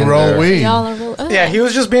gnarly. We roll weed. Yeah, he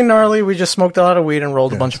was just being gnarly. We just smoked a lot of weed and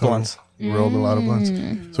rolled a bunch of blunts. We rolled a lot of blunts.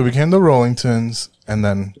 So we became the Rollingtons, and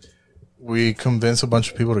then we convinced a bunch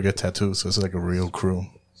of people to get tattoos. So it's like a real crew.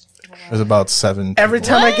 There's about 7 people. Every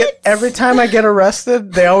time I get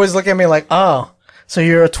arrested, they always look at me like, oh, so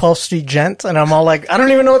you're a 12th Street gent? And I'm all like, I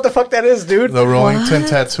don't even know what the fuck that is, dude. The Rollington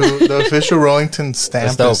tattoo, the official Rollington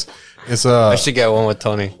stamp is I should get one with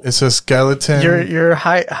Tony. It's a skeleton. You're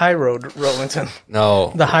high road Rollington.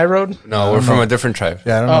 No. The high road? No, we're from a different tribe.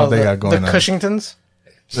 Yeah, I don't know what they got going on. The Cushingtons?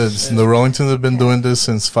 The Rollingtons have been doing this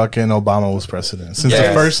since fucking Obama was president. Since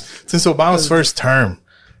Obama's first term.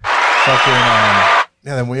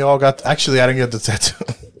 Then we all got. Actually, I didn't get the tattoo.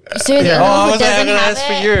 So you're the only one who doesn't have it?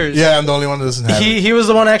 for years. Yeah, I'm the only one that doesn't have it. He was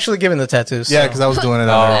the one actually giving the tattoos. Yeah, because I was doing it.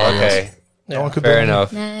 Okay. No one could Fair do it.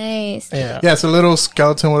 enough. Nice. Yeah, it's a little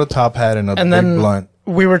skeleton with a top hat and a big blunt.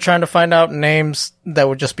 We were trying to find out names that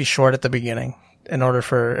would just be short at the beginning in order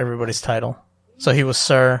for everybody's title. So he was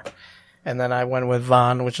Sir, and then I went with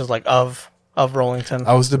Von, which is like of Rollington.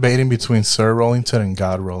 I was debating between Sir Rollington and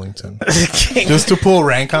God Rollington, just to pull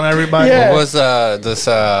rank on everybody. Yeah. What was this?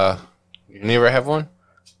 You never have one?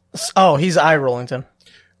 Oh, he's I Rollington.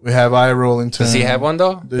 We have I Rollington. Does he have one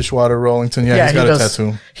though? Dishwater Rollington. Yeah, he's got a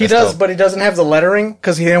tattoo. He does, but he doesn't have the lettering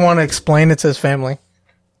because he didn't want to explain it to his family.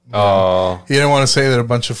 Oh, he didn't want to say that a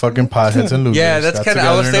bunch of fucking potheads and losers. Yeah, that's kind of.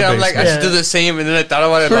 I was thinking, I'm like, I should do the same, and then I thought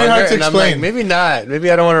about it Pretty hard longer, to and I'm like, explain. maybe not.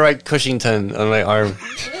 Maybe I don't want to write Cushington on my arm.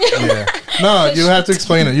 Yeah. No, you have to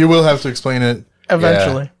explain it. You will have to explain it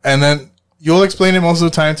eventually, and then you'll explain it most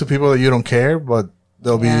of the time to people that you don't care, but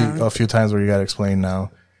there'll be a few times where you gotta explain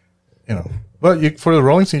now. You know, but for the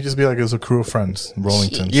Rollington, you just be like, it's a crew of friends.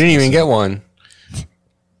 Rollington. You didn't even get one.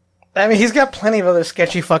 I mean, he's got plenty of other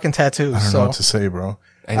sketchy fucking tattoos. I don't know what to say, bro.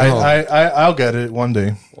 I know. I'll get it one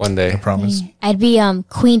day. One day, I promise. I'd be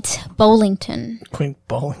Queent Bowlington. Queent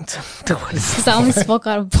Bowlington. What is Because I only spoke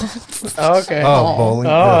out of bowls. Okay. Oh, bowling.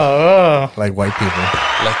 Oh. Like white people.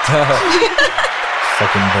 Like that.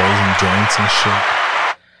 Fucking bowls and joints and shit.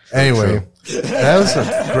 Anyway, that was a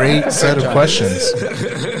great set of questions.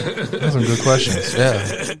 Those are some good questions.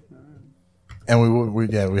 Yeah. And we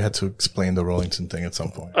had to explain the Rollington thing at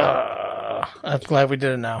some point. I'm glad we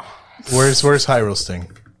did it now. Where's High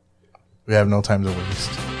Roasting? We have no time to waste.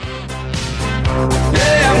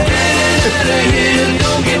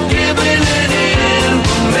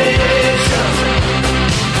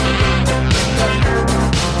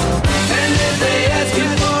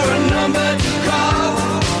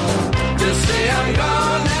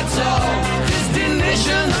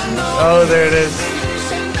 Oh, there it is.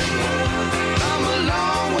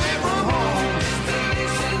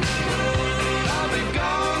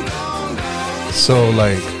 So,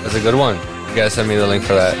 like... That's a good one. You gotta send me the link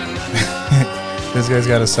for that. This guy's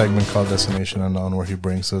got a segment called Destination Unknown where he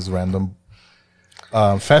brings us random,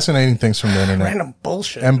 fascinating things from the internet. Random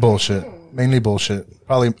bullshit. And bullshit. Mainly bullshit.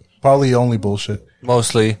 Probably only bullshit.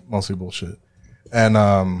 Mostly bullshit. And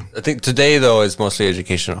I think today though is mostly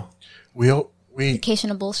educational. We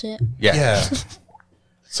Educational bullshit. Yeah.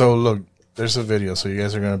 So look, there's a video, so you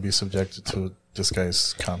guys are gonna be subjected to this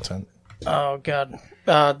guy's content. Oh, God.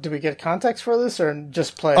 Do we get context for this or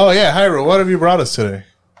just play? Oh yeah, Hyro, what have you brought us today?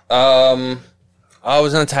 I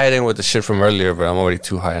was gonna tie it in with the shit from earlier, but I'm already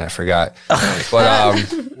too high and I forgot.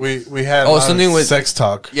 But we had something with sex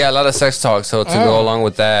talk. Yeah, a lot of sex talk. So to go along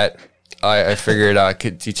with that, I figured I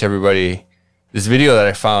could teach everybody this video that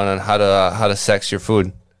I found on how to sex your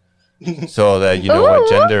food, so that you know what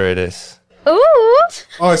gender it is. Ooh.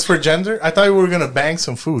 Oh, it's for gender? I thought we were gonna bang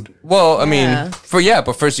some food. Well, I mean,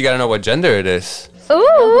 but first you gotta know what gender it is.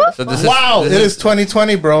 Ooh. So this it is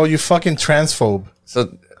 2020, bro. You fucking transphobe.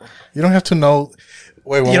 So you don't have to know.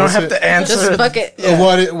 Wait, what you don't was have it? to answer. Just fuck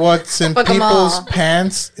it. What's in Fuck 'em people's all.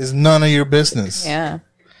 pants is none of your business. Yeah.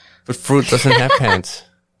 But fruit doesn't have pants.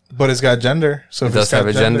 But it's got gender. So if It it's does got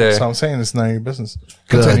have a gender. So I'm saying it's none of your business.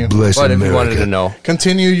 God Continue. bless But if you America. wanted to know,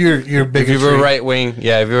 Continue your if bigotry. you were right wing,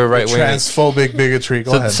 if you were right wing, transphobic bigotry.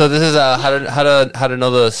 Go ahead. So this is how to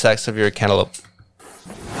know the sex of your cantaloupe.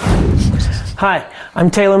 Hi,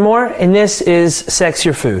 I'm Taylor Moore, and this is Sex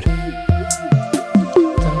Your Food.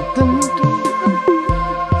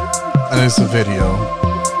 it's a video.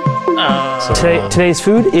 Today's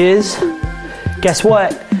food is, guess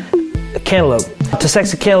what? A cantaloupe. To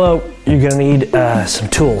sex a cantaloupe, you're gonna need some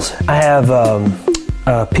tools. I have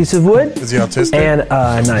a piece of wood. Is he autistic? And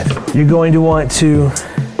a knife. You're going to want to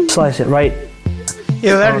slice it right.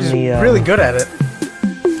 Yeah, that is really good at it.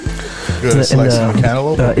 Good at slicing a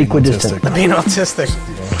cantaloupe. Equidistant. Being autistic.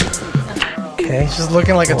 Okay. She's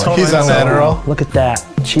looking like a total. He's on Adderall. Look at that.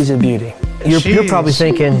 She's a beauty. You're probably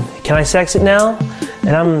thinking, can I sex it now?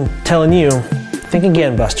 And I'm telling you, think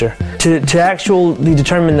again, Buster. To actually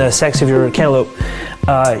determine the sex of your cantaloupe,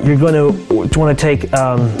 you're going to want to take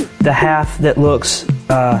the half that looks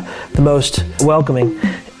the most welcoming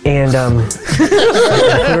and put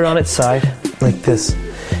it on its side like this.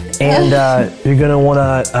 And you're going to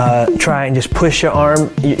want to try and just push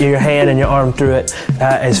your hand and your arm through it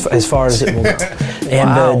as far as it will go. And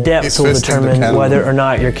the depth will determine whether or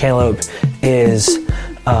not your cantaloupe is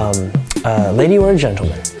a lady or a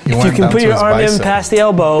gentleman. If you can put your arm in past the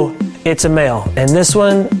elbow, it's a male. And this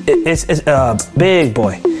one, it's a big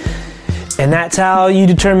boy. And that's how you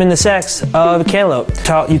determine the sex of a cantaloupe.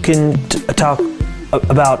 You can talk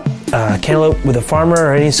about cantaloupe with a farmer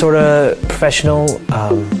or any sort of professional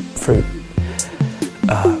fruit.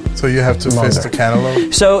 So you have to fist a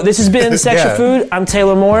cantaloupe? So this has been Sex Your Food. I'm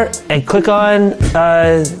Taylor Moore. And click on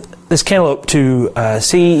this cantaloupe to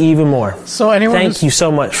see even more. So Thank you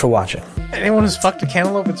so much for watching. Anyone who's fucked a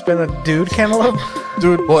cantaloupe, it's been a dude cantaloupe?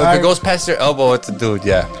 Dude, well, if it goes past your elbow, it's a dude,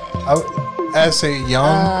 yeah. As a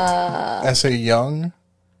young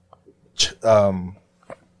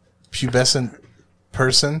pubescent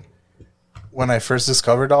person, when I first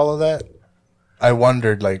discovered all of that, I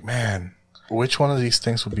wondered, like, man, which one of these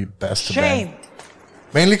things would be best to bang?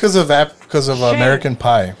 Mainly because of American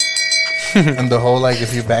Pie. And the whole, like,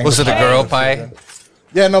 if you bang... Was it a girl pie?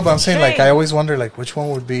 Yeah, no, but I'm saying, like, I always wonder, like, which one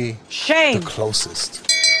would be the closest.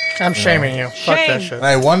 I'm shaming you. Fuck that shit. And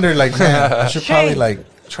I wonder, like, man, I should probably, like,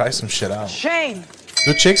 try some shit out.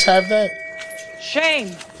 Do chicks have that?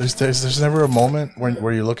 There's never a moment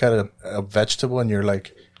where you look at a vegetable and you're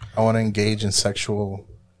like, I want to engage in sexual...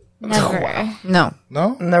 Never. No.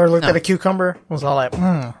 No? Never looked at a cucumber? Was all like,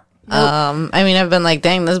 I mean, I've been like,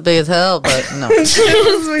 dang, that's big as hell, but no. No.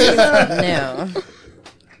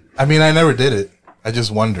 I mean, I never did it. I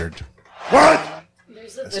just wondered.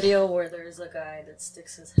 There's a video where there's a guy that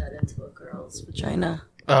sticks his head into a girl's vagina.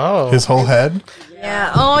 Oh. His whole head?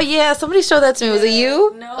 Yeah. Oh, yeah. Somebody showed that to me. Was it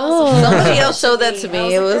you? No. Somebody else showed that to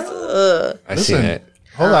me. It was, I seen it.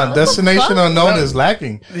 Hold on. Destination Unknown is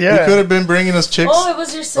lacking. Yeah. You could have been bringing us chicks. Oh, it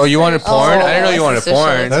was your sister. Oh, you wanted porn? I didn't know you wanted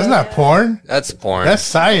porn. That's not porn. That's porn. That's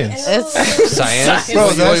science. It's science.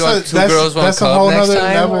 Bro, that's a whole nother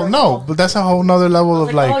level. No, but that's a whole nother level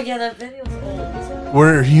of, like, oh, yeah, that video was old.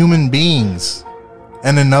 we're human beings.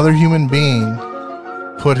 And another human being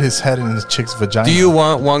put his head in his chick's vagina. Do you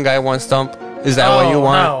want one guy, one stump? Is that what you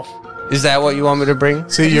want? No. Is that what you want me to bring?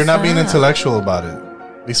 See, you're not being intellectual about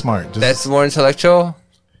it. Be smart. That's more intellectual?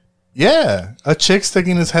 Yeah. A chick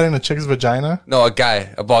sticking his head in a chick's vagina? No,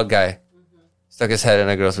 a bald guy. Stuck his head in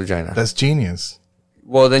a girl's vagina. That's genius.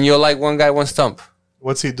 Well, then you'll like one guy, one stump.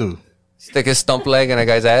 What's he do? Stick his stump leg in a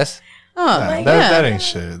guy's ass? That ain't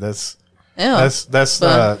shit. That's low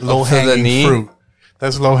the hanging knee? fruit.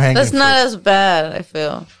 That's low hanging That's fruit. not as bad, I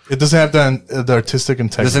feel. It doesn't have the artistic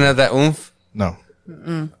integrity. Doesn't have that oomph? No.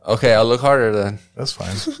 Okay, I'll look harder then. That's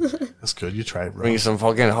fine. That's good. You tried, bro. Bring you some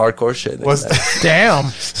fucking hardcore shit. What's Damn.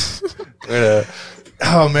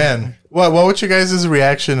 Oh, man. What would you guys'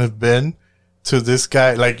 reaction have been to this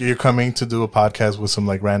guy? Like, you're coming to do a podcast with some,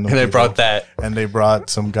 like, random And they people, brought that. And they brought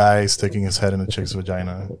some guy sticking his head in a chick's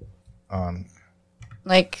vagina on.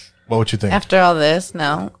 Like, what would you think? After all this,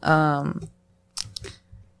 no.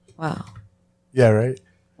 Wow. Yeah, right?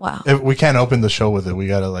 Wow. We can't open the show with it. We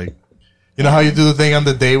gotta, like, you know how you do the thing on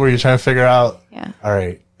the day where you're trying to figure out, all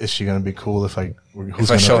right, is she gonna be cool if I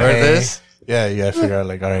show her this? Yeah, you gotta figure out,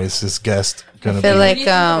 like, all right, is this guest gonna I feel be, like,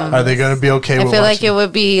 are they gonna be okay I with feel like watching? it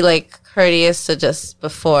would be, like, courteous to just be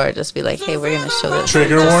like, hey, we're gonna show this.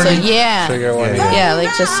 Trigger Just warning? So, yeah. Trigger warning. Yeah,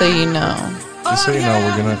 like, just so you know. Just so you know,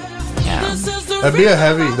 we're gonna. Yeah. That'd be a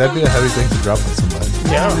heavy thing to drop on somebody.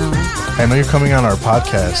 Yeah. I know you're coming on our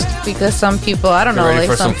podcast. Because some people, I don't know, ready like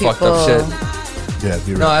for some some fucked people. up shit? Yeah,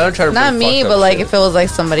 be No, I don't try to Not bring me, fucked but up like shit. if it was like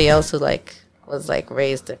somebody else who like was like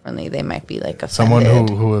raised differently, they might be like offended. Someone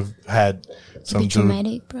who have had some dude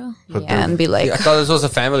Dramatic, bro. put Yeah, and be like, I thought this was a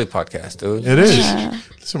family podcast, dude. It is. Yeah.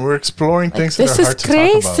 Listen, we're exploring things that this are is hard to talk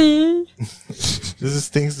crazy. about. This is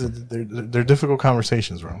things that they're difficult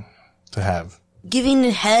conversations, bro, to have. Giving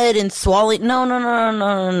head and swallowing.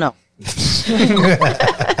 No.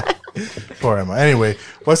 Poor Emma. Anyway,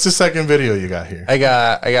 what's the second video you got here? I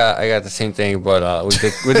got the same thing, but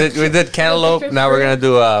we did cantaloupe. Now we're gonna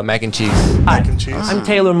do mac and cheese. Mac and cheese. I'm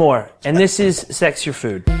Taylor Moore, and this is Sex Your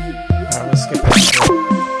Food. Let's skip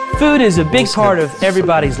that. Food is a big part of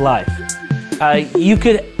everybody's life.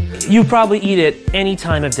 You probably eat it any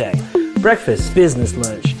time of day. Breakfast, business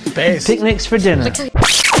lunch, picnics for dinner.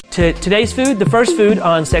 Today's food, the first food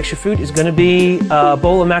on Sex Your Food is going to be a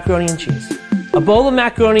bowl of macaroni and cheese. A bowl of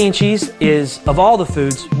macaroni and cheese is, of all the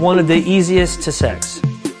foods, one of the easiest to sex.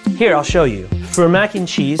 Here, I'll show you. For mac and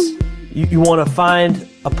cheese, you want to find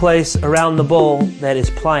a place around the bowl that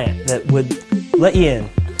is pliant, that would let you in.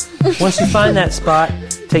 Once you find that spot,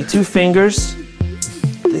 take 2 fingers,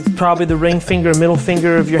 probably the ring finger, middle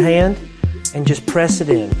finger of your hand, and just press it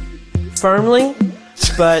in. Firmly,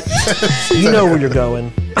 but you know where you're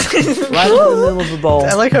going. Right in the middle of the bowl.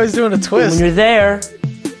 I like how he's doing a twist. And when you're there,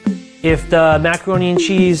 if the macaroni and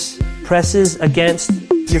cheese presses against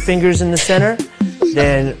your fingers in the center,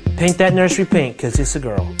 then paint that nursery pink, because it's a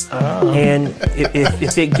girl. Oh. And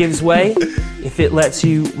if it gives way, if it lets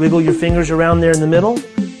you wiggle your fingers around there in the middle,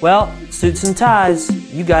 well, suits and ties,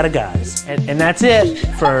 you got a guys. And that's it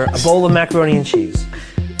for a bowl of macaroni and cheese.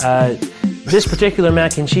 This particular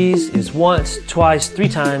mac and cheese is once, twice, 3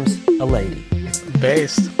 times a lady.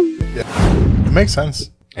 Based. Yeah. It makes sense.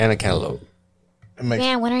 And a cantaloupe.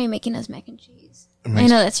 Man, when are you making us mac and cheese? I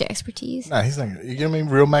makes- know that's your expertise. Nah, he's not. You gonna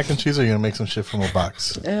make real mac and cheese, or you gonna make some shit from a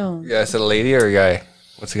box? Ew. Yeah, is it a lady or a guy?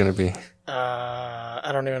 What's it gonna be? I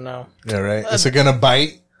don't even know. Yeah, right. Is it gonna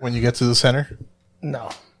bite when you get to the center? No.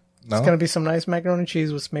 No? It's gonna be some nice macaroni and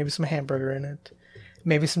cheese with maybe some hamburger in it,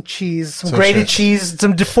 maybe some cheese, some Some grated shit. cheese,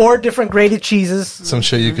 some 4 different grated cheeses. Some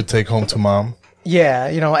shit you could take home to mom. Yeah,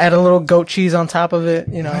 add a little goat cheese on top of it.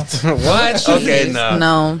 What? Okay, no.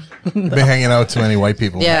 No. You've been hanging out with too many white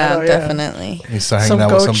people. Yeah, Oh, yeah. definitely. You start hanging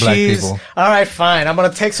out with some black people. All right, fine. I'm gonna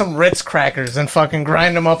take some Ritz crackers and fucking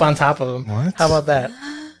grind them up on top of them. What? How about that?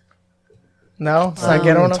 No, it's not What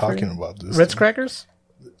ghetto are we enough for talking you? about this? Ritz crackers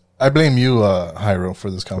I blame you, Hyro, for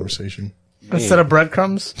this conversation. instead of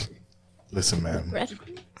breadcrumbs. Listen, man.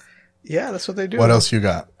 Yeah, that's what they do. What else you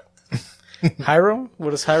got? Hyro?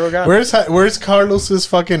 What does Hyro got? Where's Carlos's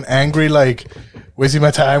fucking angry, like, wasting my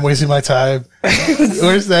time? Where's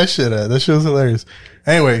that shit at? That shit's hilarious.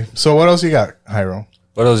 Anyway, so what else you got, Hyro?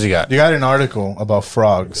 What else you got? You got an article about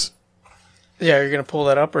frogs. Yeah, you're gonna pull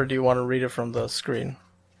that up, or do you want to read it from the screen?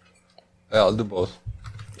 I'll do both.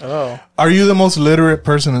 Oh, Are you the most literate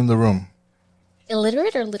person in the room?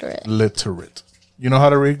 Illiterate or literate? Literate. You know how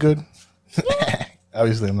to read good?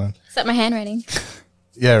 Obviously, I'm not. Except my handwriting.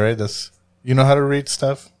 Yeah, right. You know how to read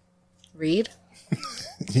stuff? Read?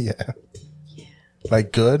 Yeah.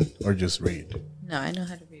 Like good or just read? No, I know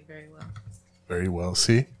how to read very well. Very well.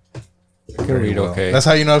 See? I can read okay. That's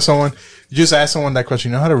how you know if someone. You just ask someone that question.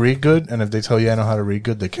 You know how to read good, and if they tell you I know how to read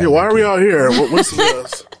good, they can't. Yeah, why are we out here? What's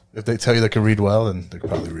this? If they tell you they can read well, then they can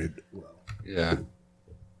probably read well. Yeah.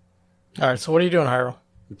 all right. So what are you doing, Hyro?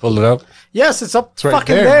 You pulled it up? Yes, it's up It's right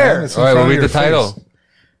fucking there, there. man. It's in All right, front we'll of read the your title. face.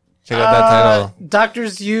 Check out that title.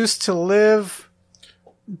 Doctors used to live.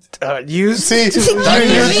 Used See, to you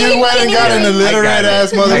went and got an illiterate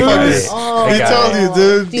ass motherfucker. He told you,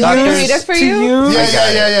 dude. Do you want me to read it for you?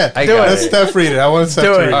 Yeah. I Do got it. Let it. Steph read it. I want Steph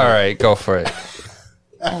to read it. All right, go for it.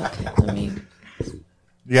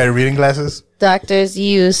 You got your reading glasses? Doctors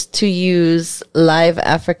used to use live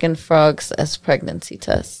African frogs as pregnancy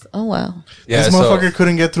tests. Oh, wow. Yeah, This motherfucker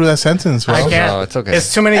couldn't get through that sentence, bro. I can't. No, it's okay.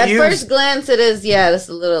 It's too many At U's. first glance, it is, it's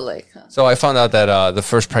a little like, huh. So I found out that the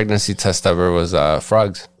first pregnancy test ever was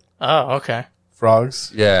frogs. Oh, okay.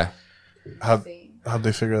 Frogs? Yeah. How'd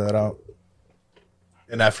they figure that out?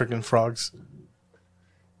 In African frogs?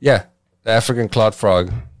 Yeah. The African clawed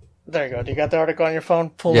frog. There you go. Do you got the article on your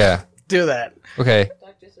phone? Pull Yeah. it. Do that. Okay.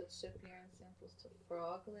 Doctors would ship urine samples to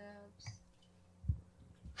frog labs.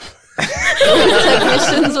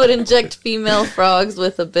 Technicians would inject female frogs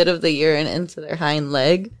with a bit of the urine into their hind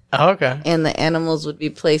leg. Oh, okay. And the animals would be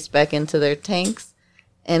placed back into their tanks.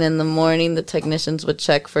 And in the morning, the technicians would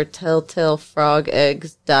check for telltale frog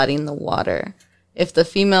eggs dotting the water. If the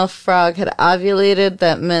female frog had ovulated,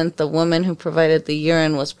 that meant the woman who provided the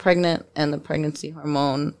urine was pregnant, and the pregnancy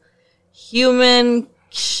hormone I don't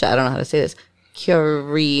know how to say this,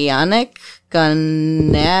 chorionic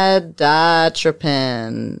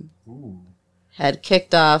gonadotropin had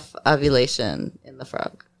kicked off ovulation in the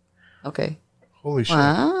frog. Okay. Holy shit.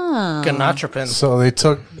 Wow. Gonadotropin. So they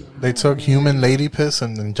took human lady piss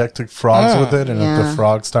and injected frogs with it, and if Yeah. the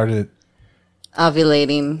frog started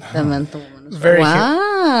Ovulating, that meant the woman was Very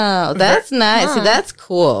wow, that's nice. See, that's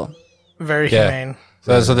cool. Very Yeah. humane.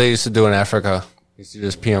 So that's what they used to do in Africa. used to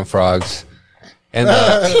just pee on frogs. And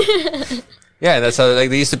yeah, that's how like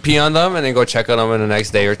they used to pee on them and then go check on them in the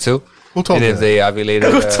next day or two. Who told and you if that? they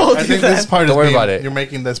ovulated, Who told you I think that? This part don't is worry being- about it. you're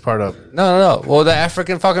making this part up. No. Well, the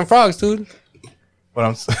African fucking frogs, dude. But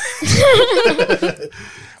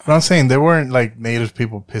I'm saying there weren't like native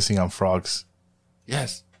people pissing on frogs.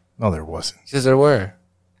 Yes. No, there wasn't. Yes, there were.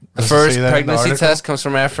 The Does it first say that in the pregnancy article? test comes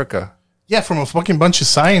from Africa. Yeah, from a fucking bunch of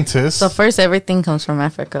scientists. So first, everything comes from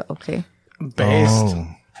Africa. Okay. Based.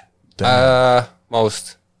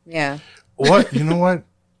 Most. Yeah. What? You know what?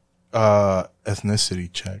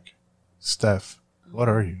 Ethnicity check. Steph, what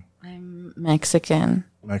are you? I'm Mexican.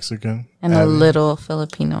 Mexican? And Abby? a little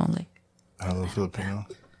Filipino. Like. A little Filipino.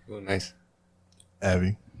 Oh, nice.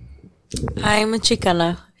 Abby. I'm a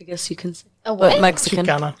Chicana, I guess you can say. A But what? Mexican.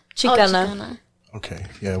 Chicana. Chicana. Okay.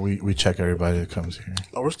 Yeah, we check everybody that comes here.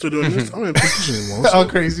 Oh, we're still doing this? I'm in position anymore. All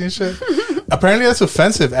crazy and shit. Apparently that's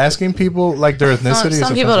offensive. Asking people like their ethnicity is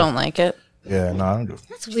Some people offensive. don't like it. Yeah, no, I don't do it.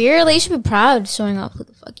 That's weird. Like, you should be proud showing off who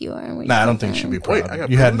the fuck you are. And what Nah, I you don't do. think you should be Wait, proud. I got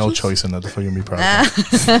You had no privileges? choice in that. The fuck you be proud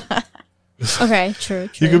of. Okay, true.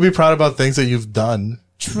 You could be proud about things that you've done.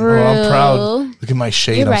 True. Oh, I'm proud. Look at my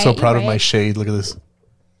shade. You're I'm so right, proud you're of my right. shade. Look at this.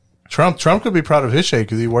 Trump could be proud of his shade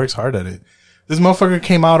because he works hard at it. This motherfucker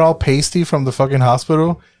came out all pasty from the fucking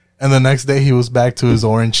hospital, and the next day he was back to his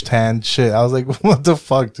orange tan shit. I was like, what the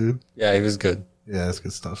fuck, dude? Yeah, he was good. Yeah, that's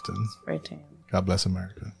good stuff, dude. Right there. God bless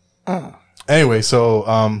America. Anyway,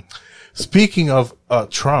 so speaking of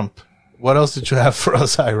Trump, what else did you have for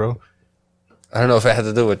us, Hyro? I don't know if it had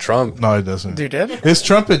to do with Trump. No, it doesn't. You did? It's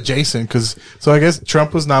Trump adjacent because I guess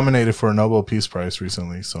Trump was nominated for a Nobel Peace Prize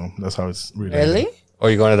recently, so that's how it's related. Really? Oh,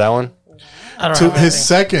 you going to that one? I don't To know. his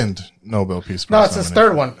second Nobel Peace Prize. No, it's his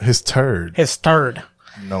third one. His third. His third.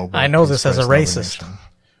 Nobel I know Peace this as a Prize racist. nomination.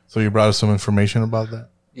 So you brought us some information about that?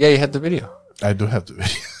 Yeah, you had the video. I do have the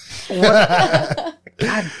video.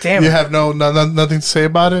 God damn it. You have nothing to say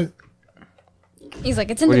about it? He's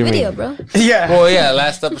like, it's in What the do you video, mean? bro. Yeah. Well, yeah,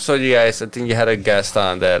 last episode, you guys, I think you had a guest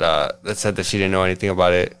on that said that she didn't know anything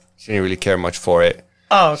about it. She didn't really care much for it.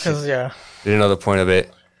 Oh, because, yeah. Didn't know the point of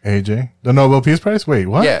it. AJ? The Nobel Peace Prize? Wait,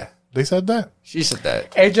 what? Yeah. They said that? She said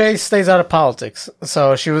that. AJ stays out of politics,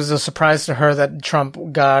 so she was a surprise to her that Trump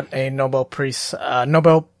got a Nobel Peace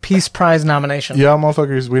Prize nomination. Yeah,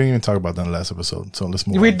 motherfuckers, we didn't even talk about that in the last episode, so let's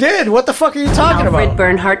move We on. did. What the fuck are you talking Alfred about?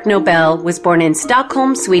 Bernhardt Nobel was born in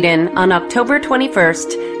Stockholm, Sweden on October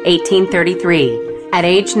 21st, 1833. At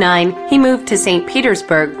age 9, he moved to St.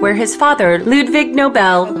 Petersburg, where his father, Ludwig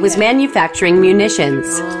Nobel, was manufacturing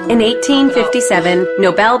munitions. In 1857,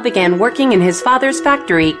 Nobel began working in his father's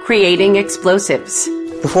factory, creating explosives.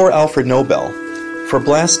 Before Alfred Nobel, for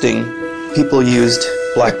blasting, people used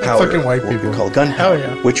black powder, Fucking white what we people. call gunpowder,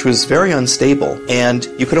 Hell yeah. which was very unstable, and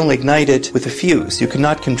you could only ignite it with a fuse. You could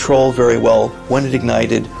not control very well when it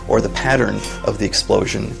ignited or the pattern of the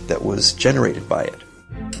explosion that was generated by it.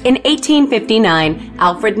 In 1859,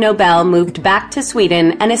 Alfred Nobel moved back to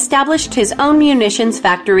Sweden and established his own munitions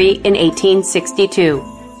factory in 1862.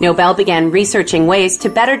 Nobel began researching ways to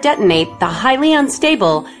better detonate the highly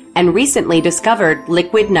unstable and recently discovered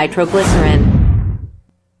liquid nitroglycerin.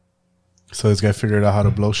 So this guy figured out how to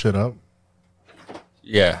blow shit up?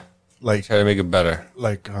 Yeah. Like, Try to make it better.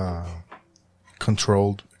 like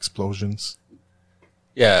controlled explosions?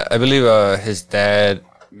 Yeah, I believe his dad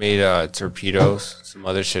made torpedoes, some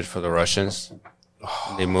other shit for the Russians.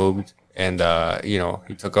 They moved, and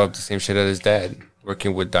he took up the same shit as his dad,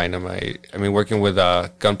 working with dynamite. I mean, working with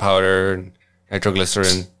gunpowder and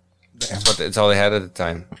nitroglycerin. It's all they had at the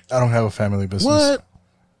time. I don't have a family business. What?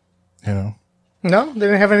 You know? No? They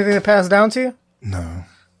didn't have anything to pass down to you? No.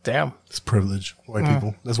 Damn. It's privilege. White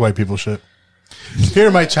people. That's white people shit. Here,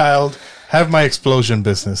 my child, have my explosion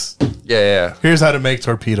business. Yeah. Here's how to make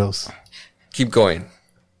torpedoes. Keep going.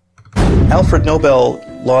 Alfred Nobel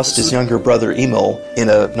lost his younger brother Emil in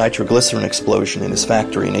a nitroglycerin explosion in his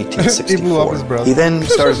factory in He blew up his 1864. brother. He then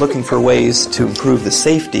started looking for ways to improve the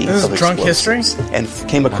safety This of is drunk explosives history? and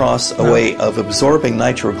came across a way of absorbing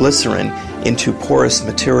nitroglycerin into porous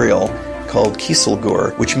material called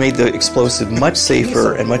Kieselguhr, which made the explosive much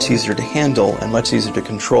safer and much easier to handle and much easier to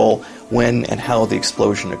control when and how the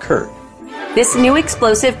explosion occurred. This new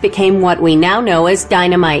explosive became what we now know as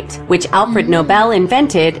dynamite, which Alfred Nobel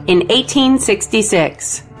invented in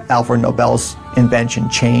 1866. Alfred Nobel's invention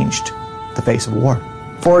changed the face of war.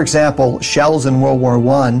 For example, shells in World War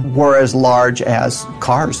I were as large as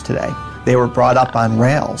cars today. They were brought up on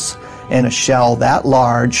rails, and a shell that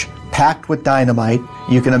large, packed with dynamite,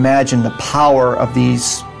 you can imagine the power of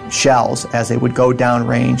these shells as they would go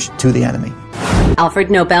downrange to the enemy.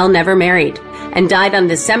 Alfred Nobel never married and died on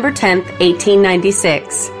December 10,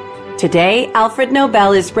 1896. Today, Alfred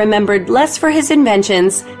Nobel is remembered less for his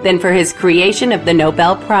inventions than for his creation of the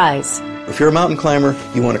Nobel Prize. If you're a mountain climber,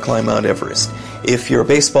 you want to climb Mount Everest. If you're a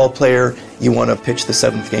baseball player, you want to pitch the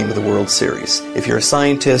 7th game of the World Series. If you're a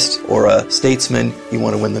scientist or a statesman, you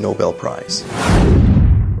want to win the Nobel Prize.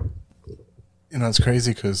 You know, it's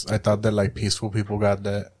crazy because I thought that like peaceful people got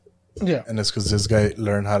that. Yeah. And it's because this guy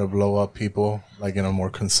learned how to blow up people like in a more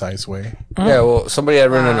concise way. Yeah, well, somebody had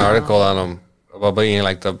written an article on him about being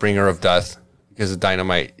like the bringer of death because the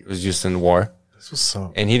dynamite was used in war. This was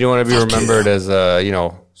so. And he didn't want to be remembered as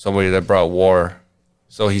somebody that brought war.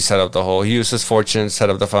 So he set up he used his fortune, set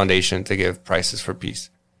up the foundation to give prizes for peace.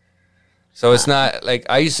 So it's not like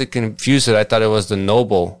I used to confuse it. I thought it was the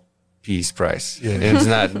Nobel Peace Prize. Yeah. And it's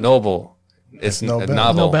not Nobel. It's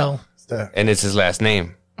Nobel. And it's his last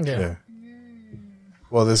name. Yeah.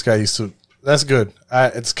 Well, this guy used to. That's good.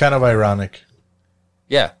 It's kind of ironic.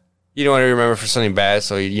 Yeah. You don't want to remember for something bad,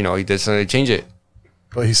 so he did something to change it.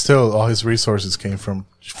 But he still, all his resources came from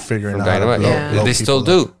figuring out dynamite. how to blow They still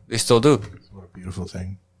do. up. They still do. What a beautiful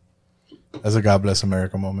thing. That's a God bless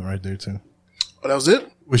America moment right there too. Oh, that was it?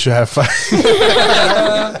 We should have fun.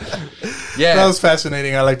 Yeah. That was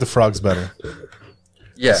fascinating. I like the frogs better.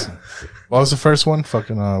 Yeah. What was the first one?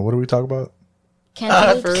 Fucking, what do we talk about?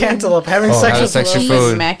 Cantaloupe. Having sexual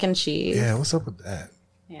food. Mac and cheese. Yeah, what's up with that?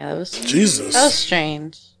 Yeah, that was Jesus. That was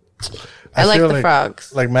strange. I like feel the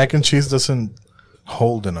frogs. Like mac and cheese doesn't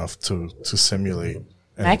hold enough to simulate.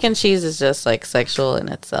 Mac and cheese is just like sexual in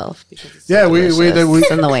itself. Yeah, we in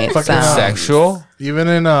the way it sounds. Sexual. Even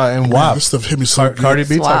in WAP, this stuff hit me so Cardi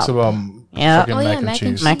B Swap. talks about fucking mac and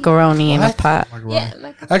cheese. Macaroni in a pot.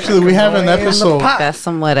 Actually, we have an episode. That's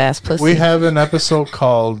some wet ass pussy. We have an episode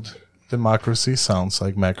called "Democracy Sounds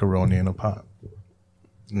Like Macaroni in a Pot,"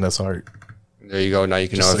 and that's art. There you go. Now you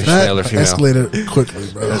can know Just if like it's male or female. Escalated quickly,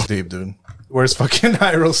 bro. That's deep, dude. Where's fucking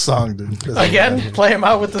Hyro's song, dude? That's Again, play him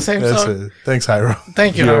out with the same That's song. it. Thanks, Hyro.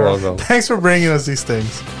 Thank you, You're Hyro. welcome. Thanks for bringing us these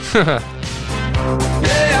things.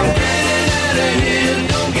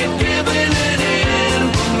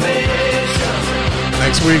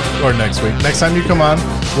 Next time you come on,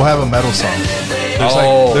 we'll have a metal song.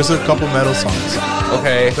 There's a couple metal songs.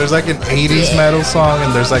 Okay. There's like an 80s metal song,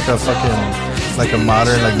 and there's like a fucking, like a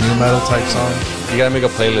modern, like new metal type song. You gotta make a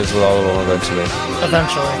playlist with all of them eventually.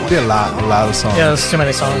 Eventually. Be a lot of songs. Yeah, there's too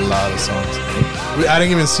many songs. A lot of songs. I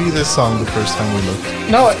didn't even see this song the first time we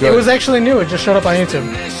looked. No, it was actually new. It just showed up on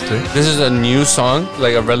YouTube. This is a new song,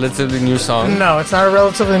 like a relatively new song. No, it's not a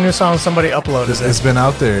relatively new song. Somebody uploaded It's been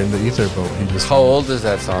out there in the ether, but How old is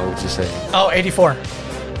that song? Would you say? Oh, 84.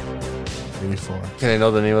 84. Can I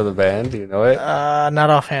know the name of the band? Do you know it? Not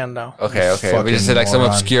offhand, no. Okay. We just said like some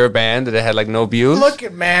obscure band that had like no views.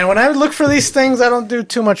 Look, man, when I look for these things, I don't do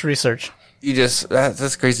too much research. You just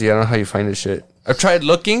that's crazy. I don't know how you find this shit. I've tried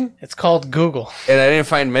looking. It's called Google. And I didn't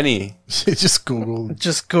find many. Just Google.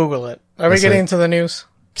 Just Google it. Are we getting into the news?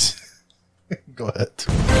 Go ahead.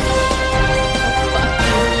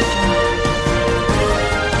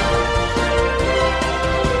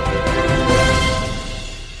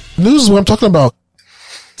 News is what I'm talking about.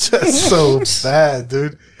 That's so bad,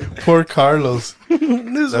 dude. Poor Carlos. This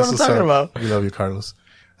is what I'm talking about. We love you, Carlos.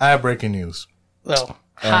 I have breaking news. Oh,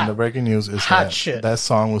 and the breaking news is hot that shit. that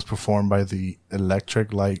song was performed by the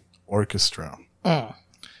Electric Light Orchestra. Mm.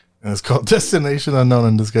 And it's called Destination Unknown,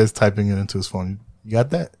 and this guy's typing it into his phone. You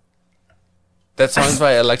got that? That song's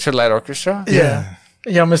by Electric Light Orchestra? Yeah.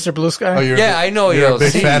 Yo, Mr. Blue Sky? I know. You're a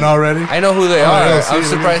big fan already? I know who they Oh, are. yeah, see, I'm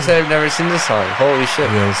surprised that I've never seen this song. Holy shit.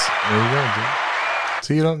 Yes. There you go, dude.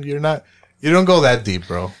 See, you don't go that deep,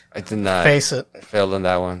 bro. I did not. Face it. I failed on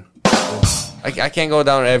that one. I can't go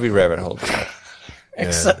down every rabbit hole.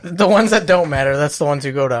 Except the ones that don't matter, that's the ones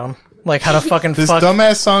you go down. Like how to fucking This fuck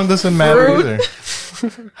dumbass song doesn't matter fruit.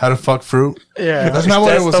 either. How to fuck fruit? Yeah. That's not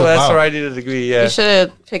what it was That's about. where I needed to agree, yeah. You should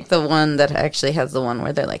have picked the one that actually has the one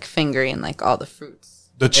where they're like fingering like all the fruits.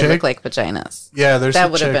 The They chick? look like vaginas. Yeah, that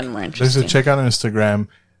would have been more interesting. There's a chick on Instagram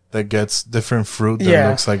that gets different fruit that Yeah.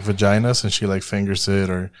 looks like vaginas, and she like fingers it,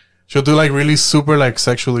 or she'll do like really super like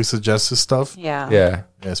sexually suggestive stuff. Yeah. Yeah.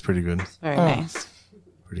 Yeah, it's pretty good. Very nice.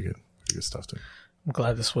 Pretty good. Pretty good stuff too. I'm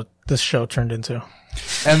glad this what this show turned into.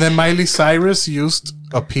 And then Miley Cyrus used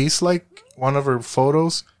a piece like one of her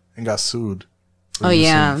photos and got sued. For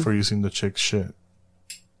for using the chick's shit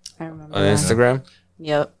I remember On that. Instagram?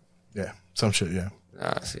 Yep. Yeah, some shit. Yeah,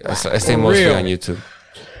 See, I stay mostly real. on YouTube.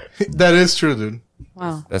 that is true, dude.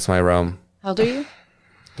 Wow. That's my realm. How old are you?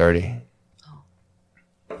 30.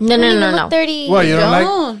 No. 30. What, you don't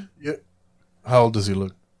Don't. like? Yeah. How old does he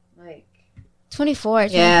look? 24.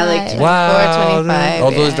 Yeah, like 25. 24, 25.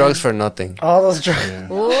 All those yeah. drugs for nothing. All those drugs.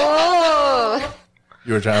 Whoa.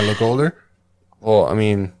 You were trying to look older? Well, I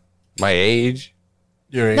mean, my age.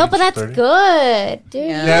 Your age? No, but that's 30? good, dude.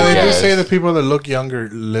 Yeah, they do say that people that look younger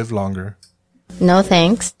live longer. No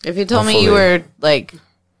thanks. If you told me you were like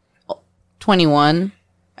 21,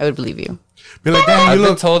 I would believe you. Be like, damn, I've you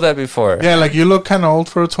been look. told that before. Yeah, like you look kind of old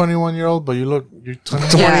for a 21-year-old, but you're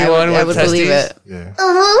 21. Yeah, I would believe it. Yeah,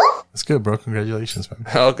 that's good, bro. Congratulations, man.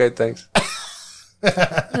 Okay, thanks.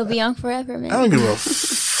 He'll be young forever, man. I don't give a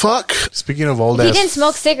fuck. Speaking of old He ass, didn't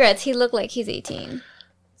smoke cigarettes. He looked like he's 18.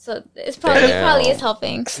 So it's probably it probably is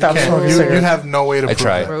helping. Stop you smoking cigarettes. have no way to I prove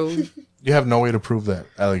tried. that. You have no way to prove that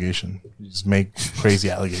allegation. You just make crazy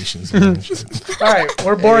allegations. And shit. All right,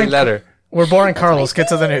 we're boring. Letter. We're boring. Carlos, get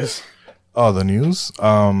to the news, Oh, the news? or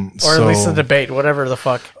at least the debate, whatever the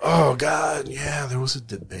fuck. Oh God, yeah, there was a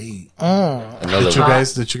debate. Another Did you one.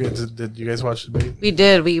 guys? Did you guys watch the debate? We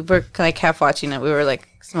did. We were like half watching it. We were like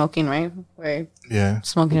smoking, right? We're Yeah,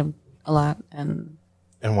 smoking a lot and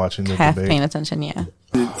and watching the half debate. paying attention. Yeah.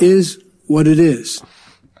 It is what it is.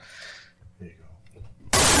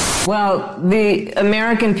 Well, the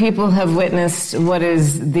American people have witnessed what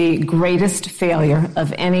is the greatest failure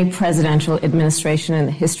of any presidential administration in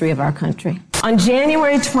the history of our country. On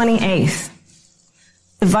January 28th,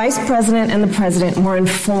 the vice president and the president were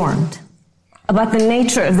informed about the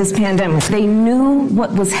nature of this pandemic. They knew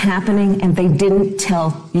what was happening and they didn't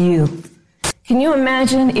tell you. Can you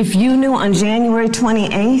imagine if you knew on January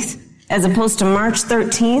 28th, as opposed to March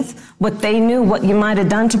 13th, what they knew, what you might have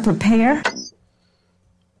done to prepare?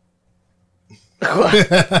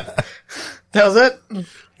 That was it.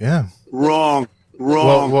 Yeah. Wrong.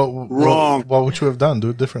 What would you have done? Do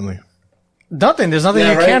it differently. Nothing. There's nothing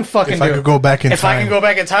Yeah, you right? can fucking If do. I could go back in if I time. can go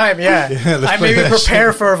back in time, yeah. Yeah, let's I play maybe that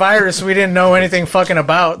prepare shit. for a virus we didn't know anything fucking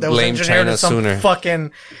about that was Blame engineered China in some sooner.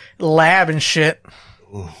 fucking lab and shit.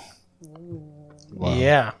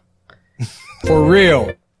 Yeah. For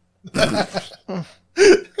real.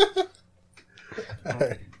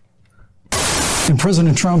 And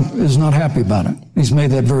President Trump is not happy about it. He's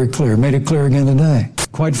made that very clear, made it clear again today.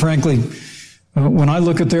 Quite frankly, when I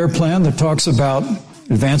look at their plan that talks about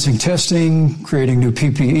advancing testing, creating new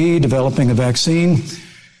PPE, developing a vaccine,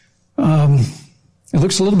 it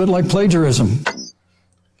looks a little bit like plagiarism.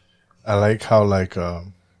 I like how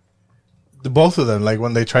the both of them, like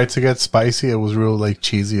when they tried to get spicy, it was real like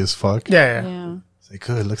cheesy as fuck. Yeah. It's like,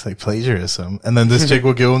 good, it looks like plagiarism. And then this chick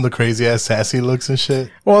will give him the crazy ass sassy looks and shit.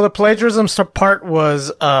 Well, the plagiarism part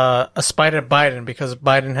was a spite at Biden because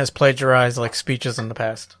Biden has plagiarized like speeches in the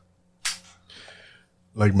past.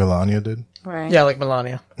 Like Melania did. Right. Yeah, like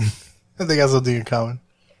Melania. I think that's something in common.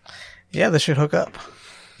 Yeah, they should hook up.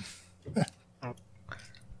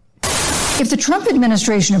 If the Trump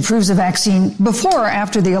administration approves a vaccine before or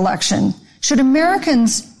after the election, should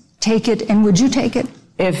Americans take it, and would you take it?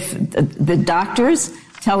 If the doctors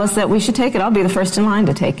tell us that we should take it, I'll be the first in line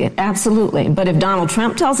to take it. Absolutely. But if Donald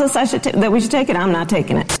Trump tells us that we should take it, I'm not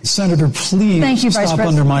taking it. Senator, please Thank you, Vice stop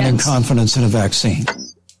President undermining Pence. confidence in a vaccine.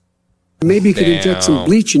 Maybe you could inject some Damn.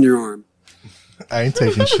 bleach in your arm. I ain't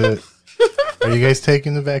taking shit. Are you guys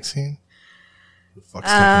taking the vaccine? Who the fuck's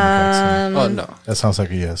taking the vaccine? Oh, no. That sounds like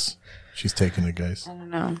a yes. She's taking it, guys. I don't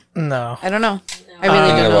know. No. I don't know. I really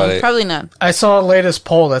Thinking don't about know. it. Probably not. I saw a latest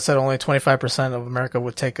poll that said only 25% of America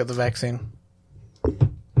would take the vaccine.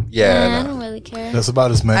 Yeah. I no. don't really care. That's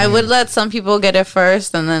about as many. I would let some people get it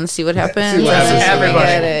first and then see what happens. see what And happens. then Everybody.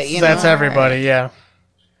 get it, you That's know? everybody, yeah.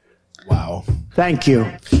 Wow. Thank you.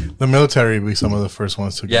 The military will be some of the first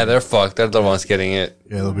ones to get Yeah, they're fucked. They're the ones getting it.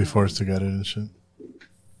 Yeah, they'll be forced to get it and shit.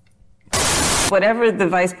 Whatever the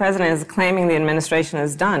vice president is claiming the administration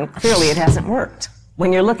has done, clearly it hasn't worked.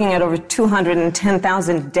 When you're looking at over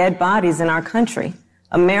 210,000 dead bodies in our country,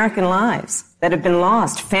 American lives that have been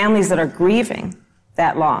lost, families that are grieving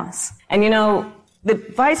that loss. And you know, the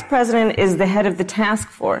vice president is the head of the task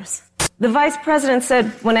force. The vice president said,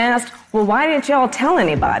 when asked, well, why didn't y'all tell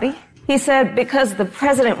anybody? He said, because the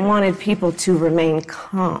president wanted people to remain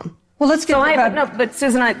calm. Well, let's get but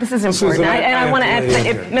Susan, this is important. Susan, I want to have add, to weigh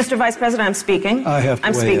in if, here. Mr. Vice President, I'm speaking. I have to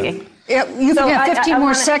I'm weigh in. speaking. Yeah, you So can have I 15 more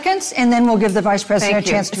wanna- seconds, and then we'll give the Vice President Thank a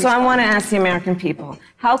chance you. to So I respond. want to ask the American people,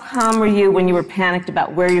 how calm were you when you were panicked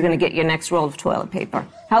about where you're going to get your next roll of toilet paper?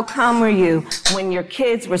 How calm were you when your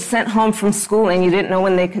kids were sent home from school and you didn't know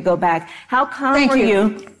when they could go back? How calm Thank were you.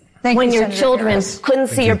 you Thank when you, your Senator children Harris. couldn't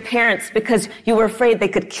see your parents because you were afraid they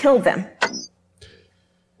could kill them?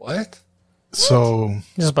 What? So,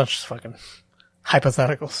 There's a bunch of fucking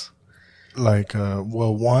hypotheticals. like,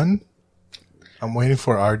 well, one, I'm waiting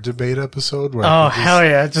for our debate episode. Where Oh, I can hell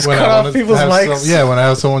yeah. Just when cut I off wanna people's have mics. yeah, when I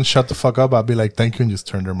have someone shut the fuck up, I'll be like, thank you, and just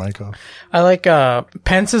turn their mic off. I like,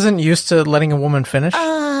 Pence isn't used to letting a woman finish.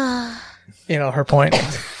 her point.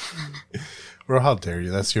 Bro, how dare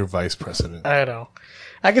you? That's your vice president. I know.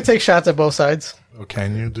 I could take shots at both sides. Oh,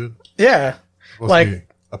 can you, dude? Yeah. Supposed to be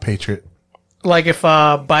a patriot. Like if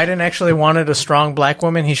Biden actually wanted a strong black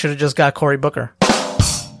woman, he should have just got Cory Booker.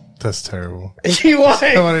 That's terrible.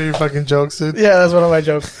 Why? One of your fucking jokes, dude? Yeah, that's one of my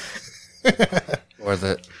jokes. Worth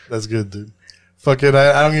it. That's good, dude. Fuck it.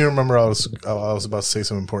 I don't even remember I was about to say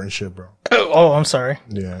some important shit, bro. Oh, I'm sorry.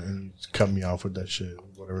 Yeah, and you just cut me off with that shit.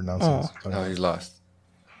 Whatever nonsense. No, he's lost.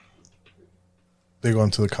 They go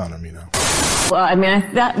into the economy now. Well, I mean, I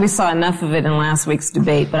thought we saw enough of it in last week's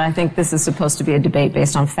debate, but I think this is supposed to be a debate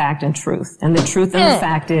based on fact and truth. And the truth and the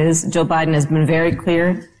fact is, Joe Biden has been very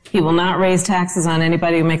clear. He will not raise taxes on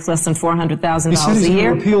anybody who makes less than $400,000 He said a he's year.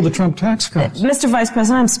 going to repeal the Trump tax cuts. Mr. Vice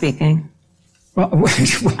President, I'm speaking. Well,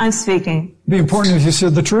 I'm speaking. It'd be important if you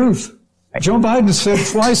said the truth. Joe Biden said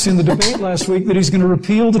twice in the debate last week that he's going to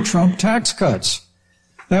repeal the Trump tax cuts.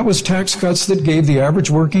 That was tax cuts that gave the average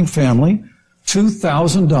working family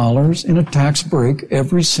 $2,000 in a tax break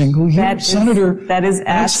every single year. Senator, that is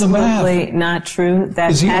that's the math. absolutely not true.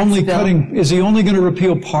 That Is he tax only bill- cutting? Is he only going to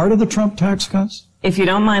repeal part of the Trump tax cuts? If you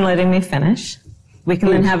don't mind letting me finish, we can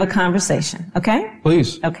then have a conversation. Okay?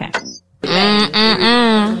 Please. Okay.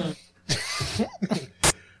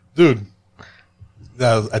 Dude,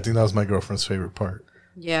 I think that was my girlfriend's favorite part.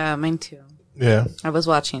 Yeah, mine too. Yeah. I was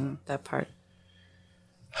watching that part.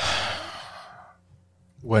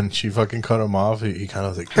 When she fucking cut him off, he kind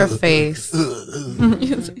of was like... Her face.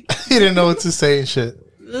 He didn't know what to say and shit.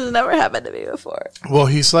 This has never happened to me before. Well,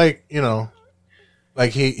 he's like,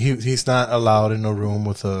 like he's not allowed in a room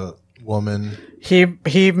with a woman.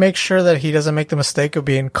 He makes sure that he doesn't make the mistake of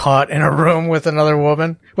being caught in a room with another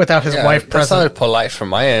woman without his wife That present. sounded polite from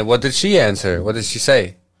my end. What did she answer? What did she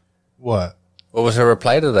say? What? What was her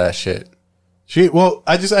reply to that shit? Did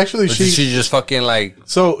she just fucking like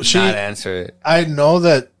she not answer it? I know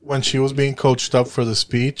that when she was being coached up for the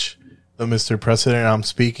speech, the Mr. President I'm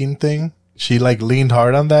speaking thing, she like leaned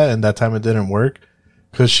hard on that, and that time it didn't work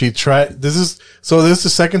because she tried. This is the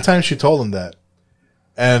second time she told him that,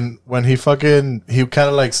 and when he kind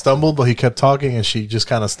of like stumbled, but he kept talking, and she just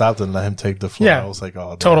kind of stopped and let him take the floor. Yeah. I was like,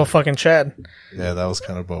 oh, damn. Total fucking Chad. Yeah, that was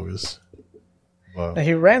kind of bogus. But And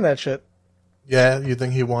he ran that shit. yeah, you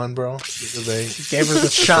think he won, bro? Because they Gave her the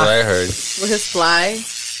shot. I heard. With his fly.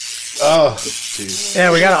 Oh, jeez.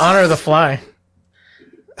 Yeah, we gotta honor the fly.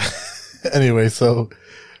 Anyway, so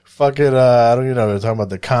fucking I don't even know. They're talking about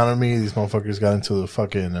the economy. These motherfuckers got into the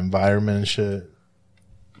fucking environment and shit.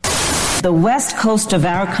 The west coast of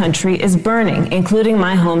our country is burning, including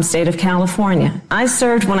my home state of California. I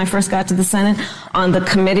served, when I first got to the Senate, on the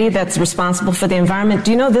committee that's responsible for the environment.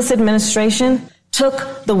 Do you know this administration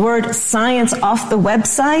took the word science off the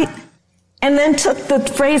website and then took the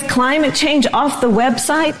phrase climate change off the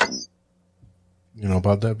website? You know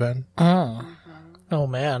about that, Ben? Oh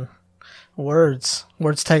man. Words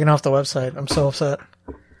taken off the website. I'm so upset.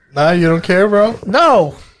 Nah, you don't care, bro?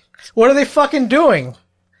 No. What are they fucking doing?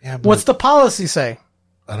 Yeah, but What's the policy say?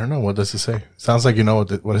 I don't know. What does it say? Sounds like you know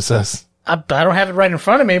what it says. I don't have it right in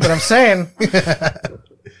front of me, but I'm saying.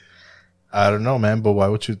 I don't know, man. But why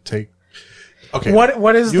would you take? Okay.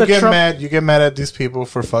 What is you the get Trump- mad? You get mad at these people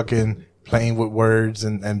for fucking playing with words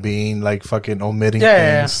and being like fucking omitting Yeah, things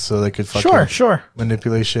yeah, yeah. so they could fucking Sure.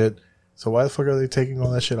 manipulate shit. So why the fuck are they taking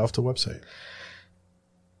all that shit off the website?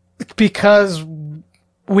 Because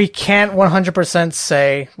we can't 100%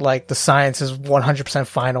 say like the science is 100%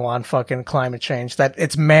 final on fucking climate change, that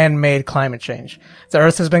it's man-made climate change. The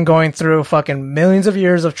earth has been going through fucking millions of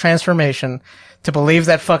years of transformation. To believe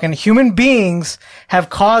that fucking human beings have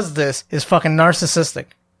caused this is fucking narcissistic.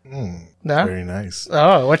 No? Very nice.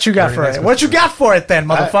 Oh, what you got Very for nice, it? What you got for it then,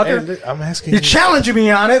 motherfucker? I'm asking You're challenging me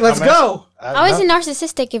on it. Let's go. How is it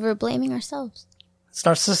narcissistic if we're blaming ourselves? It's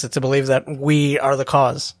narcissistic to believe that we are the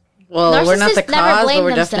cause. Well, we're not the Narcissists never cause, but blame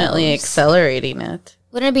we're definitely themselves. accelerating it.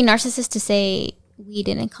 Wouldn't it be narcissist to say we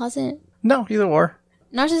didn't cause it? No, either or.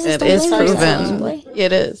 Narcissists It don't is blame themselves, proven. boy.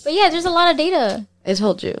 It is. But yeah, there's a lot of data. I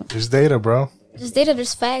told you. There's data, bro. There's data,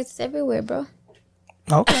 there's facts everywhere, bro.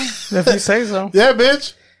 Okay, if you say so. Yeah,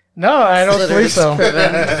 bitch. No, I don't Literally believe so.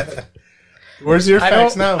 proven. Where's your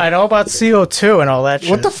facts know, now? I know about CO2 and all that shit.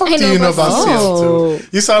 What the fuck I do know you know about about CO2.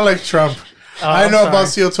 CO2? You sound like Trump. I I'm know sorry. about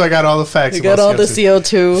CO2. I got all the facts. We got about all the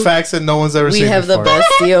CO2. Facts that no one's ever We seen. have the before. best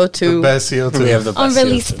The CO2. best CO2. We have the best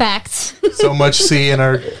Unreleased CO2. facts. So much C in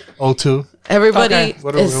our O2. Everybody Okay.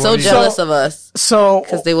 What is are so you- jealous of us So,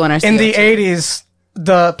 because they want our in the CO2. 80s,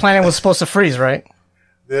 the planet was supposed to freeze, right?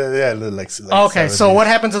 Yeah, like Okay, so 70s. what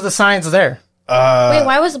happened to the science there? Wait,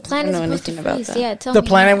 why was the planet know supposed to anything about freeze? that. Yeah, tell The me.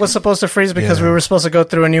 planet was supposed to freeze because Yeah. we were supposed to go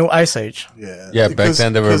through a new ice age. Yeah, back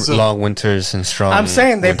then there were long winters and strong. I'm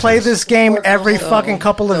saying they play this game every fucking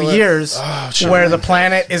couple of years where the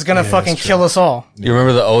planet is going to fucking kill us all. You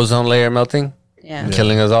remember the ozone layer melting? Yeah. And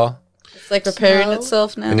killing us all? It's like repairing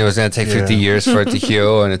itself now. And it was going to take 50 years for it to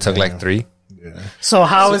heal, and it took like 3. So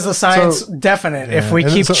how is the science definite if we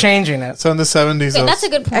And keep so- changing it? So in the 70s, Okay, that's a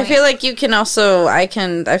good point. I feel like you can also.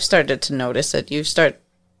 I've started to notice it.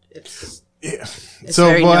 It's so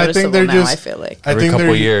very well, I noticeable think they're now, just. I feel like. I Every think couple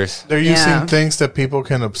they're, years. They're Yeah. using things that people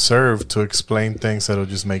can observe to explain things that'll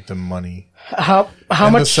just make them money. How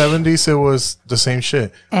in much? the 70s it was the same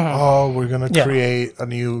shit. Mhm. Oh, we're gonna Yeah. create a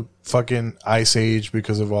new fucking ice age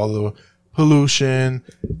because of all the pollution,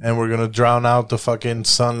 and we're gonna drown out the fucking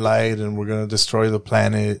sunlight, and we're gonna destroy the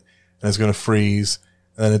planet, and it's gonna freeze.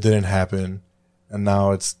 And then it didn't happen, and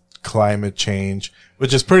now it's climate change,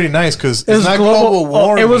 which is pretty nice because It it's was not global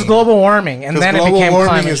warming. It was global warming, and 'Cause then it global became warming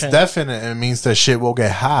climate is change. definite, and it means that shit will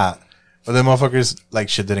get hot. But then motherfuckers like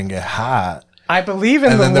shit didn't get hot. I believe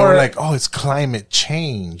in And the then they were word. like, "Oh, it's climate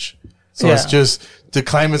change." So it's Yeah. just the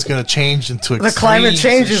climate's gonna change into The climate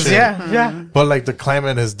extremes and changes, shit. yeah. But like the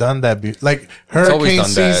climate has done that. Like It's always hurricane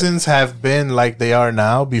done that. seasons have been like they are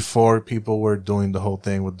now before people were doing the whole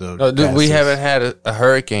thing with the. No, dude, we gases. haven't had a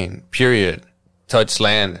hurricane, period, touch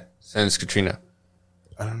land since Katrina.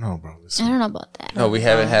 I don't know, bro. I don't know about that. No, we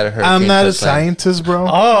haven't had a hurricane. I'm not a touch land. scientist, bro.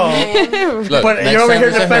 Oh, Look, but next you're over time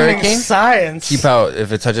here there's a defending hurricane, science. Keep out.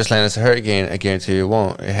 If it touches land, it's a hurricane. I guarantee you it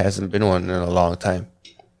won't. It hasn't been one in a long time.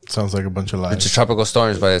 Sounds like a bunch of lies. It's just tropical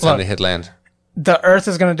storms by the time Look. they hit land. The Earth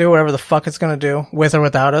is going to do whatever the fuck it's going to do, with or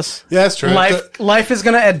without us. Yeah, that's true. Life is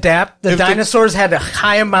going to adapt. The if the- dinosaurs had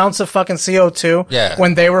high amounts of fucking CO2 Yeah.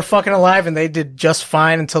 when they were fucking alive, and they did just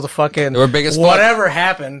fine until the fucking They were big as fuck. whatever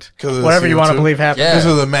happened. 'Cause of the Whatever you want to CO2? believe happened. Yeah. Because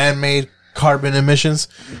of the man-made carbon emissions.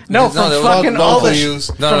 No, from they fucking won't all the use.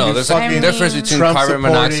 No, there's a fucking difference between Trump carbon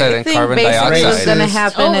supporting- monoxide I and think carbon basically what's dioxide. going to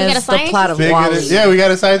happen Oh, we got a is the plot of Figured Wall-E. it- Yeah, we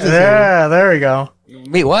got a scientist here. Yeah, there we go.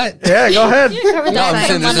 Wait, what? Yeah, go ahead. Carbon No, I'm dioxide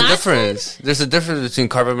saying there's a monoxide? difference. There's a difference between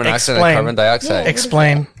carbon monoxide Explain. and carbon dioxide.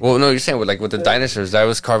 Explain. Well, no, you're saying with the dinosaurs, that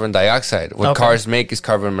was carbon dioxide. What Okay. cars make is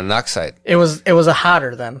carbon monoxide. It was a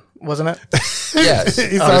hotter then, wasn't it? Yes, He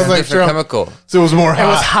it's sounds a like different Trump. chemical. So it was more hot. It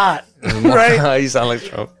was hot, right? You sound like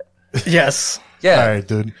Trump. Yes. Yeah. All right,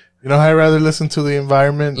 dude. You know how I'd rather listen to the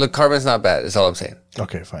environment? Look, carbon's not bad. That's all I'm saying.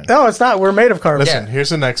 Okay, fine. No, it's not. We're made of carbon. Listen,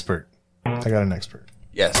 here's an expert. I got an expert.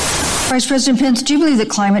 Yes. Vice President Pence, do you believe that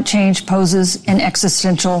climate change poses an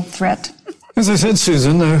existential threat? As I said,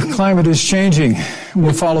 Susan, the climate is changing.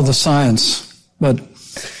 We'll follow the science. But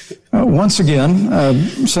once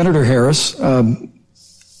again, Senator Harris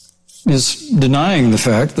is denying the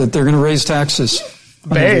fact that they're going to raise taxes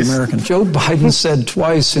on every American. Joe Biden said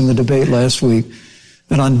twice in the debate last week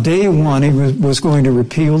that on day one he was going to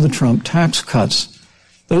repeal the Trump tax cuts.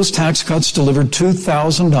 Those tax cuts delivered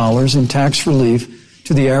 $2,000 in tax relief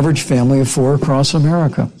to the average family of four across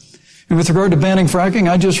America. And with regard to banning fracking,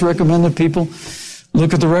 I just recommend that people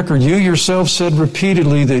look at the record. You yourself said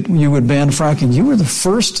repeatedly that you would ban fracking. You were the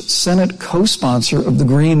first Senate co-sponsor of the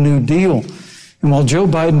Green New Deal. And while Joe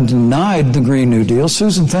Biden denied the Green New Deal,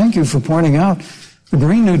 Susan, thank you for pointing out the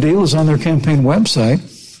Green New Deal is on their campaign website.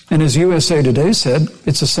 And as USA Today said,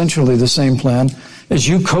 it's essentially the same plan as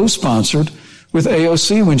you co-sponsored with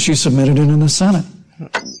AOC when she submitted it in the Senate. No,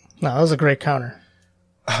 that was a great counter.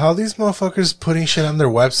 How these motherfuckers putting shit on their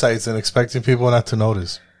websites and expecting people not to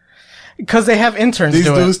notice? Because they have interns These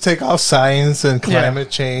do dudes it. take off science and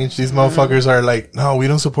climate change. These motherfuckers are like, no, we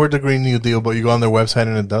don't support the Green New Deal, but you go on their website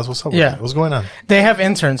and it does. What's up? with Yeah. that? What's going on? They have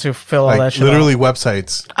interns who fill all Like that shit literally out.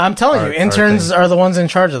 websites. I'm telling you, interns are the ones in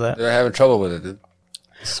charge of that. They're having trouble with it, dude.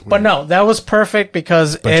 But no, that was perfect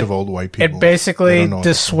because Bunch of old white people. it They basically don't know what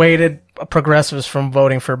dissuaded progressives from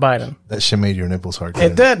voting for Biden. That shit made your nipples hard.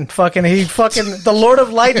 It did. The Lord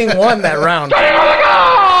of Lightning won that round.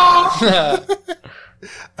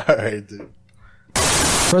 All right, dude.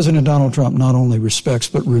 President Donald Trump not only respects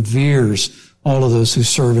but reveres all of those who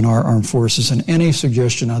serve in our armed forces, and any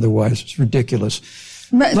suggestion otherwise is ridiculous.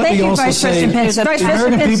 But Let thank me you, also Vice say, President Pence. the Vice American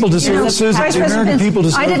President Pence, people deserve, Susan, Vice the President American Pence, people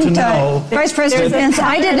deserve I didn't, to know. Vice President Pence,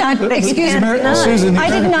 I did not, excuse me, Susan, the I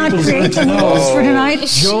did American not people create deserve the to rules know. for tonight.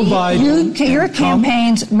 Joe Biden Your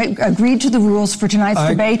campaigns agreed to the rules for tonight's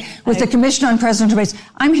debate with the Commission on Presidential Debates.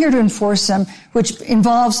 I'm here to enforce them, which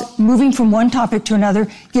involves moving from one topic to another,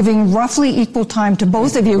 giving roughly equal time to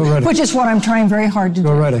both of you, Go right which is what I'm trying very hard to do.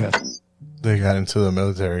 Go right ahead. They got into the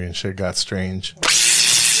military and shit got strange.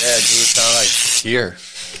 Yeah, dude, it sounded like here.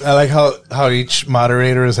 I like how each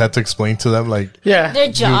moderator has had to explain to them, like, yeah, their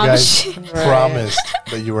you job. guys Right. promised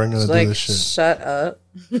that you weren't going to do Like, this shit. shut up.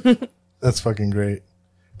 That's fucking great.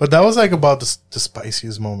 But that was like about the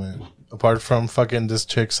spiciest moment. Apart from fucking this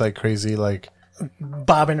chick's like crazy, like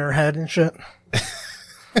bobbing her head and shit.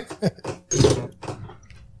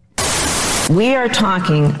 We are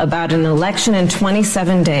talking about an election in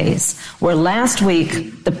 27 days, where last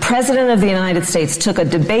week the President of the United States took a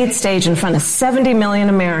debate stage in front of 70 million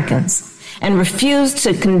Americans and refused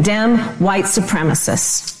to condemn white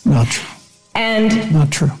supremacists. Not true. And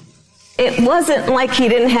Not true. it wasn't like he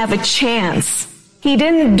didn't have a chance. He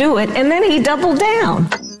didn't do it, and then he doubled down.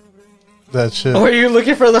 that shit. Were you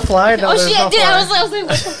looking for the fly? No, Oh there's shit! no Dude, fly. I was like, what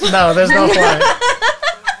the fuck? No, there's no fly.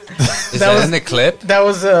 Is that in the clip? That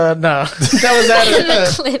was no. That was that. In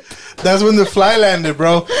the clip. That's when the fly landed,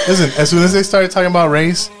 bro. Listen, as soon as they started talking about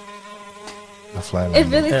race, the fly It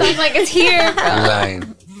landed. really sounds like it's here, bro.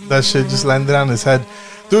 Line. That shit just landed on his head.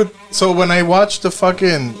 Dude, so when I watched the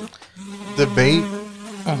fucking debate,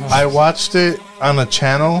 I watched it on a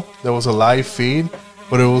channel that was a live feed,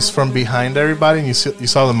 but it was from behind everybody, and you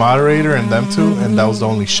saw the moderator and them two, and that was the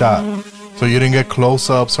only shot. So you didn't get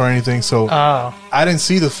close-ups or anything. So I didn't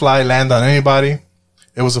see the fly land on anybody.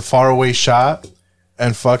 It was a far-away shot,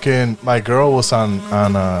 and fucking my girl was on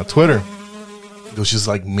Twitter. It was just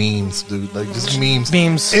like memes, dude. Like just memes.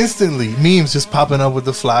 Instantly. Memes just popping up with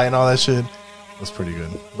the fly and all that shit. It was pretty good.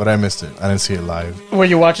 But I missed it. I didn't see it live. Were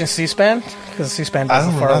you watching C-SPAN? Because C-SPAN I does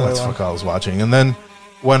don't the know far what away the one. fuck I was watching. And then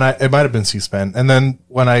when it might have been C-SPAN. And then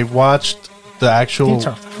when I watched the actual,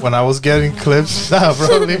 when I was getting clips, nah,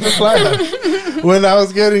 bro, leave the fly on. When I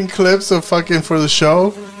was getting clips of fucking for the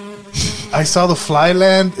show, I saw the fly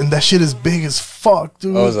land, and that shit is big as fuck,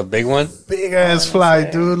 dude. Oh, it was a big one? Big ass fly,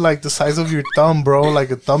 dude. Like the size of your thumb, bro. Like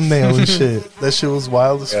a thumbnail and shit. That shit was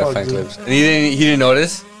wild as Gotta fuck, find dude. clips. And he didn't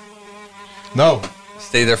notice? No.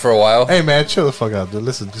 Stayed there for a while? Hey, man, chill the fuck out, dude.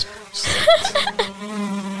 Listen, just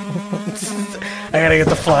I gotta get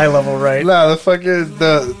the fly level right. nah, the fucking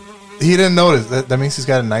he didn't notice. That means he's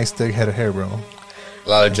got a nice thick head of hair, bro. A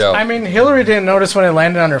lot of Joe. I mean, Hillary didn't notice when it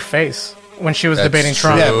landed on her face when she was That's debating true.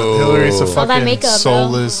 Trump. Yeah, but Hillary's a All that fucking makeup, bro.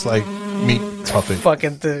 soulless, like meat puppet.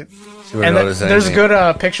 Fucking the. She wouldn't And notice there's anything.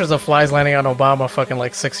 good pictures of flies landing on Obama fucking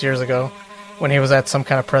like 6 years ago when he was at some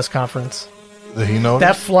kind of press conference. Did he know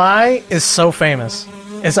That fly is so famous.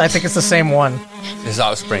 I think it's the same one. His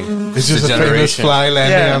offspring. It's just a famous fly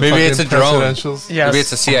landing Yeah. on Maybe it's a fucking drone. presidentials. Yes. Maybe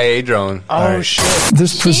it's a CIA drone. Oh shit!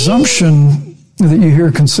 This presumption that you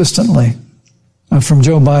hear consistently from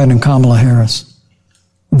Joe Biden and Kamala Harris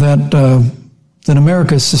that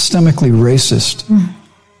America is systemically racist,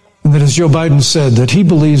 and that, as Joe Biden said, that he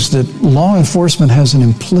believes that law enforcement has an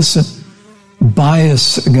implicit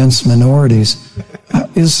bias against minorities,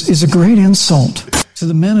 is a great insult to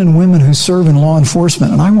the men and women who serve in law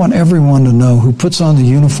enforcement. And I want everyone to know who puts on the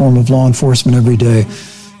uniform of law enforcement every day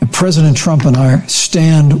that President Trump and I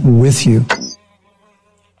stand with you.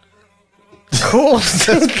 Cool.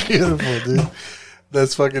 That's beautiful, dude.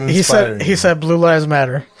 That's fucking He inspiring. said Blue Lives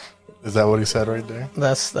Matter. Is that what he said right there?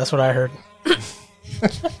 That's what I heard.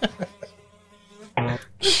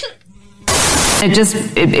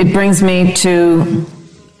 It brings me to,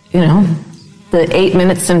 the 8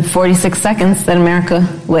 minutes and 46 seconds that America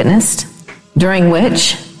witnessed, during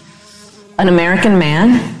which an American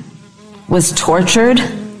man was tortured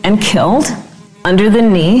and killed under the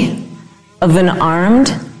knee of an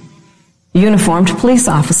armed, uniformed police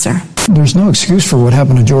officer. There's no excuse for what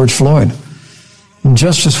happened to George Floyd.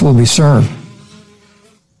 Justice will be served.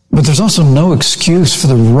 But there's also no excuse for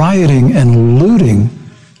the rioting and looting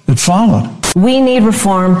that followed. We need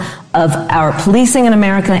reform of our policing in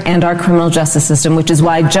America and our criminal justice system, which is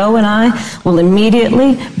why Joe and I will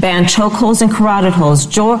immediately ban chokeholds and carotid holds.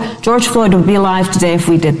 George Floyd would be alive today if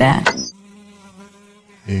we did that.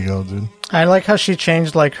 Here you go, dude. I like how she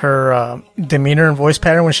changed like her demeanor and voice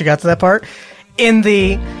pattern when she got to that part. In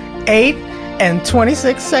the 8 and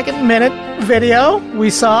 26 second minute video we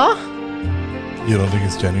saw. You don't think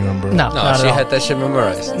it's genuine, bro? No, No, not she at all. had that shit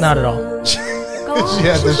memorized. Not at all. She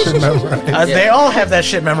had this shit memorized. They all have that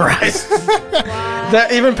shit memorized.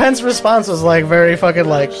 Even Pence's response was like very fucking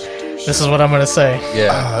like, this is what I'm gonna say.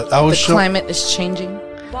 Yeah. I was The climate is changing.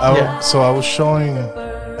 So I was showing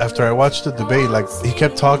after I watched the debate, like he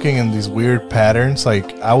kept talking in these weird patterns.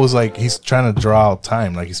 Like I was like, he's trying to draw out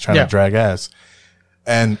time, like he's trying to drag ass.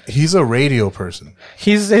 And he's a radio person.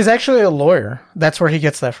 He's actually a lawyer. That's where he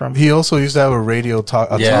gets that from. He also used to have a radio talk.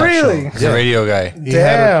 Yeah. Really? He's a radio guy. He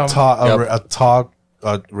had Damn.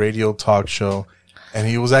 a radio talk show, and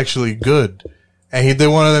he was actually good. And he did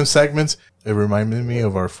one of them segments. It reminded me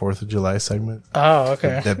of our 4th of July segment. Oh,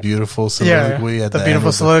 okay. That beautiful soliloquy at the the beautiful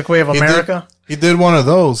end soliloquy of America. He did one of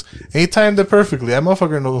those. And he timed it perfectly. That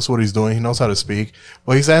motherfucker knows what he's doing. He knows how to speak.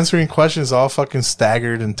 But he's answering questions all fucking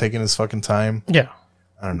staggered and taking his fucking time. Yeah.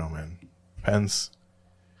 I don't know, man. Pence.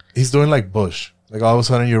 He's doing like Bush. Like all of a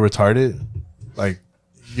sudden you're retarded. Like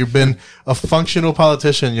you've been a functional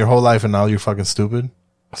politician your whole life and now you're fucking stupid.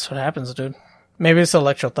 That's what happens, dude. Maybe it's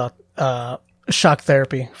shock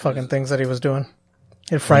therapy fucking things that he was doing.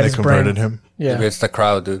 It fried his brain. Converted him. Yeah. Maybe it's the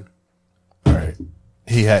crowd, dude. All right.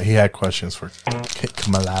 He had questions for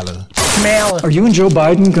Kamala. Are you and Joe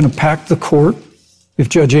Biden going to pack the court if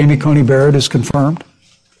Judge Amy Coney Barrett is confirmed?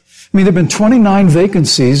 I mean, there have been 29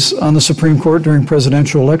 vacancies on the Supreme Court during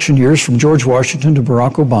presidential election years, from George Washington to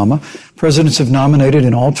Barack Obama. Presidents have nominated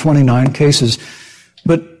in all 29 cases.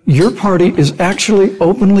 But your party is actually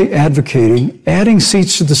openly advocating adding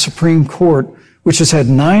seats to the Supreme Court, which has had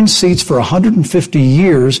 9 seats for 150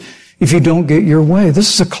 years, if you don't get your way.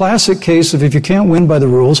 This is a classic case of if you can't win by the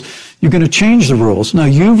rules, you're going to change the rules. Now,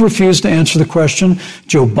 you've refused to answer the question.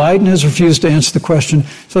 Joe Biden has refused to answer the question.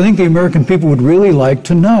 So I think the American people would really like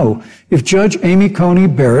to know, if Judge Amy Coney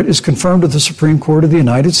Barrett is confirmed to the Supreme Court of the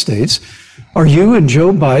United States, are you and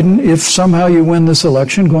Joe Biden, if somehow you win this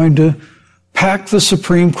election, going to pack the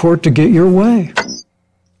Supreme Court to get your way?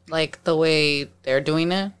 Like the way they're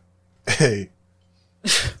doing it? Hey.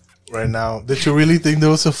 Right now, did you really think there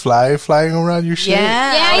was a fly flying around your shit?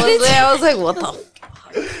 Yeah, I was like, what the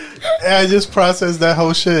fuck? And I just processed that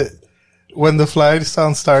whole shit. When the fly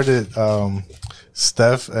sound started,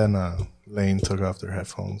 Steph and Lane took off their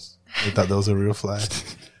headphones. They thought that was a real fly.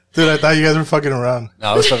 Dude, I thought you guys were fucking around.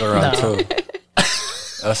 No, I was fucking around too.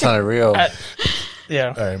 That's not real.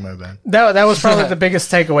 Yeah. All right, my bad. That was probably the biggest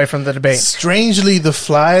takeaway from the debate. Strangely, the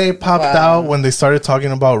fly popped out when they started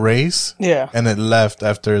talking about race. Yeah. And it left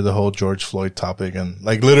after the whole George Floyd topic. And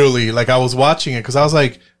like literally, like I was watching it because I was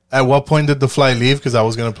like, at what point did the fly leave? Because I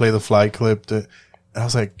was going to play the fly clip. And I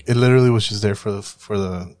was like, it literally was just there for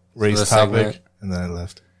the race topic. Segment. And then it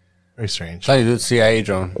left. Very strange. Tell you, dude, CIA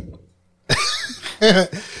drone. You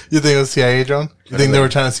think it was CIA drone? You think they were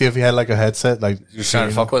trying to see if he had like a headset? Like You're trying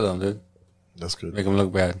to fuck with them, dude. That's good. Make him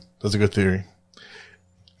look bad. That's a good theory.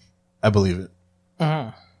 I believe it.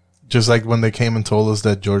 Uh-huh. Just like when they came and told us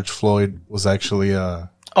that George Floyd was actually the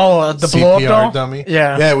blow up CPR doll? dummy.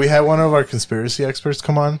 Yeah. Yeah, we had one of our conspiracy experts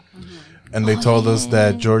come on, and they told us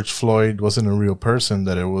that George Floyd wasn't a real person,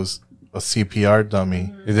 that it was a CPR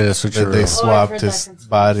dummy. They did a switcheroo. That they swapped his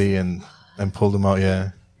body and pulled him out,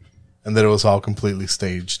 yeah. And that it was all completely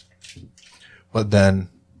staged. But then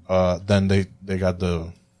they got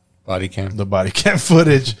the body cam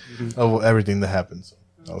footage of everything that happened.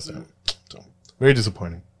 So very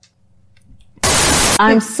disappointing.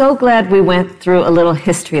 I'm so glad we went through a little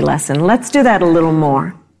history lesson. Let's do that a little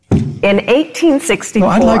more. In 1864...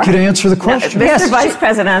 Well, I'd like you to answer the question. No, Mr. Vice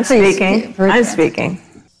President, I'm speaking. I'm speaking.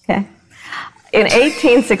 Okay. In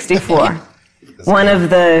 1864, one of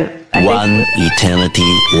the... One eternity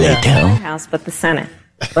later. House, but the Senate.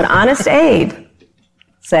 But Honest Abe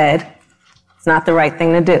said it's not the right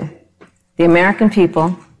thing to do. The American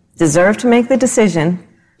people deserve to make the decision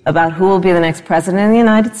about who will be the next president of the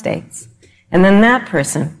United States. And then that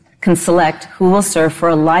person can select who will serve for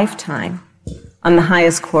a lifetime on the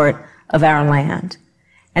highest court of our land.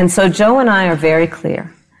 And so Joe and I are very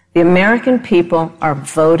clear. The American people are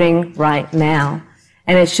voting right now,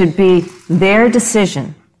 and it should be their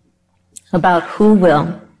decision about who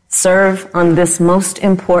will serve on this most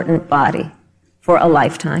important body for a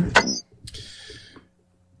lifetime.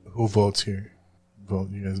 Who votes here? Vote.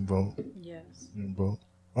 You guys vote? Yes. You vote.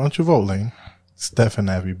 Why don't you vote, Lane? Steph and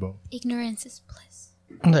Abby vote. Ignorance is bliss.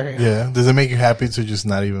 There you go. Yeah. Does it make you happy to just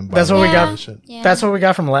not even buy That's what we got. shit? Yeah. That's what we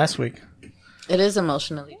got from last week. It is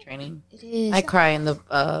emotionally draining. It is. I cry in the.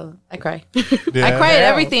 I cry. Yeah. I cry at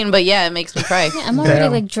everything, but yeah, it makes me cry. Yeah, I'm already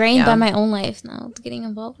Damn. like drained Yeah. by my own life now. Getting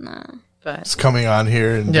involved, nah. But It's coming on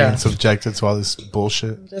here and Yeah. being subjected to all this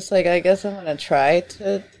bullshit. I'm just like, I guess I'm gonna try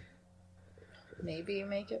to maybe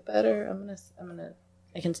make it better.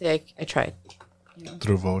 I can say I tried. You know?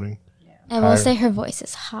 Through voting. I will say her voice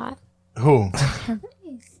is hot. Who? Her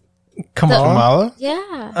voice. Kamala?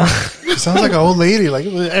 Yeah. She sounds like an old lady. Like,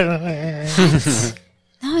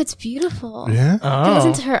 No, it's beautiful. yeah. I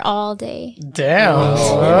listen to her all day. Damn.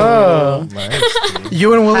 Oh. Nice.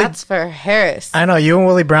 You and Willie. That's for Harris. I know you and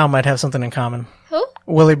Willie Brown might have something in common. Who?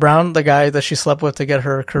 Willie Brown, the guy that she slept with to get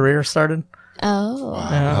her career started. Oh.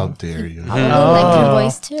 How dare you? I like your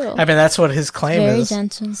voice too. I mean, that's what his claim Very is.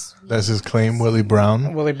 gentle and sweet. That's his claim, Willie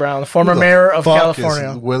Brown. Willie Brown, the former Who the mayor of fuck is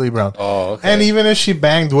California. Willie Brown. Oh, okay. And even if she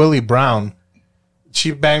banged Willie Brown,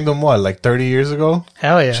 she banged him what, like 30 years ago?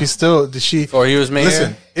 Hell yeah. She still did she? Or he was mayor.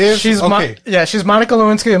 Listen, if She's okay, she's Monica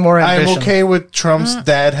Lewinsky with more ambition. I'm okay with Trump's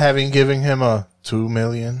dad having given him a $2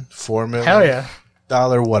 million, $4 million, Hell yeah.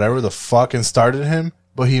 dollar, whatever the fuck, and started him,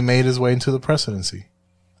 but he made his way into the presidency.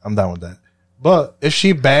 I'm down with that. But if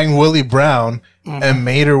she banged Willie Brown and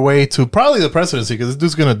made her way to probably the presidency, because this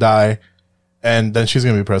dude's gonna die, and then she's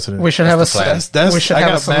gonna be president. We should have a That's we should I have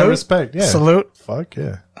got a mad salute. respect. Yeah, Salute. Fuck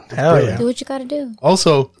yeah. Hell yeah. Do what you gotta do.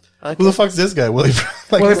 Also, who the fuck's this guy, Willie Brown?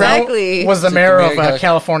 Like, Willie Exactly. Brown was the mayor of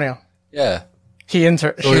California. Yeah. He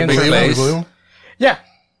entered. Oh, you believe him? You believe him? Yeah.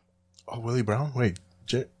 Oh, Willie Brown. Wait,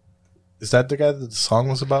 is that the guy that the song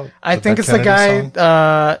was about? I think it's the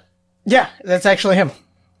guy. Yeah, that's actually him.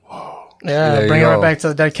 Whoa. Yeah, There bring you it right go. back to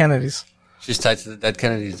the dead Kennedys. She's tied to the dead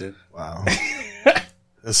Kennedys, dude. Wow.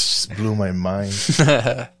 This just blew my mind. All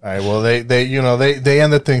right, well, they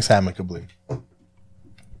ended things amicably.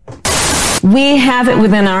 We have it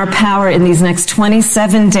within our power in these next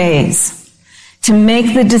 27 days to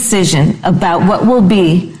make the decision about what will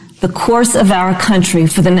be the course of our country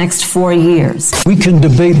for the next 4 years. We can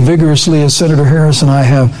debate vigorously, as Senator Harris and I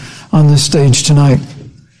have on this stage tonight.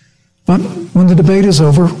 But when the debate is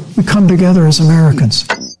over, we come together as Americans.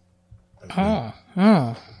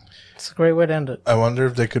 It's a great way to end it. I wonder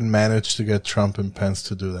if they could manage to get Trump and Pence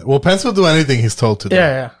to do that. Well, Pence will do anything he's told to do.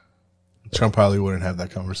 Yeah. Trump probably wouldn't have that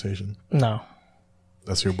conversation. No.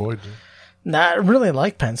 That's your boy, dude. Nah, I really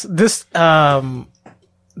like Pence. This. You like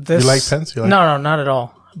Pence? You like No, not at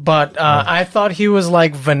all. But I thought he was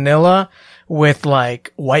like vanilla with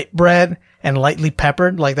like white bread and lightly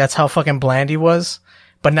peppered. Like that's how fucking bland he was.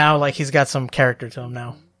 But now like he's got some character to him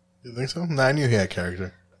now. You think so? No, I knew he had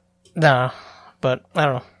character. No, but I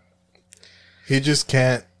don't know. He just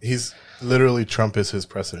can't. He's literally Trump is his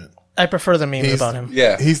president. I prefer the memes about him.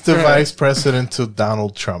 Yeah. He's the vice president to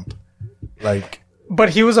Donald Trump. Like,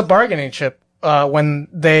 But he was a bargaining chip. When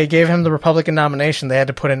they gave him the Republican nomination, they had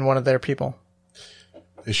to put in one of their people.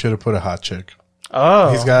 they should have put a hot chick.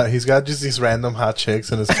 Oh. He's got just these random hot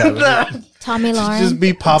chicks in his cabinet. Tommy Lauren. Just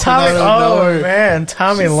be popping out of nowhere. Man,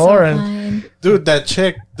 Tommy She's Lauren. so fine. Dude, the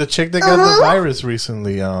chick that got the virus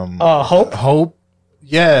recently. Hope? Hope.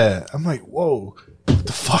 Yeah. I'm like, whoa. What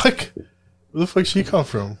the fuck? Where the fuck she come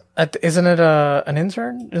from? Isn't it an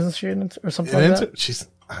intern? Isn't she an intern or something like that? She's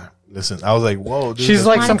listen. I was like, whoa, dude. She's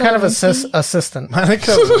like Monica some kind of Lewinsky? assistant.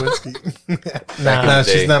 Monica Lewinsky. Nah,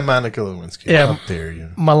 she's not Monica Lewinsky. Yeah. How dare you?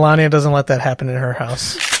 Melania doesn't let that happen in her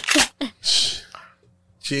house.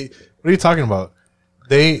 What are you talking about?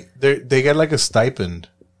 They get like a stipend,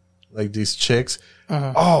 like these chicks.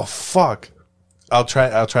 Uh-huh. Oh fuck! I'll try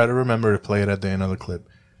to remember to play it at the end of the clip.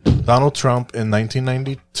 Donald Trump in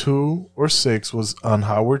 1992 or 6 was on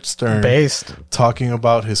Howard Stern talking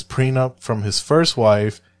about his prenup from his first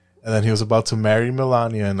wife, and then he was about to marry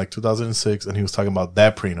Melania in like 2006, and he was talking about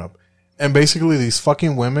that prenup. And basically, these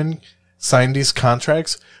fucking women sign these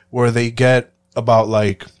contracts where they get about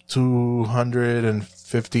like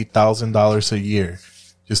 $250,000 a year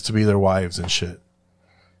just to be their wives and shit.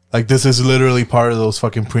 Like, this is literally part of those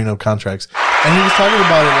fucking prenup contracts. And he was talking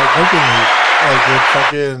about it like openly, like with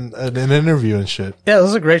fucking an interview and shit. Yeah,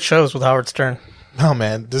 those are great shows with Howard Stern. No,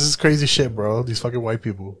 man, this is crazy shit, bro. These fucking white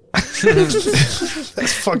people.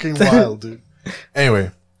 That's fucking wild, dude.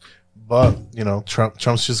 Anyway, but you know,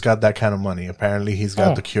 Trump's just got that kind of money. Apparently, he's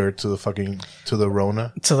got the cure to the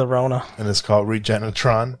Rona. To the Rona. And it's called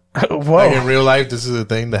Regenetron. Whoa. Like in real life, this is a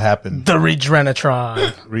thing that happened. The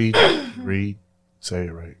Regenetron. Say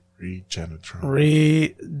it right. Regenetron.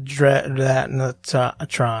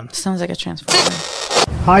 Regenetron. Sounds like a transformer.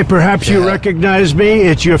 Hi, perhaps you recognize me.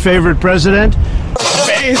 It's your favorite president.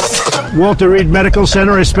 Walter Reed Medical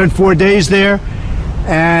Center. I spent 4 days there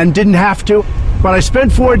and didn't have to, but I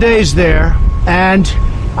spent 4 days there and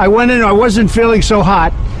I went in, I wasn't feeling so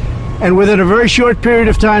hot, and within a very short period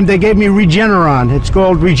of time they gave me Regeneron. It's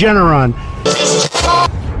called Regeneron.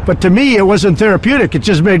 But to me it wasn't therapeutic, it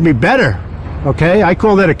just made me better. Okay, I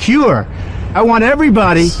call that a cure. I want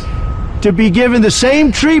everybody to be given the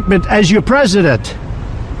same treatment as your president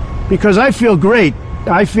because I feel great.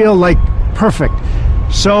 I feel like perfect.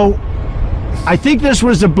 So I think this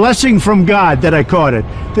was a blessing from God that I caught it.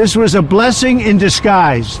 This was a blessing in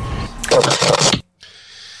disguise.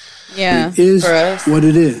 Yeah, it is for us. what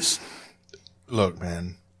it is. Look,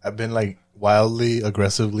 man, I've been like wildly,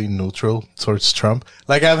 aggressively neutral towards Trump.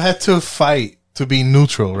 Like, I've had to fight to be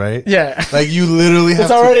neutral, right? Yeah. Like, you literally have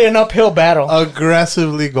It's already an uphill battle.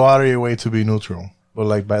 aggressively go out of your way to be neutral. But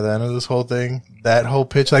like, by the end of this whole thing, that whole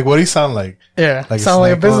pitch, like, what do he sound like? Yeah, Like sound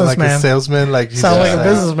like a sniper, businessman. like a salesman, like he's Sound like just a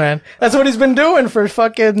businessman. That's what he's been doing for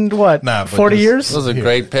fucking, what, Nah, but 40 this- years? That was a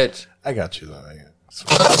great pitch. I got you though.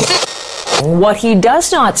 What he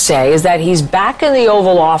does not say is that he's back in the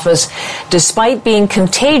Oval Office despite being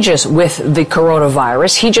contagious with the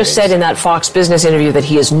coronavirus. He just said in that Fox Business interview that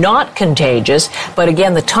he is not contagious, but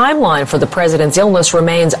again, the timeline for the president's illness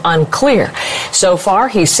remains unclear. So far,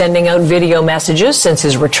 he's sending out video messages since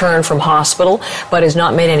his return from hospital, but has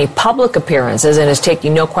not made any public appearances and is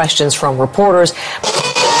taking no questions from reporters.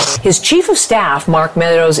 His chief of staff, Mark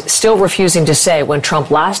Meadows, still refusing to say when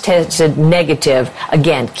Trump last tested negative.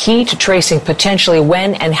 Again, key to tracing potentially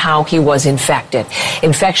when and how he was infected.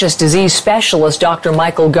 Infectious disease specialist Dr.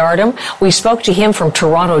 Michael Gardam, we spoke to him from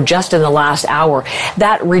Toronto just in the last hour.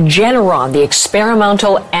 That Regeneron, the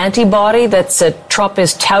experimental antibody that Trump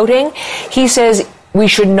is touting, he says we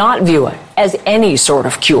should not view it as any sort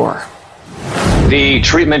of cure. The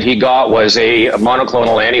treatment he got was a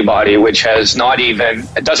monoclonal antibody, which doesn't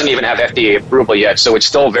even have FDA approval yet, so it's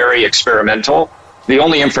still very experimental. The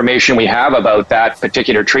only information we have about that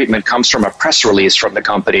particular treatment comes from a press release from the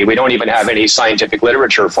company. We don't even have any scientific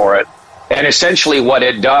literature for it. And essentially what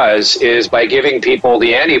it does is by giving people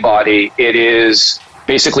the antibody, it is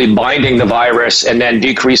basically binding the virus and then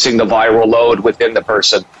decreasing the viral load within the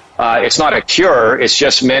person. It's not a cure. It's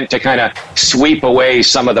just meant to kind of sweep away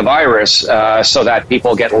some of the virus so that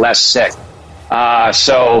people get less sick.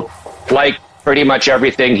 So like pretty much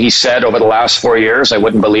everything he said over the last 4 years, I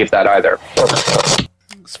wouldn't believe that either.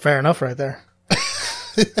 It's fair enough right there.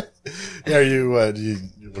 Yeah, what do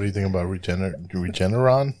you think about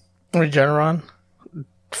Regeneron? Regeneron?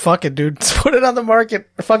 Fuck it, dude. Let's put it on the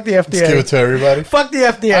market. Fuck the FDA. Let's give it to everybody. Fuck the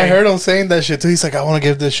FDA. I heard him saying that shit too. He's like, I want to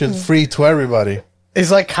give this shit free to everybody. He's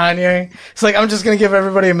like Kanye. He's like, I'm just going to give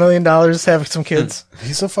everybody $1 million to have some kids.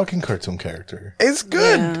 He's a fucking cartoon character. It's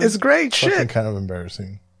good. Yeah. It's great shit. Fucking kind of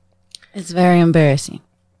embarrassing. It's very embarrassing.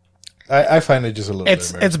 I find it just a little bit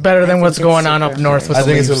embarrassing. It's better than what's going on up north with I the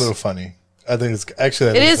think it's a leaves. little funny. I think it's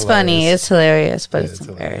actually... It is funny. It's hilarious, but it's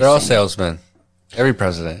embarrassing. They're all salesmen. Every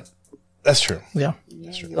president. That's true. Yeah.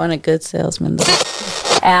 You want a good salesman, though.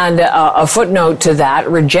 And a footnote to that,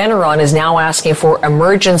 Regeneron is now asking for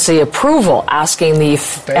emergency approval, asking the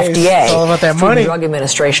FDA, all about that Food money. and Drug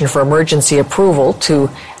Administration, for emergency approval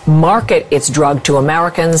to market its drug to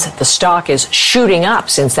Americans. The stock is shooting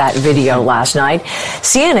up since that video last night.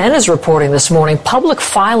 CNN is reporting this morning public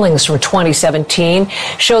filings from 2017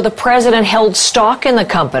 show the president held stock in the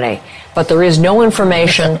company, but there is no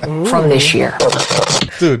information from this year.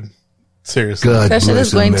 Dude, seriously. Especially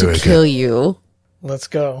is going to kill you. Let's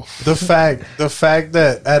go. The fact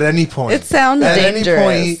that at any point... It sounds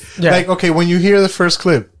dangerous. Yeah. Like, okay, when you hear the first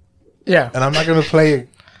clip... Yeah. And I'm not going to play it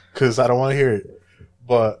because I don't want to hear it.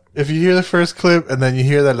 But if you hear the first clip and then you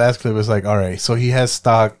hear that last clip, it's like, all right, so he has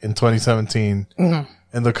stock in 2017 in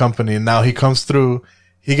the company. And now he comes through.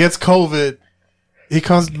 He gets COVID. He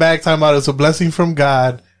comes back talking about it's a blessing from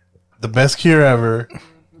God. The best cure ever.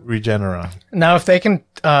 Regeneron. Now, if they can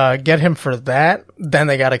get him for that, then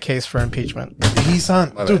they got a case for impeachment. He's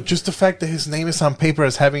on... Dude, just the fact that his name is on paper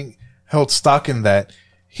as having held stock in that...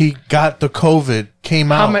 He got the COVID, came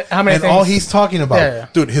out, how many and things? all he's talking about, Yeah.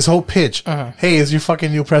 dude, his whole pitch. Hey, is your fucking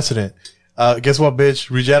new president? Guess what, bitch?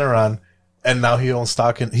 Regeneron, and now he owns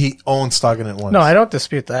stock in it once. No, I don't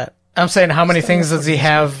dispute that. I'm saying how many things does he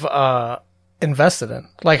have invested in?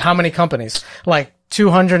 Like how many companies? Like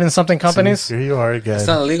 200 and something companies? See, here you are again. It's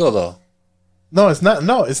not illegal though. No, it's not.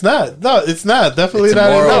 No, it's not. No, it's not. Definitely It's not.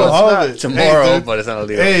 immoral. No, all of it. It's immoral, Hey, dude. but it's not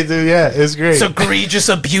illegal. Hey, dude, yeah, it's great. It's egregious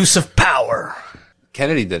abuse of power.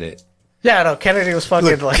 Kennedy did it. Yeah, no, Kennedy was fucking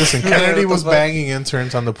Look, like... listen, Kennedy was banging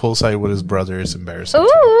interns on the poolside with his brother. It's embarrassing.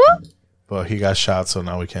 Ooh. But he got shot, so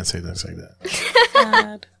now we can't say things like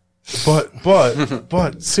that.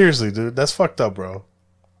 But seriously, dude, that's fucked up, bro.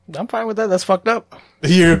 I'm fine with that. That's fuckkt up.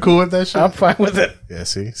 You're cool with that shit? I'm fine with it. Yeah,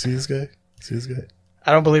 see this guy? See this guy?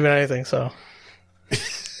 I don't believe in anything, so...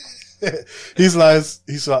 He lost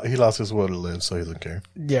his will to live, so he doesn't care.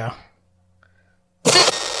 Yeah.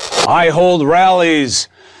 I hold rallies,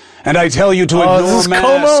 and I tell you to ignore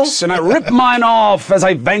masks, and I rip mine off as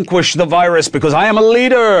I vanquish the virus because I am a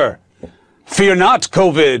leader. Fear not,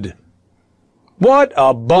 COVID. What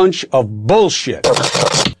a bunch of bullshit.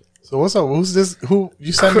 So what's up? Who's this? Who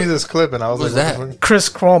you sent me this clip, and I was like, Chris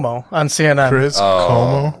Cuomo on CNN. Chris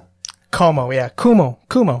Cuomo? Cuomo, yeah.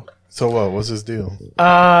 Cuomo. So what? What's his deal?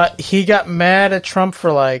 He got mad at Trump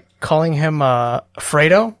for like calling him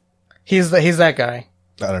Fredo. He's that guy.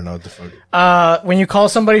 I don't know what the fuck. When you call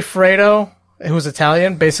somebody Fredo, who's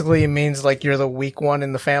Italian, basically it means like you're the weak one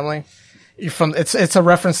in the family. It's a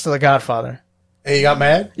reference to The Godfather. And he got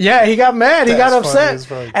mad? Yeah, he got mad. He got That's funny as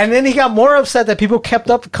upset. fuck. And then he got more upset that people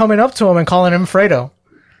kept coming up to him and calling him Fredo.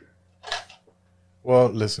 Well,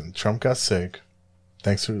 listen, Trump got sick.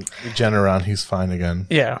 Thanks to Regeneron, he's fine again.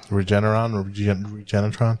 Yeah. Regeneron or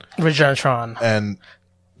Regenetron? Regenetron. And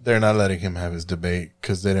they're not letting him have his debate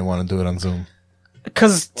because they didn't want to do it on Zoom.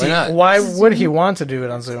 Because why would he want to do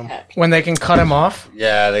it on Zoom when they can cut him off?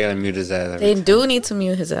 Yeah, they're gonna mute his ass. They do need to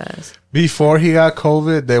mute his ass. Before he got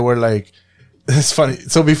COVID, they were like, it's funny.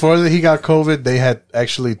 So before he got COVID, they had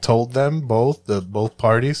actually told them both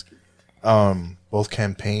parties, both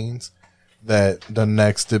campaigns, that the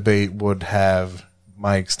next debate would have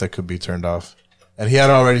mics that could be turned off. And he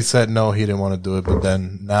had already said no, he didn't want to do it. But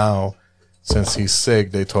then now, since he's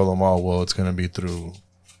sick, they told him, oh, well, it's going to be through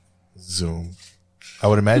Zoom. I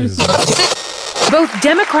would imagine Zoom. Both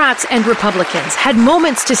Democrats and Republicans had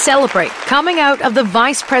moments to celebrate coming out of the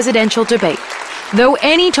vice presidential debate, though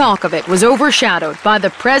any talk of it was overshadowed by the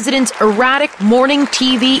president's erratic morning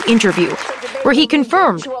TV interview, where he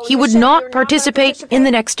confirmed he would not participate in the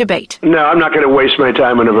next debate. No, I'm not going to waste my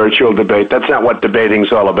time on a virtual debate. That's not what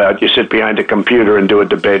debating's all about. You sit behind a computer and do a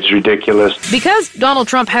debate. It's ridiculous. Because Donald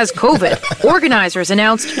Trump has COVID, organizers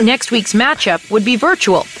announced next week's matchup would be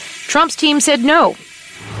virtual. Trump's team said no.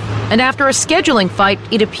 And after a scheduling fight,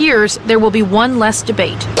 it appears there will be one less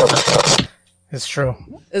debate. It's true.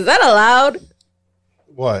 Is that allowed?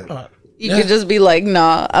 What? You could just be like,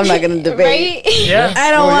 nah, I'm not going to debate. Right? Yeah.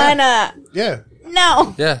 I don't want to. Yeah.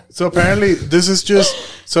 No. Yeah. So apparently this is just,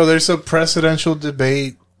 so there's a presidential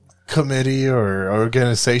debate committee or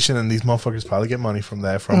organization, and these motherfuckers probably get money from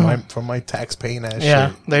that, from my tax paying ass shit.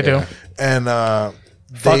 Yeah, they do. And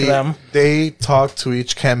Fuck them. They talk to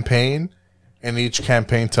each campaign, and each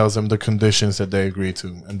campaign tells them the conditions that they agree to,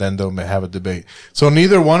 and then they'll have a debate. So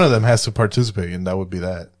neither one of them has to participate, and that would be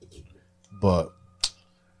that. But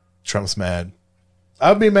Trump's mad.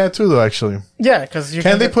 I'd be mad too, though, actually. Yeah, because you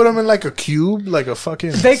Can they put him in like a cube, like a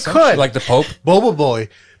fucking... They could. Like the Pope? Boba Boy.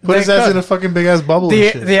 Put They his ass could. in a fucking big-ass bubble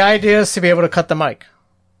and shit. The idea is to be able to cut the mic.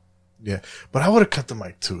 Yeah, but I would have cut the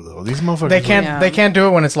mic too, though. These motherfuckers... They can't do it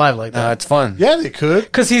when it's live like that. It's fun. Yeah, they could.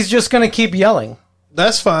 Because he's just going to keep yelling.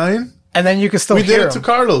 That's fine. And then you can still We hear did it to him.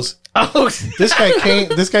 Carlos. Oh, This guy came...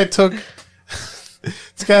 This guy took...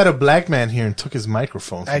 This guy had a black man here and took his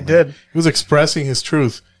microphone from I him. did. He was expressing his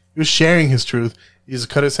truth. He was sharing his truth. He just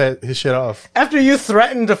cut his shit off. After you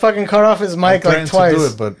threatened to fucking cut off his mic like threatened to twice, do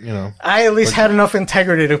it, but, you know, I at least had enough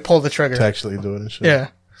integrity to pull the trigger. to actually do it and shit. Yeah.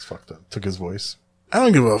 It's fucked up. Took his voice. I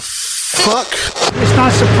don't give a fuck. It's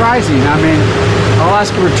not surprising. I mean, I'll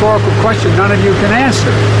ask a rhetorical question none of you can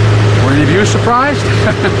answer. Were any of you surprised?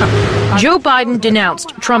 Joe Biden denounced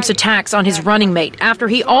Trump's attacks on his running mate after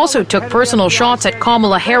he also took personal shots at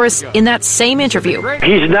Kamala Harris in that same interview.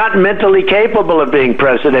 He's not mentally capable of being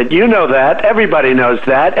president. You know that. Everybody knows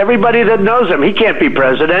that. Everybody that knows him, he can't be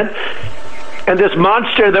president. And this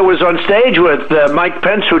monster that was on stage with Mike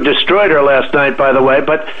Pence, who destroyed her last night, by the way,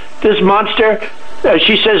 but this monster,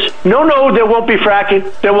 she says, no, there won't be fracking.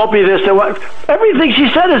 There won't be this. There won't. Everything she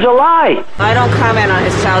said is a lie. I don't comment on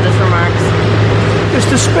his childish remarks. It's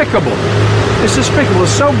despicable. It's despicable.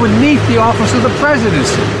 It's so beneath the office of the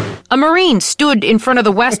presidency. A Marine stood in front of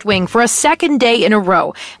the West Wing for a second day in a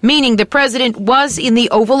row, meaning the president was in the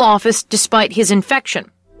Oval Office despite his infection.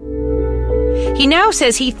 He now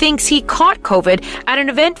says he thinks he caught COVID at an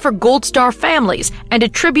event for Gold Star families and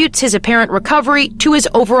attributes his apparent recovery to his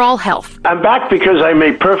overall health. I'm back because I'm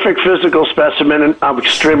a perfect physical specimen and I'm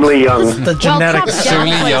extremely young. The While Trump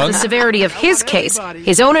downplays the severity of his case,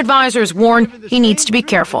 his own advisors warn he needs to be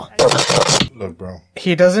careful. Look, bro.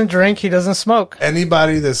 He doesn't drink. He doesn't smoke.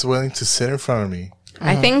 Anybody that's willing to sit in front of me.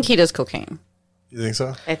 I think he does cocaine. You think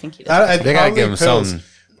so? I think he does. They gotta give him something.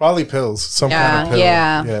 Probably pills. Some kind of pill.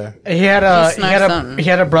 Yeah. He had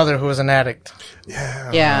a brother who was an addict.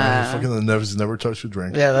 Yeah. Fucking the nerves never touched a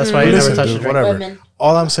drink. Yeah, that's why he never touched a drink. Whatever. Women.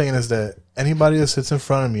 All I'm saying is that anybody that sits in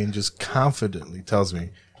front of me and just confidently tells me,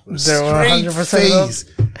 with a They're straight 100% face,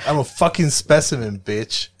 I'm a fucking specimen,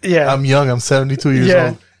 bitch. Yeah. I'm young. I'm 72 years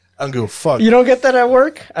old. I don't give a fuck. You don't get that at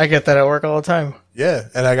work? I get that at work all the time. Yeah,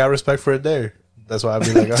 and I got respect for it there. That's why I'd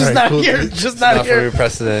be like, all Just right, not cool. here. dude. Just not here. For your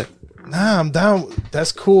precedent. Nah, I'm down.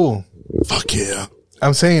 That's cool. Fuck yeah.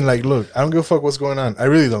 I'm saying, like, look, I don't give a fuck what's going on. I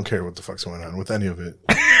really don't care what the fuck's going on with any of it.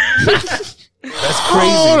 That's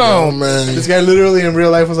crazy. Hold bro. on, man. This guy literally in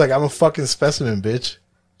real life was like, I'm a fucking specimen, bitch.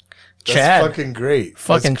 That's Chad. fucking great.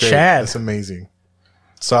 Fucking That's great. Chad. That's amazing.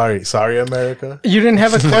 Sorry, America. You didn't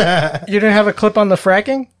have a clip. You didn't have a clip on the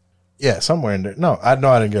fracking? Yeah, somewhere in there. No, I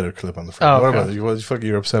didn't get a clip on the fracking. Oh, What okay. about you?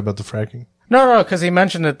 You're upset about the fracking? No, because he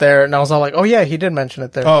mentioned it there, and I was all like, "Oh yeah, he did mention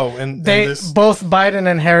it there." Oh, and they this- both Biden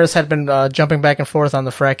and Harris had been jumping back and forth on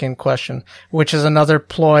the fracking question, which is another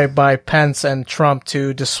ploy by Pence and Trump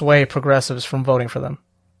to dissuade progressives from voting for them.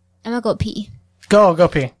 I'm gonna go pee. Go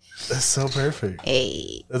pee. That's so perfect.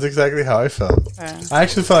 Hey. That's exactly how I felt. I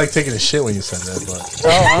actually felt like taking a shit when you said that, but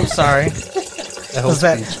Oh, I'm sorry.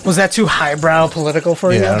 Was that too highbrow political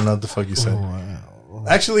for you? yeah, I don't know what the fuck you said.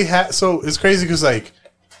 Actually, so it's crazy because like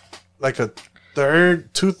a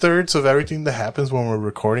third, 2/3 of everything that happens when we're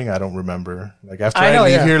recording, I don't remember. Like after I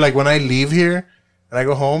leave here, like when I leave here and I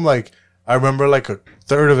go home, like I remember like a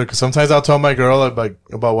third of it. Because sometimes I'll tell my girl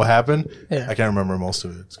about what happened. Yeah. I can't remember most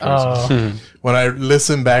of it. It's crazy. When I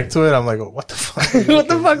listen back to it, I'm like, oh, what the fuck? What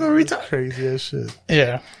the fuck were we talking? Crazy as shit.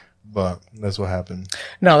 Yeah. But that's what happened.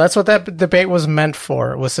 No, that's what that debate was meant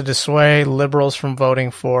for, was to dissuade liberals from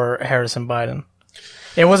voting for Harris and Biden.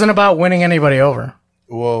 It wasn't about winning anybody over.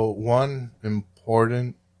 Well, one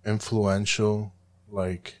important, influential,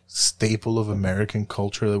 like staple of American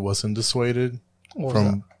culture that wasn't dissuaded What was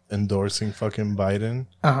from endorsing fucking Biden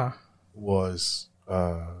was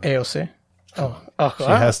AOC. Oh, she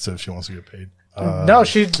has to if she wants to get paid. No,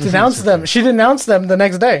 she denounced them. She denounced them the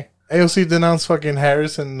next day. AOC denounced fucking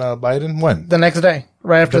Harris and Biden when? The next day,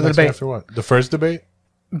 right after the next day debate. After what? The first debate?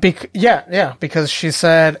 Yeah, because she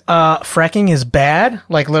said fracking is bad,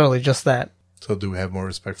 like literally just that. So do we have more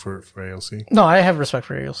respect for AOC? No, I have respect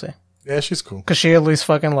for AOC. Yeah, she's cool. Because she at least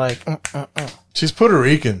fucking like... She's Puerto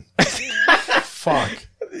Rican. Fuck.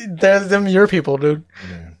 They're them your people, dude.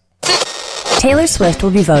 Taylor Swift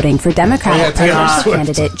will be voting for Democratic presidential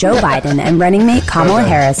candidate Joe Biden and running mate Kamala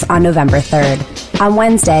Harris on November 3rd. On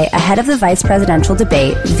Wednesday, ahead of the vice presidential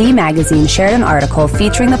debate, V Magazine shared an article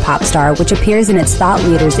featuring the pop star, which appears in its Thought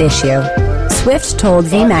Leaders issue. Swift told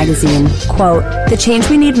V Magazine, quote, "The change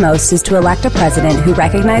we need most is to elect a president who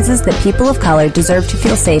recognizes that people of color deserve to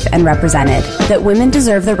feel safe and represented, that women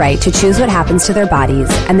deserve the right to choose what happens to their bodies,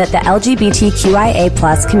 and that the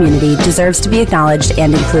LGBTQIA+ community deserves to be acknowledged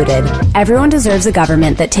and included. Everyone deserves a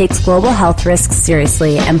government that takes global health risks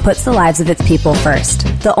seriously and puts the lives of its people first.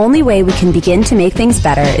 The only way we can begin to make things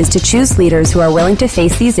better is to choose leaders who are willing to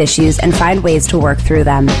face these issues and find ways to work through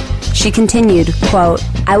them." She continued, quote,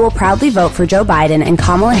 "I will proudly vote for Joe Biden and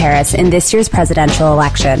Kamala Harris in this year's presidential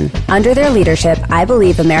election. Under their leadership, I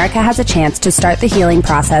believe America has a chance to start the healing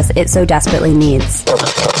process it so desperately needs."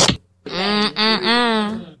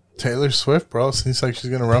 Taylor Swift, bro, seems like she's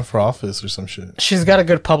gonna run for office or some shit. She's got a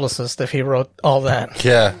good publicist if he wrote all that.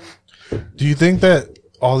 Yeah. Do you think that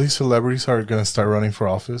all these celebrities are gonna start running for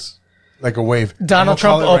office? Like a wave. Donald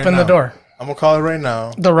Trump opened the door. I'm gonna call it right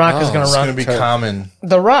now. The Rock is gonna It's run. gonna be common.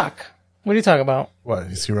 The Rock? What are you talking about? What,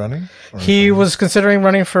 is he running? He was considering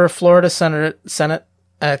running for Florida Senate.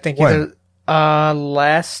 I think When? either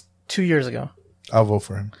last 2 years ago. I'll vote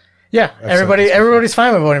for him. Yeah, I've everybody's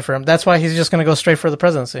fine with voting for him. That's why he's just going to go straight for the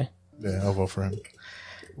presidency. Yeah, I'll vote for him.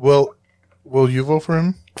 Will you vote for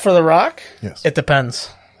him? For The Rock? Yes. It depends.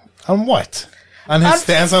 On what? On his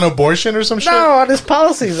stance on abortion or some shit? No, on his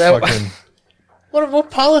policies. Fucking,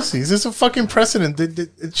 what policies? It's a fucking precedent.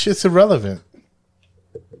 It's shit's irrelevant.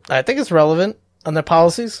 I think it's relevant on their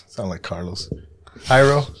policies. Sound like Carlos.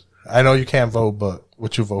 Hyro, I know you can't vote, but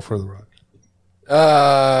would you vote for The Rock?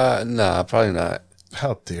 Nah, probably not.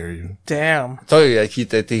 How dare you? Damn. I told you, I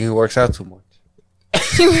think he works out too much. He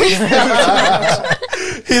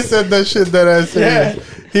said that shit that I said. Yeah.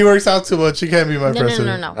 He works out too much. He can't be my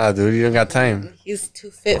president. No. Ah, dude, you don't got time. He's too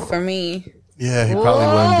fit for me. Yeah, he probably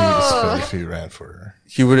wouldn't be as fit if he ran for her.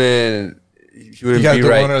 He wouldn't You gotta be do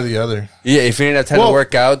right. one or the other. Yeah, if he didn't have time to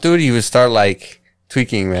work out, dude, he would start like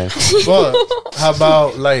tweaking, man. But how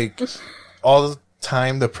about like all the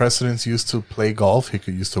time the presidents used to play golf, he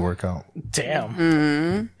could use to work out.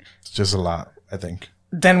 Damn. It's just a lot, I think.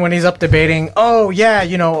 Then when he's up debating, His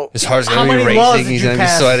heart's how gonna be many laws racing. did He's you gonna be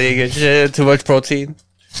pass? sweating and shit. Too much protein.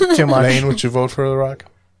 Too much. Lane, would you vote for The Rock?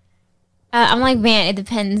 I'm like, man, it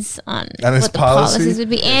depends on And his what the policy? policies would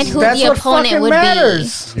be and who That's the what opponent fucking would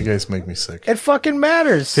matters. You guys make me sick. It fucking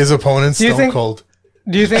matters. His opponent's Do you Stone think- Cold.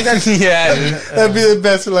 Do you think that's Yeah, That'd be the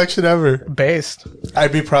best election ever. based?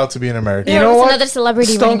 I'd be proud to be an American. You Yeah, know what's what? another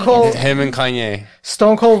celebrity Stone running Cold. Him and Kanye.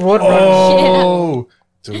 Stone Cold would run. Oh,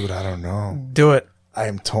 dude, I don't know. Do it. I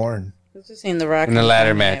am torn. I was just seeing The Rock In the and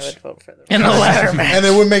ladder Kanye, match. I would vote for The Rock. In the ladder match. And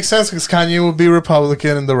it would make sense because Kanye would be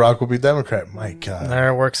Republican and The Rock would be Democrat. My God, There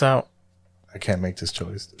it works out. I can't make this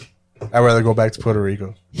choice. Dude. I'd rather go back to Puerto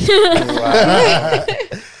Rico.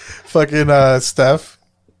 Fucking Steph,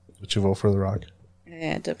 would you vote for The Rock? I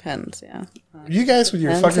Yeah, it depends. Yeah. You guys with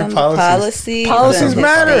your Depends fucking on policies. Policies and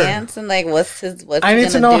matter. his stance and like what's I need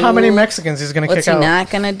to know how many Mexicans he's gonna what's kick out. he not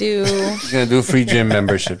gonna do? He's gonna do free gym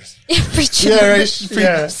memberships. Free gym. Yeah, right. Free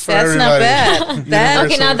That's for not everybody. bad. That,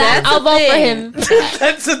 Okay, now that I'll vote for him.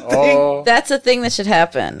 That's a thing. That's a thing that should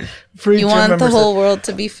happen. Free You gym want the membership. whole world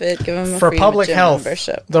to be fit? Give him a For free public gym health,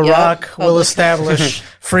 membership. The Yep, Rock will public establish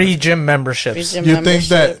free gym memberships. Free gym You think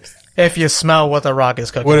that memberships. If you smell what The Rock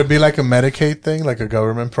is cooking. would it be like a Medicaid thing, like a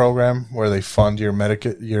government program where they fund your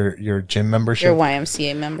your gym membership? Your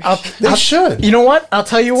YMCA membership. They should. You know what? I'll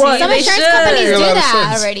tell you what. Some they insurance should. companies Make a do lot of that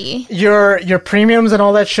sense. already. Your premiums and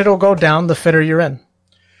all that shit will go down the fitter you're in.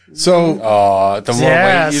 So, The more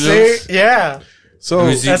Yeah, weight you see? lose, Yeah. so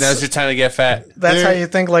that's your time to get fat. That's There- how you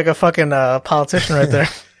think like a fucking politician right there.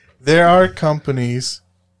 there are companies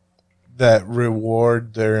that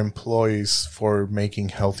reward their employees for making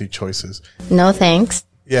healthy choices. No thanks.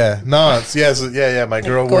 Yeah, no, it's, yeah. My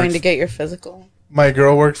girl Going worked. to get your physical. My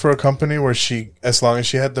girl worked for a company where she, as long as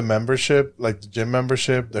she had the membership, like the gym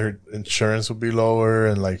membership, their insurance would be lower,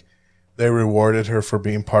 and like they rewarded her for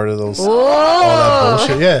being part of those all that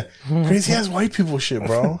bullshit. Yeah, crazy ass white people shit,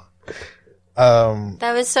 bro.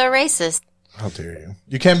 That was so racist. How dare you?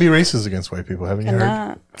 You can't be racist against white people. Haven't you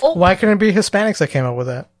heard? Why couldn't it be Hispanics that came up with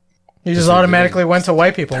that? You just automatically went to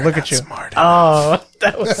white people. Look at you. Oh,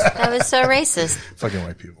 that was so racist. Fucking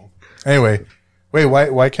white people. Anyway, wait,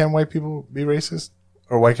 why can't white people be racist?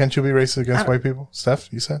 Or why can't you be racist against white people?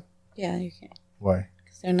 Steph, you said? Yeah, you can. Why?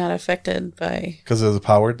 Because they're not affected by. Because of the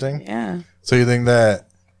power thing? Yeah. So you think that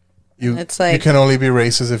It's like- you can only be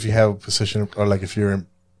racist if you have a position, or like if you're in,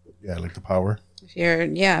 like the power?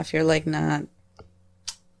 If you're like not.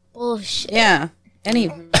 Bullshit. Yeah. Any.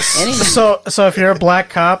 So if you're a black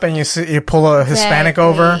cop and you pull a Hispanic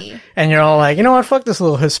over and you're all like, you know what, fuck this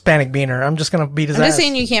little Hispanic beaner, I'm just gonna beat his I'm ass. just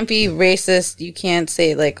saying you can't be racist. You can't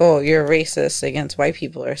say like, oh, you're racist against white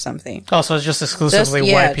people or something. Oh, so it's just exclusively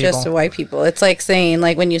white people. Just to white people. It's like saying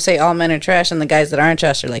like when you say all men are trash and the guys that aren't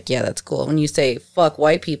trash are like, yeah, that's cool. When you say fuck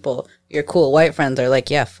white people, your cool white friends are like,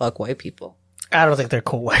 yeah, fuck white people. I don't think they're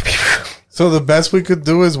cool white people. So the best we could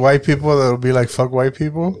do is white people that will be like, fuck white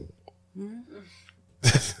people?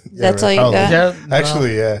 That's all you probably. got? Yeah,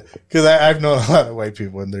 Actually, yeah. Because I've known a lot of white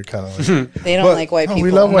people and they're kind of like... They don't like white people.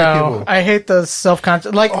 We love white No, people. I hate the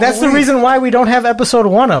self-conscious. Like, that's the wait. reason why we don't have episode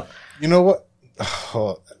 1 up. You know what?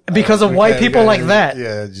 Oh, Because of we white can't- we people can't like even- that.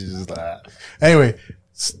 Yeah, just anyway,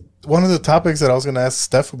 one of the topics that I was going to ask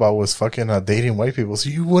Steph about was fucking dating white people. So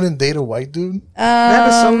you wouldn't date a white dude?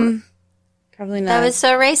 Probably not. That was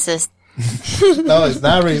so racist. No, it's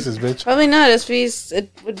not racist, bitch. Probably not. It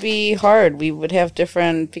would be hard. We would have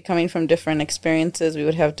coming from different experiences. We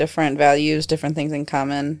would have different values, different things in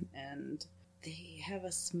common, and they have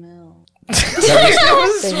a smell. They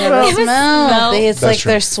have a smell. It's That's like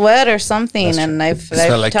true. their sweat or something. And I've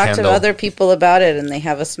smell like talked to candle. other people about it, and they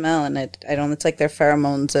have a smell, and I don't. It's like their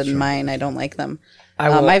pheromones and mine. I don't like them.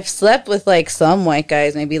 I've slept with like some white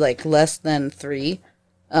guys, maybe like less than 3,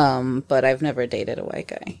 but I've never dated a white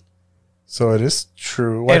guy. So it is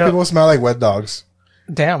true. White people smell like wet dogs.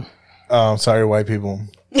 Damn. Sorry, white people.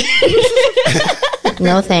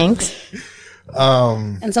 No thanks.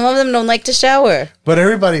 And some of them don't like to shower. But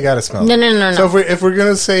everybody got to smell. No. So if we're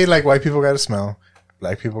gonna say like white people got to smell,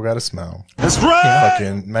 black people got to smell. That's right.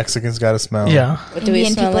 Fucking Mexicans got to smell. Yeah. What do we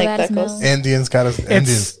Indian smell people like, gotta Becos? smell. Indians got to.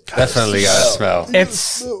 Indians Definitely got to smell.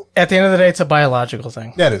 It's, at the end of the day, it's a biological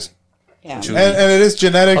thing. Yeah, it is. Yeah. And it is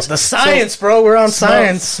genetics. The science, bro. We're on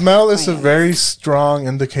science. Smell is a very strong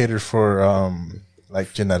indicator for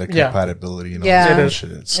like genetic compatibility. And all Yeah, that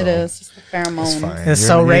shit. So it is. It's the pheromone. It's fine. It's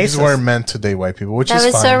so You just racist. weren't meant to date white people, which That is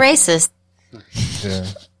was fine. so racist. Yeah.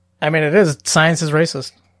 I mean, it is. Science is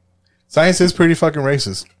racist. Science is pretty fucking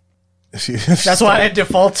racist. That's why I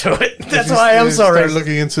default to it. That's why I'm so start racist.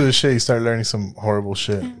 looking into the shit, you start learning some horrible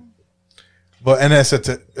shit. But and as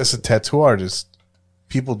a tattoo artist,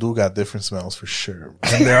 people do got different smells for sure,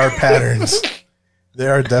 and there are patterns.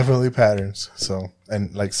 There are definitely patterns. So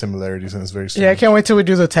and like similarities, and it's very strange. Yeah, I can't wait till we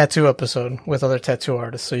do the tattoo episode with other tattoo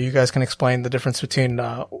artists, so you guys can explain the difference between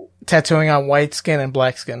tattooing on white skin and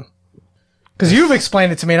black skin. Because you've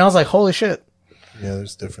explained it to me, and I was like, "Holy shit!" Yeah,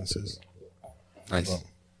 there's differences. Nice. Well,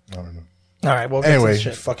 I don't know. All right. Well, get to Anyway, the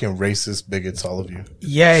shit. fucking racist bigots, all of you.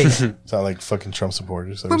 Yay! Sound like fucking Trump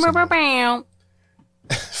supporters.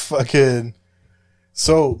 Fucking.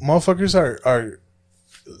 So motherfuckers are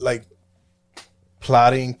like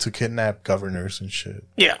plotting to kidnap governors and shit.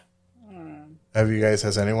 Yeah.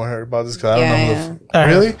 Has anyone heard about this? Cause I don't Yeah, know. yeah.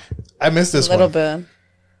 Really? I missed this A little one. bit.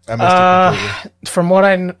 From what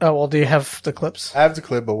I know, well, do you have the clips? I have the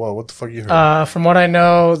clip, but what the fuck you heard? From what I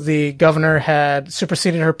know, the governor had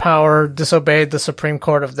superseded her power, disobeyed the Supreme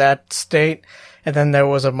Court of that state, and then there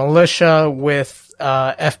was a militia with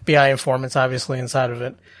FBI informants, obviously, inside of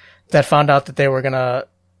it, that found out that they were going to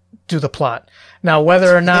do the plot. Now,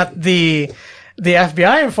 whether or not the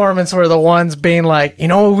FBI informants were the ones being like, you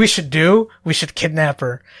know what we should do? We should kidnap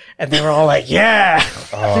her. And they were all like, yeah.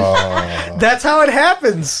 That's how it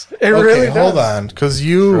happens. It really does. Hold on. Because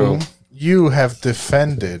you have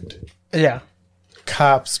defended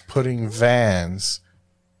cops putting vans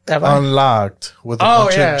unlocked with a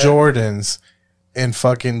bunch of Jordans in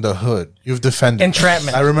fucking the hood. You've defended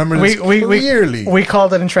entrapment. I remember this clearly. We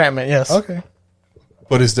called it entrapment, yes. Okay.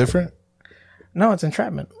 But it's different? No, it's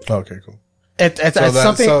entrapment. Okay, cool. It's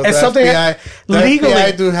something FBI, legally. The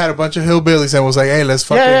FBI dude had a bunch of hillbillies and was like, "Hey, let's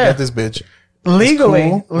fucking get this bitch."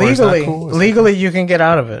 Legally, you can get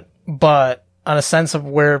out of it, but on a sense of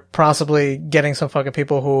we're possibly getting some fucking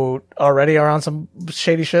people who already are on some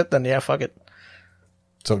shady shit, then yeah, fuck it.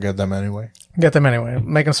 So get them anyway. Get them anyway.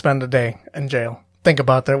 Make them spend a day in jail. Think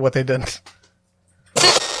about what they did.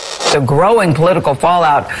 The growing political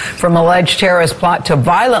fallout from alleged terrorist plot to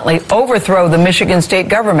violently overthrow the Michigan state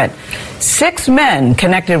government. 6 men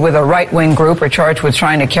connected with a right-wing group are charged with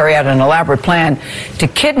trying to carry out an elaborate plan to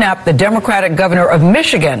kidnap the Democratic governor of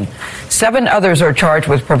Michigan. 7 others are charged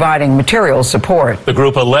with providing material support. The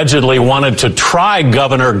group allegedly wanted to try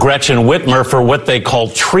Governor Gretchen Whitmer for what they call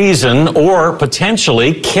treason or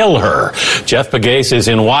potentially kill her. Jeff Pegues is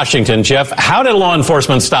in Washington. Jeff, how did law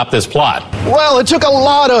enforcement stop this plot? Well, it took a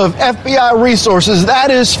lot of FBI resources,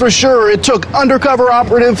 that is for sure. It took undercover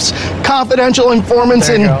operatives, confidential informants,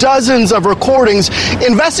 and dozens of recordings.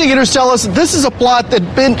 Investigators tell us this is a plot that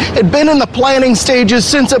had been in the planning stages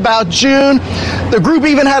since about June. The group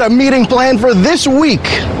even had a meeting planned for this week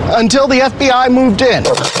until the FBI moved in.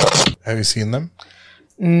 Have you seen them?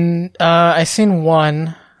 I seen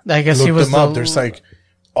one. I guess he was them up. There's like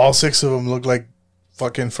all 6 of them look like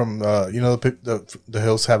fucking from the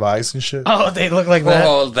hills have eyes and shit. Oh, they look like that.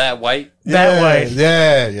 Oh, that white. That white.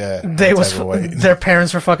 Yeah. Their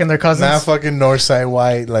parents were fucking their cousins. Not fucking Northside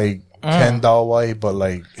white, like Ken doll white, but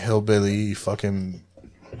like hillbilly, fucking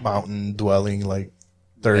mountain dwelling, like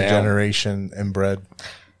third generation inbred.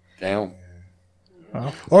 Damn.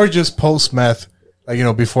 Oh. Or just post meth,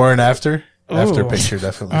 like before and after. Ooh. After picture,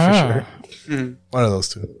 definitely for sure. Mm-hmm. One of those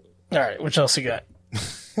two. All right, what else you got?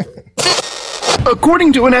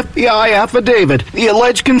 According to an FBI affidavit, the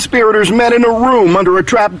alleged conspirators met in a room under a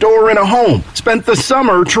trap door in a home, spent the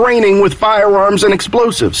summer training with firearms and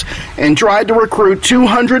explosives, and tried to recruit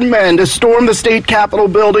 200 men to storm the state capitol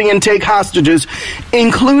building and take hostages,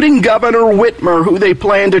 including Governor Whitmer, who they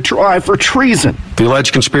planned to try for treason. The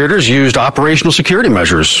alleged conspirators used operational security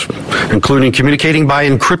measures, including communicating by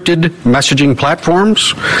encrypted messaging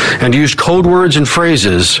platforms, and used code words and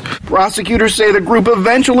phrases. Prosecutors say the group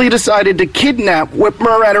eventually decided to kidnap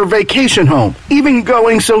Whitmer at her vacation home, even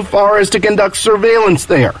going so far as to conduct surveillance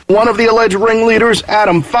there. One of the alleged ringleaders,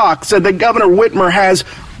 Adam Fox, said that Governor Whitmer has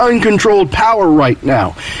uncontrolled power right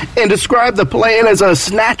now and described the plan as a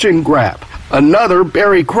snatch and grab. Another,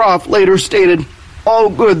 Barry Croft, later stated,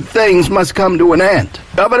 all good things must come to an end.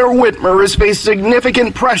 Governor Whitmer has faced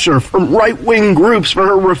significant pressure from right-wing groups for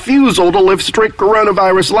her refusal to lift strict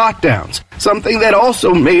coronavirus lockdowns, something that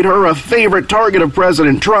also made her a favorite target of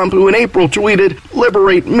President Trump, who in April tweeted,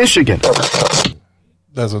 "Liberate Michigan."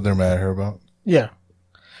 That's what they're mad at her about? Yeah.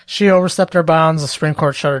 She overstepped her bounds, the Supreme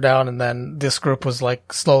Court shut her down, and then this group was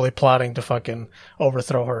like slowly plotting to fucking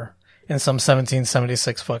overthrow her in some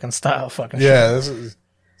 1776 fucking style fucking shit. Yeah, it's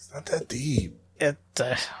not that deep. I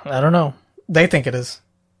don't know. They think it is.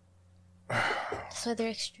 So they're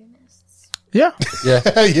extremists. Yeah.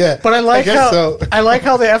 Yeah. But I like so. I like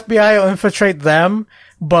how the FBI will infiltrate them,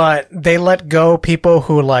 but they let go people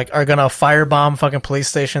who are gonna firebomb fucking police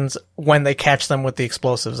stations when they catch them with the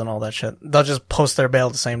explosives and all that shit. They'll just post their bail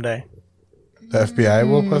the same day. The FBI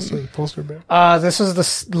will post their bail? This is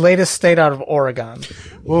the latest state out of Oregon.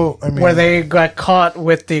 Well, I mean, where they got caught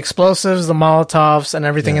with the explosives, the Molotovs, and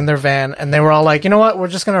everything in their van, and they were all like, you know what, we're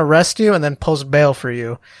just gonna arrest you and then post bail for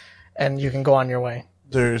you, and you can go on your way.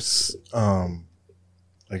 There's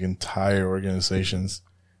entire organizations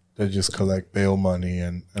that just collect bail money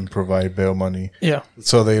and provide bail money. Yeah.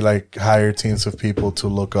 So they hire teams of people to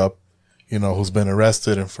look up, who's been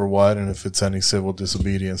arrested and for what, and if it's any civil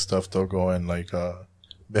disobedience stuff, they'll go and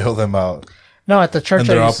bail them out. No, at the church, and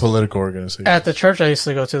they're all political organizations. At the church I used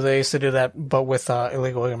to go to, they used to do that, but with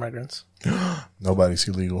illegal immigrants. Nobody's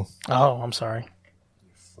illegal. Oh, I'm sorry.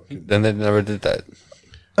 Then they never did that.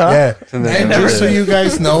 Yeah. And just so you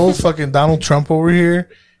guys know, fucking Donald Trump over here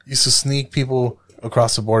used to sneak people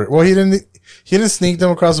across the border. Well, he didn't sneak them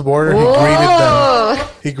across the border.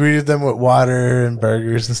 He greeted them with water and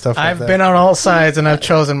burgers and stuff like that. I've been on all sides and I've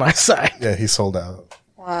chosen my side. Yeah, he sold out.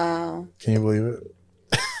 Wow. Can you believe it?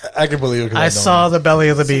 I can believe it. I saw the belly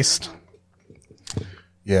of the beast.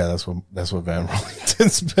 Yeah, that's what Van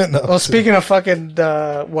Rollington's been up Well, to. speaking of fucking,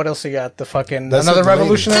 what else you got? The fucking, That's another the lady.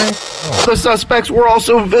 revolutionary? The suspects were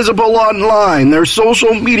also visible online, their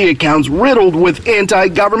social media accounts riddled with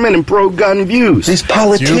anti-government and pro-gun views. These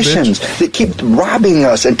politicians that keep robbing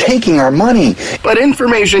us and taking our money. But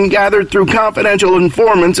information gathered through confidential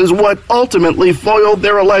informants is what ultimately foiled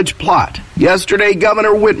their alleged plot. Yesterday,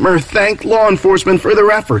 Governor Whitmer thanked law enforcement for their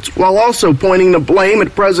efforts, while also pointing the blame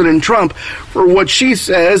at President Trump for what she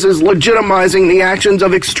says is legitimizing the actions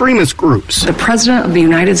of extremist groups. The President of the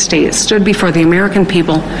United States stood before the American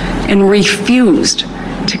people and refused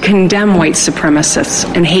to condemn white supremacists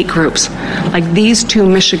and hate groups like these two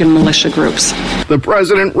Michigan militia groups. The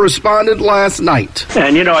president responded last night.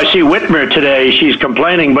 And, you know, I see Whitmer today. She's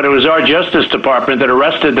complaining, but it was our Justice Department that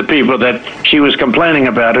arrested the people that she was complaining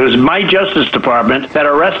about. It was my Justice Department that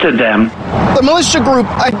arrested them. The militia group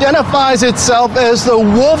identifies itself as the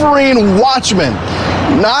Wolverine Watchmen.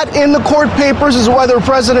 Not in the court papers is whether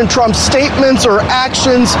President Trump's statements or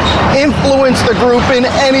actions influence the group in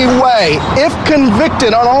any way. If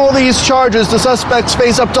convicted on all these charges, the suspects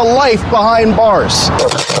face up to life behind bars.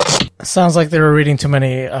 Sounds like they were reading too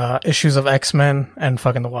many issues of X-Men and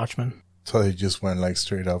fucking The Watchmen. So they just went like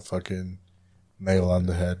straight up fucking nail on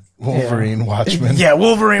the head. Wolverine Watchmen. Yeah,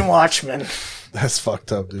 Wolverine Watchmen. That's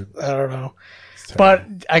fucked up, dude. I don't know. But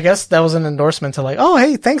I guess that was an endorsement to like, oh,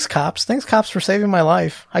 hey, thanks, cops. Thanks, cops, for saving my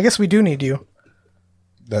life. I guess we do need you.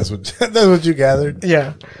 That's what you gathered?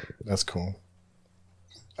 Yeah. That's cool.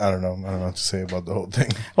 I don't know what to say about the whole thing.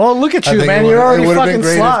 Well, look at you, man. You're already fucking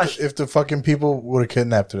sloshed. If the fucking people would have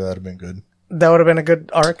kidnapped her, that would have been good. That would have been a good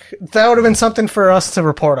arc. That would have been something for us to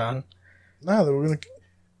report on. No, they were gonna.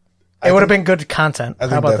 It would have been good content. I How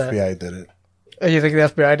think about the that? FBI did it. Oh, you think the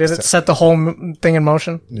FBI did it? Set the whole thing in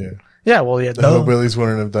motion? Yeah. Yeah, well, yeah. The hillbillies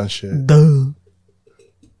wouldn't have done shit. Duh.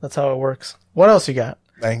 That's how it works. What else you got?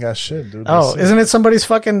 I ain't got shit, dude. Oh, isn't it somebody's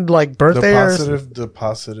fucking like birthday The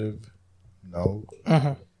positive no.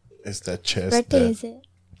 Mhm. It's that Ches Birthday dead. is it?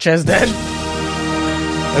 Chez dead?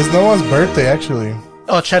 It's no one's birthday, actually.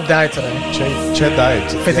 Oh, Ched died today. Ched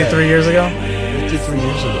died. 53 years ago? 53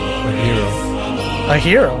 years ago. A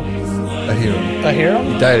hero. A hero? A hero. A hero?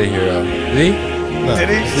 He died a hero. Did he? No. Did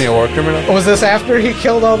he? Isn't he a war criminal? Was this after he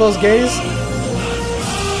killed all those gays?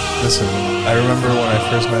 Listen, I remember when I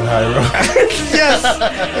first met Hyro. Yes!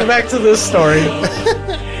 Back to this story.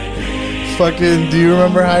 Fucking, do you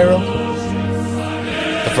remember Hyro?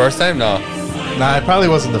 The first time? No. Nah, it probably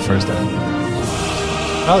wasn't the first time.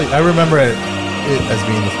 Probably, I remember it as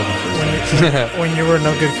being the fucking first time. When you were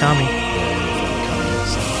no good commie.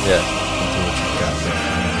 Yeah.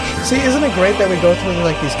 See, isn't it great that we go through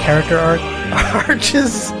like these character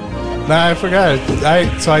arches? Nah, I forgot.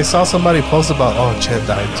 So I saw somebody post about, oh, Ched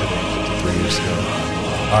died today, 53 years ago.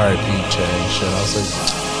 R.I.P. Ched and shit. I was like,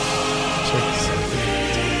 check this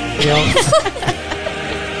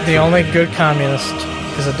out. The only good communist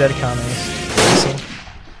is a dead communist.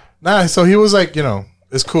 Nah, so he was like,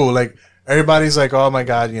 it's cool. Like, everybody's like, oh my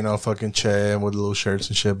God, fucking Ched with little shirts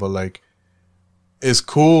and shit. But like, it's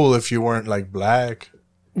cool if you weren't like black.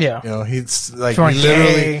 Yeah. He's like, If you he weren't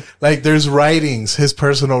literally, gay. like, there's writings, his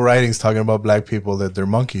personal writings talking about black people that they're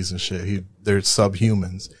monkeys and shit. They're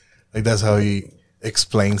subhumans. Like, that's how he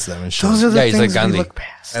explains them and shit. Those are the things we look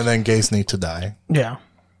past. And then gays need to die. Yeah.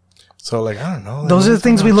 So, like, I don't know. Like, Those are the what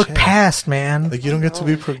things we about look Ched? past, man. Like, you don't get to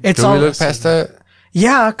be. It's Do all we look past that?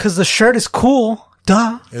 Yeah, because the shirt is cool.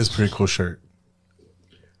 Duh. It's a pretty cool shirt.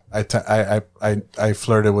 I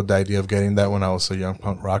flirted with the idea of getting that when I was a young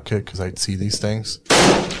punk rock kid because I'd see these things.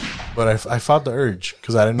 But I fought the urge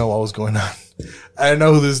because I didn't know what was going on. I didn't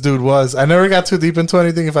know who this dude was. I never got too deep into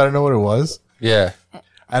anything if I didn't know what it was. Yeah.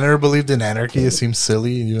 I never believed in anarchy. It seems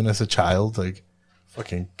silly, even as a child. Like,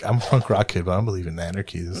 fucking, I'm a punk rock kid, but I don't believe in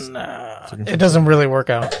anarchy. Nah, it doesn't really work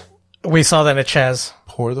out. We saw that at Chez.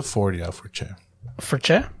 Pour the 40 out for Che. For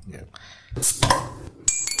Che? Yeah.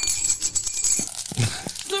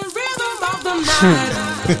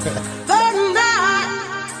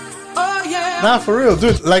 Nah, for real,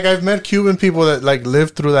 dude. Like, I've met Cuban people that like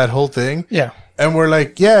lived through that whole thing. Yeah. And we're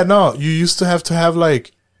like, yeah, no, you used to have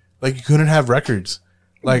like you couldn't have records.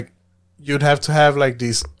 Like, you'd have to have like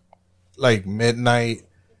these like midnight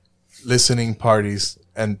listening parties,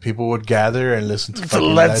 and people would gather and listen to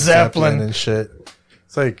fucking Led Zeppelin and shit.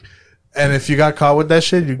 It's like, And if you got caught with that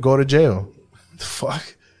shit, you go to jail. What the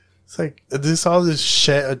fuck? It's like all this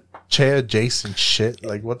shit, Che adjacent shit.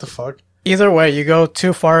 Like, what the fuck? Either way, you go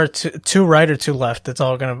too far, too right or too left, it's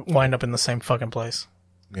all gonna wind up in the same fucking place.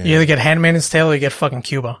 Yeah. You either get Handmaid's Tale or you get fucking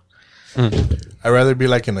Cuba. I'd rather be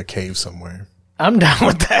like in a cave somewhere. I'm down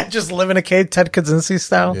with that. Just live in a cave, Ted Kaczynski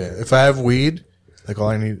style. Yeah. If I have weed, like all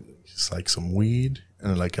I need is like some weed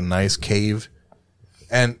and like a nice cave.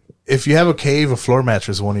 And if you have a cave, a floor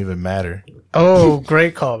mattress won't even matter. Oh,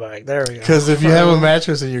 great callback. There we go. Because if you have a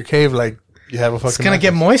mattress in your cave, like you have a fucking. It's gonna mattress.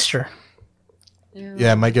 get moisture.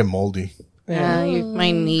 Yeah, it might get moldy. Yeah, you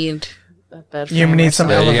might need a bed frame. You need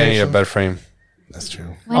some elevation. You need a bed frame. That's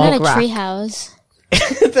true. Why not a treehouse?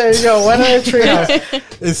 There you go. Why not a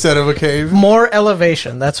treehouse instead of a cave? More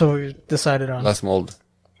elevation. That's what we decided on. Less mold.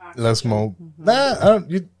 Less mold. Nah, I don't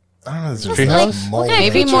know. It's a treehouse. What kind of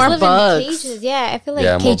Maybe creatures more live in bugs. cages? Yeah, I feel like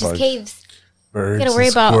Yeah, more cages, bugs. caves. Birds. You gotta worry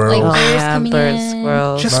and about like squirrels. birds coming birds, in.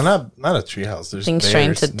 squirrels. No, not a treehouse. There's Things bears.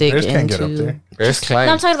 trying to dig Bears can't get up into. there. Bears climb.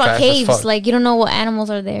 No, I'm talking about fast as caves. fuck. Like you don't know what animals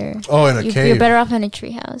are there. Oh, in a You're cave. better off in a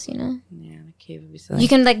treehouse. You know. Yeah, the cave would be You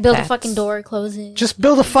can like build bats. a fucking door, close it. Just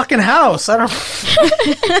build a fucking house. I don't.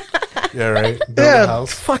 Yeah, right. Build a Yeah,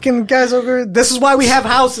 house. fucking guys over. This is why we have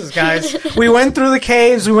houses, guys. We went through the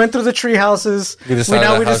caves. We went through the tree houses. We decided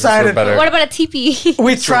that houses were better. What about a teepee?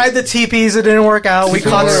 We tried the teepees. It didn't work out. We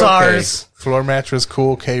caught Floor, SARS. okay. Floor mattress,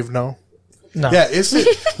 cool. Cave, no. No. Yeah, is it,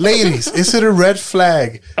 ladies? Is it a red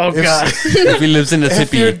flag? Oh God! If he lives in the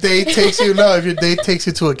If your tippy. date takes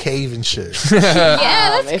you to a cave and shit. Yeah,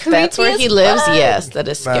 that's If creepy that's where as he lives, fuck. yes, that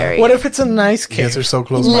is scary. What if it's a nice You guys cave? are so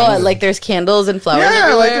close. What, like there's candles and flowers Yeah,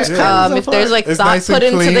 everywhere? like there's candles and if there's like It's thought nice and put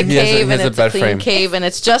into the clean. He has a- cave he has and a it's a bed clean frame. cave and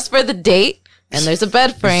it's just for the date and there's a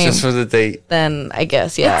bed frame, Just for the date. then I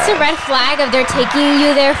guess, It's yeah. a red flag if they're taking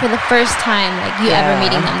you there for the first time, like you Yeah. ever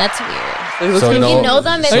meeting them. That's weird. So If no, you know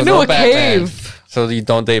them, it's so I know no a Batman. cave. So you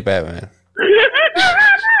don't date Batman.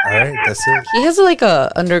 All right, that's it. He has like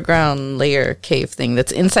a underground layer cave thing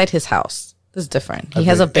that's inside his house. This is different. He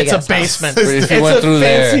has a big It's a ass basement. But if you It's went a through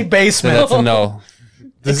fancy there, basement. then that's a no.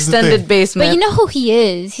 This is the extended thing. basement. But you know who he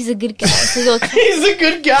is. He's a good guy. So you'll He's a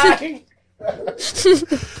good guy. See,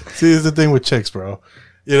 here's the thing with chicks, bro.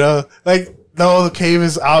 You know, like, no, the cave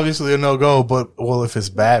is obviously a no-go, but, well, if it's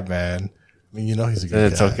Batman, I mean, you know he's a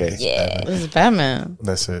good It's guy. okay. yeah, this is Batman.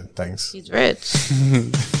 That's it. Thanks. He's rich.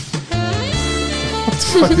 What the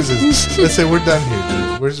fuck is this? Let's say we're done here,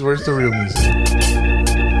 dude. Where's the real music?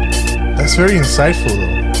 That's very insightful,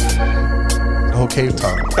 though. The whole cave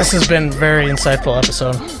talk. This has been a very insightful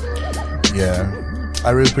episode. Yeah.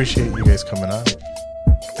 I really appreciate you guys coming on.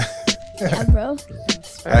 yeah, bro.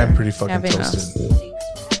 I am pretty fucking having us. toasted.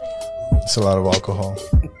 It's a lot of alcohol.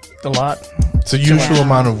 A lot. It's a usual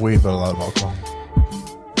amount of weed, but a lot of alcohol.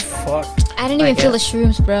 Fuck. I didn't even feel the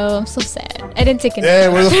shrooms, bro. I'm so sad. I didn't take any. Yeah,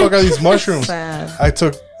 where the fuck are these mushrooms? Sad. I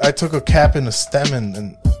took a cap and a stem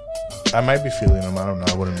and I might be feeling them. I don't know.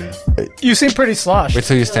 I wouldn't be. You seem pretty sloshed. Wait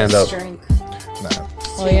till you stand up. Nah.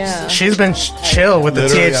 Oh yeah. She's been chill with the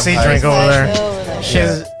Literally, THC I'm drink high. over there. She's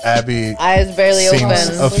Yeah, Abby Eyes barely seems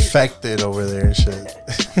open. affected over there and shit.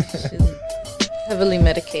 Heavily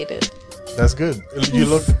medicated. That's good. You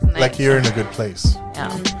look like you're in a good place. Yeah.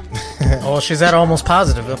 oh, she's at almost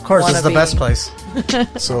positive. Of course, it's the Wannabe. best place.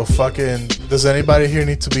 So fucking. Does anybody here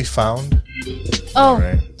need to be found? Oh,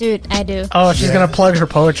 Right. dude, I do. Oh, she's gonna plug her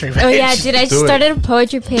poetry. Oh yeah, dude, I Do it. started a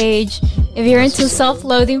poetry page. If you're into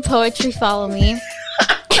self-loathing poetry, follow me.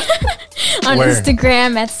 On Where?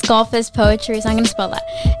 Instagram at Skullfist Poetry. So I'm gonna spell that.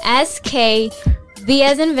 SKV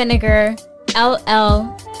as in vinegar,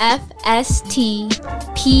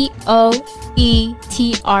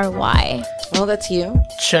 LLFSTPOETRY. Oh, that's you.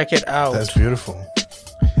 Check it out. That's beautiful.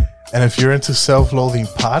 And if you're into self-loathing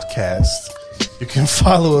podcasts, you can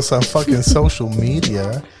follow us on fucking social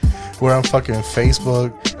media. We're on fucking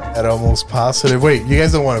Facebook at Almost Positive. Wait, you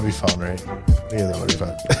guys don't want to be found, right? You guys don't want to be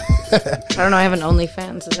found. I don't know. I have an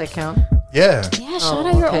OnlyFans. Does that count? Yeah. Yeah, shout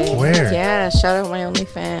out your own. Where? Yeah, shout out my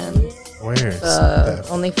OnlyFans. Where?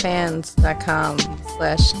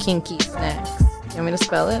 Onlyfans.com/kinky snacks. You want me to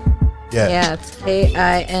spell it? Yeah. Yeah, it's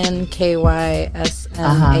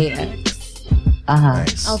KINKYSNAX.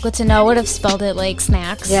 Nice. Oh, good to know. I would have spelled it like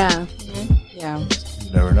snacks. Yeah. Yeah.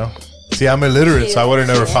 You never know. See, I'm illiterate, so I would have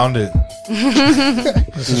never found it.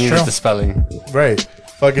 This is true. The spelling. Right.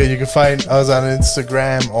 Fuck it. You can find us on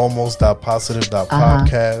Instagram,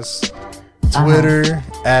 almost.positive.podcast. Twitter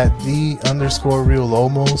at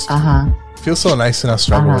 @the_real_almost. Feels so nice to not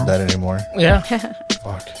struggle with that anymore. Yeah.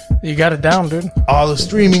 Fuck. You got it down, dude. All the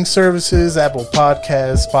streaming services: Apple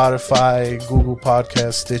Podcasts, Spotify, Google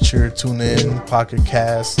Podcasts, Stitcher, TuneIn, Pocket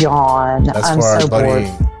Cast. Yawn. That's I'm for our so buddy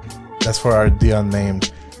bored. That's for our the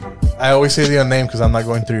unnamed. I always say the unnamed because I'm not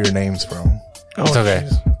going through your names, bro. It's okay.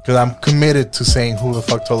 Because I'm committed to saying who the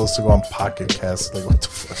fuck told us to go on Pocket Cast. Like, what the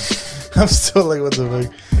fuck? I'm still like, what the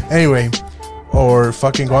fuck? Anyway, or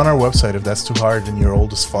fucking go on our website if that's too hard and you're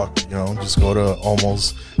old as fuck. You know, just go to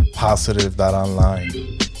almostpositive.online.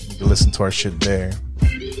 You can listen to our shit there.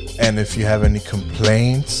 And if you have any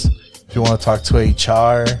complaints, if you want to talk to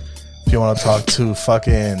HR, if you want to talk to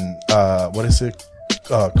fucking, what is it?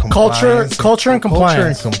 Culture and compliance. Culture and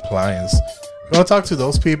compliance. You want to talk to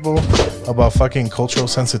those people about fucking cultural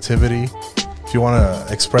sensitivity? If you want to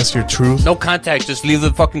express your truth. No contact. Just leave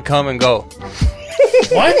the fucking cum and go.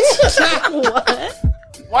 What?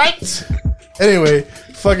 What? Anyway,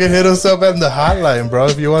 fucking hit us up at the hotline, bro.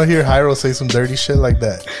 If you want to hear Jairo say some dirty shit like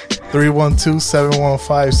that.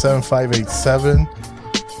 312-715-7587.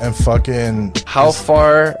 And fucking... How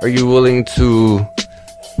far are you willing to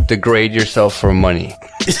degrade yourself for money?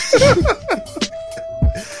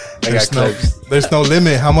 There's no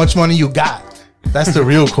limit. How much money you got? That's the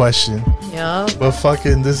real question. Yeah. But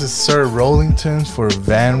fucking, this is Sir Rollington for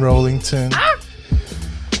Van Rollington.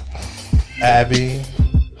 Abby,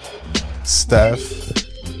 Steph,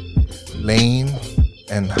 Lane,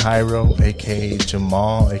 and Jairo, aka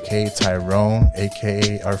Jamal, aka Tyrone,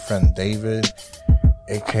 aka our friend David,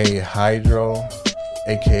 aka Hydro,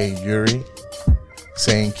 aka Yuri,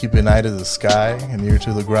 saying keep an eye to the sky and ear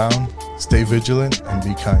to the ground, stay vigilant and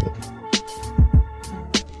be kind.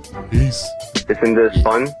 Peace. Isn't this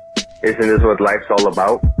fun? Isn't this what life's all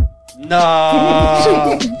about?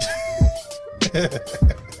 No.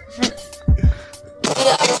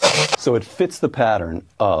 So it fits the pattern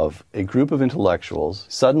of a group of intellectuals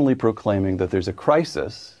suddenly proclaiming that there's a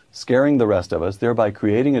crisis, scaring the rest of us, thereby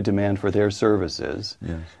creating a demand for their services,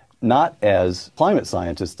 not as climate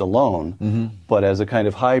scientists alone, but as a kind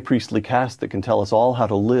of high priestly caste that can tell us all how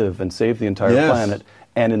to live and save the entire planet,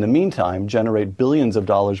 and in the meantime generate billions of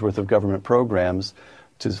dollars worth of government programs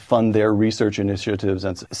to fund their research initiatives.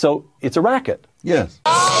 And so it's a racket. Yes.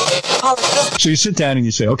 So you sit down and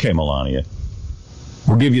you say, okay, Melania,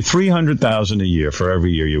 we'll give you $300,000 a year for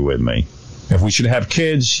every year you're with me. If we should have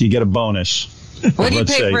kids, you get a bonus. What do you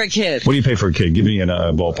pay for a kid? What do you pay for a kid? Give me a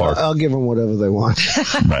ballpark. I'll give them whatever they want.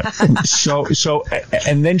 Right. So,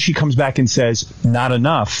 and then she comes back and says, not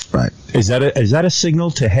enough. Right. Is that a signal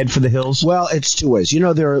to head for the hills? Well, it's two ways. You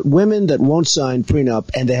know, there are women that won't sign prenup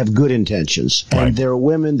and they have good intentions. And there are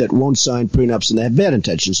women that won't sign prenups and they have bad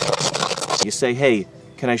intentions. You say, hey,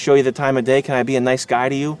 can I show you the time of day? Can I be a nice guy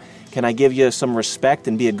to you? Can I give you some respect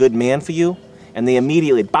and be a good man for you? And they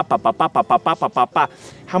immediately, how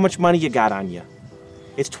much money you got on you?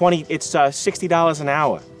 It's $60 an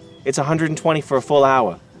hour. It's $120 for a full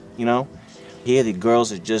hour, you know? Here, the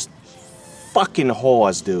girls are just fucking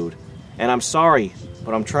whores, dude. And I'm sorry,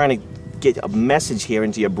 but I'm trying to get a message here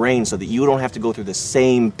into your brain so that you don't have to go through the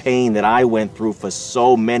same pain that I went through for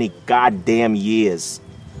so many goddamn years.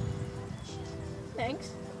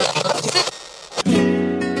 Thanks.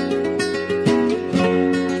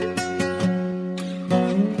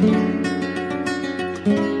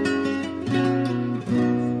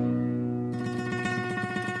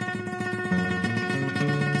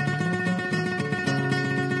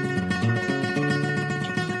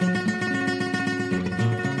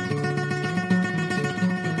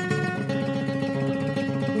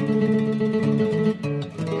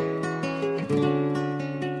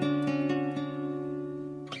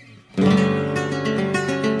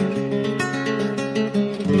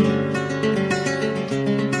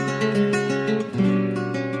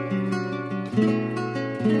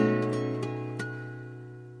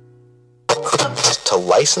 To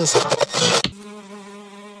license it.